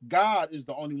 God is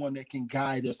the only one that can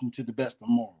guide us into the best of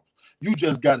morals. You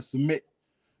just got to submit.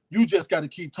 You just got to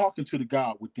keep talking to the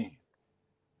God within.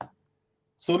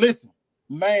 So listen,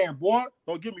 man, boy,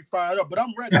 don't get me fired up, but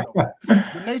I'm ready though.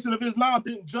 The Nation of Islam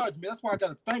didn't judge me. That's why I got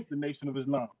to thank the Nation of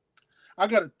Islam. I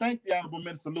got to thank the Honorable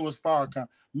Minister Louis Farrakhan.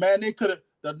 Man, they could have,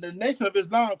 the Nation of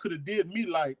Islam could have did me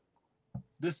like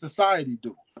this society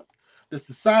do. The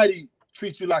society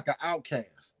treats you like an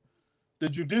outcast. The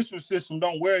judicial system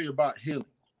don't worry about healing.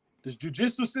 The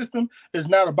judicial system is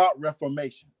not about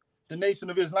reformation. The Nation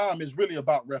of Islam is really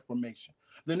about reformation.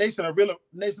 The Nation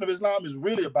of Islam is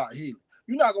really about healing.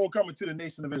 You're not going to come into the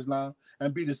Nation of Islam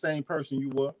and be the same person you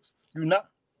was. You're not.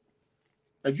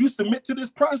 If you submit to this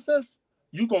process,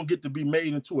 you're going to get to be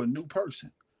made into a new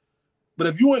person. But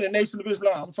if you're in the Nation of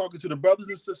Islam, I'm talking to the brothers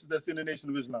and sisters that's in the Nation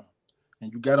of Islam,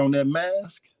 and you got on that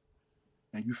mask,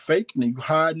 and you faking and you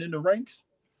hiding in the ranks,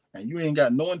 and you ain't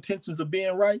got no intentions of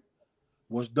being right,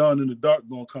 what's done in the dark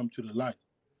gonna come to the light.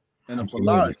 And if a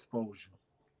lie exposes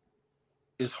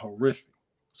you, it's horrific.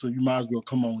 So you might as well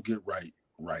come on and get right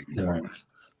now. Right.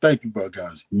 Thank you, brother,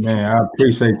 guys. Man, I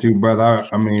appreciate you, brother.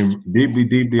 I mean,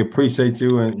 deeply appreciate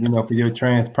you, and for your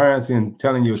transparency and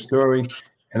telling your story.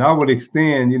 And I would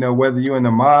extend, whether you're in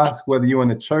the mosque, whether you're in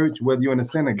the church, whether you're in the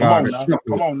synagogue,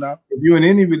 come on now. If you're in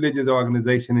any religious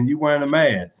organization and you wearing a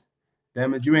mask,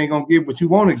 damn it, you ain't gonna get what you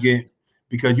want to get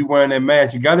because you wearing that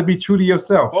mask. You got to be true to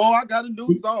yourself. Oh, I got a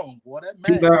new song, boy. That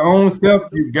mask. To their own self,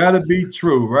 you got to be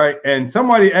true, right? And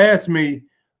somebody asked me,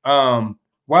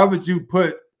 why would you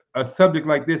put a subject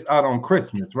like this out on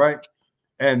Christmas, right?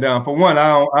 And for one,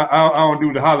 I don't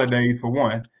do the holidays for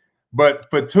one, but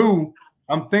for two,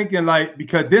 I'm thinking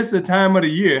because this is the time of the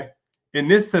year in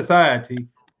this society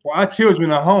where our children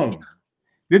are home.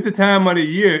 This is the time of the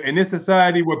year in this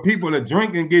society where people are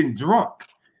drinking, getting drunk.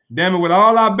 Damn it, with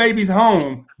all our babies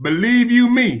home, believe you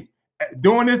me,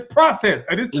 during this process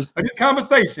of this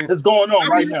conversation, it's going on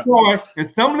right now. And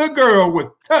some little girl was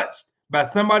touched by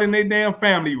somebody in their damn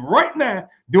family right now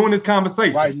doing this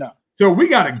conversation. Right now. So we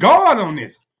got to guard on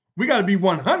this. We got to be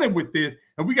 100 with this.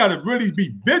 And we got to really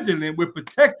be vigilant with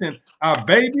protecting our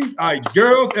babies, our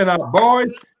girls, and our boys,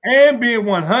 and being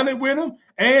 100 with them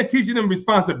and teaching them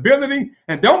responsibility.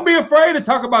 And don't be afraid to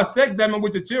talk about sex damage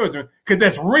with your children, because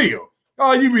that's real.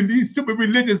 Oh, you super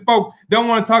religious folk don't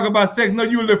want to talk about sex. No,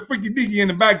 you a little freaky deaky in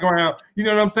the background. You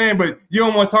know what I'm saying? But you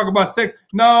don't want to talk about sex.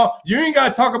 No, you ain't got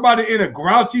to talk about it in a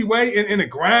grouchy way, in a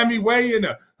grimy way, in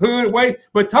a hood way,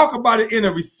 but talk about it in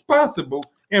a responsible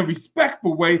and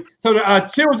respectful way so that our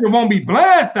children won't be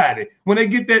blindsided when they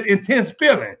get that intense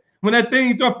feeling. When that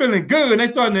thing start feeling good,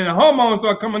 they start, and the hormones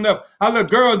start coming up, our little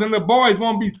girls and little boys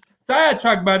won't be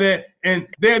sidetracked by that, and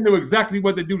they'll know exactly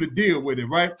what to do to deal with it,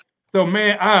 right? So,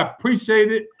 man, I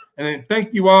appreciate it, and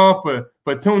thank you all for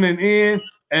tuning in.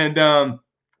 And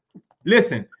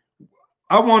listen,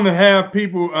 I want to have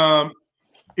people,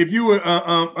 if you would,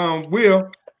 will,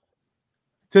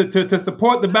 to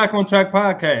support the Back on Track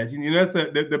podcast. That's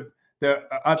the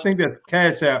I think that's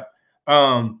Cash App.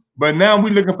 But now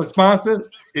we're looking for sponsors.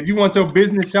 If you want your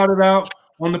business shouted out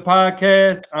on the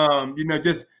podcast,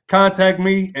 just contact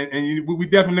me, and we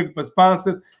definitely looking for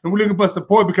sponsors, and we're looking for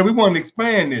support because we want to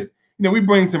expand this. We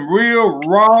bring some real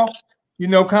raw,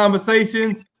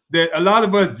 conversations that a lot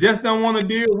of us just don't want to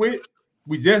deal with.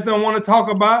 We just don't want to talk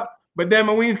about. But damn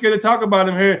it, we ain't scared to talk about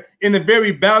them here in a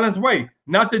very balanced way,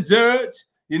 not to judge.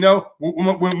 When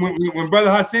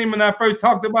Brother Hashim and I first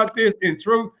talked about this, in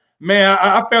truth, man,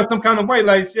 I felt some kind of way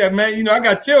like, shit, man, I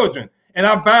got children, and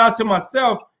I vowed to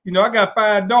myself, I got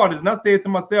 5 daughters, and I said to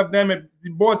myself, damn it,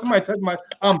 boy, somebody touch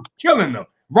I'm killing them.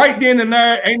 Right then and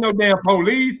there, ain't no damn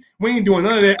police. We ain't doing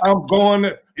none of that. I'm going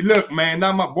to, look, man,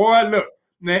 not my boy, look.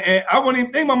 And I wasn't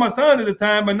even thinking about my sons at the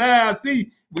time, but now I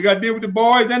see we got to deal with the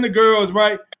boys and the girls,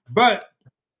 right? But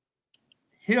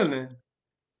healing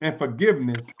and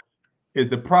forgiveness is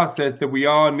the process that we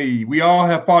all need. We all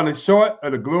have fallen short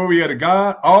of the glory of the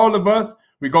God. All of us,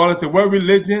 regardless of what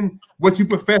religion, what you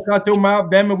profess out your mouth,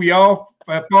 damn it, we all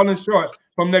have fallen short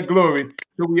from that glory.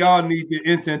 So we all need to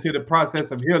enter into the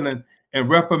process of healing and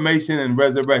reformation and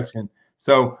resurrection.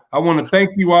 So I want to thank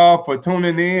you all for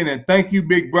tuning in, and thank you,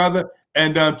 big brother.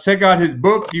 And check out his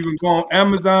book. You can go on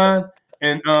Amazon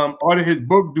and order his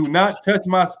book, Do Not Touch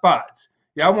My Spots.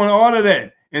 Yeah, I want to order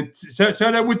that. And share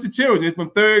that with your children. It's from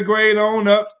 3rd grade on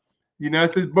up.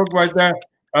 It's his book right there.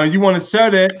 You want to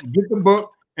share that, get the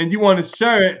book, and you want to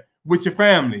share it with your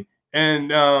family and,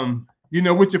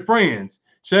 with your friends.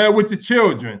 Share it with your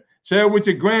children. Share it with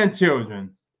your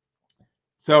grandchildren.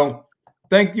 So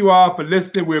thank you all for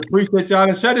listening. We appreciate y'all.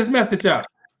 And share this message out.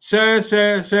 Share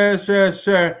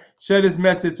this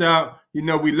message out.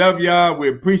 We love y'all. We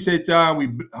appreciate y'all. We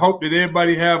hope that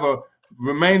everybody have a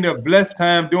remainder of blessed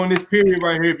time during this period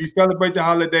right here. If you celebrate the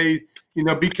holidays,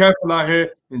 be careful out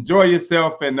here. Enjoy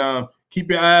yourself, and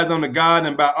keep your eyes on the God.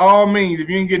 And by all means, if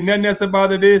you ain't getting nothing else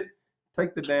about it,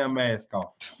 take the damn mask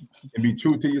off and be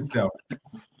true to yourself.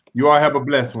 You all have a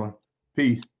blessed one.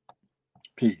 Peace.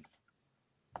 Peace.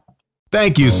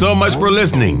 Thank you so much for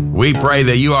listening. We pray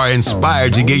that you are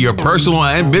inspired to get your personal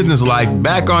and business life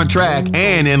back on track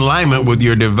and in alignment with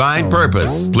your divine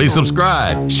purpose. Please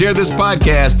subscribe, share this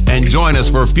podcast, and join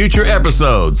us for future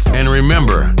episodes. And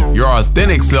remember, your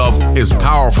authentic self is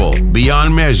powerful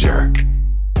beyond measure.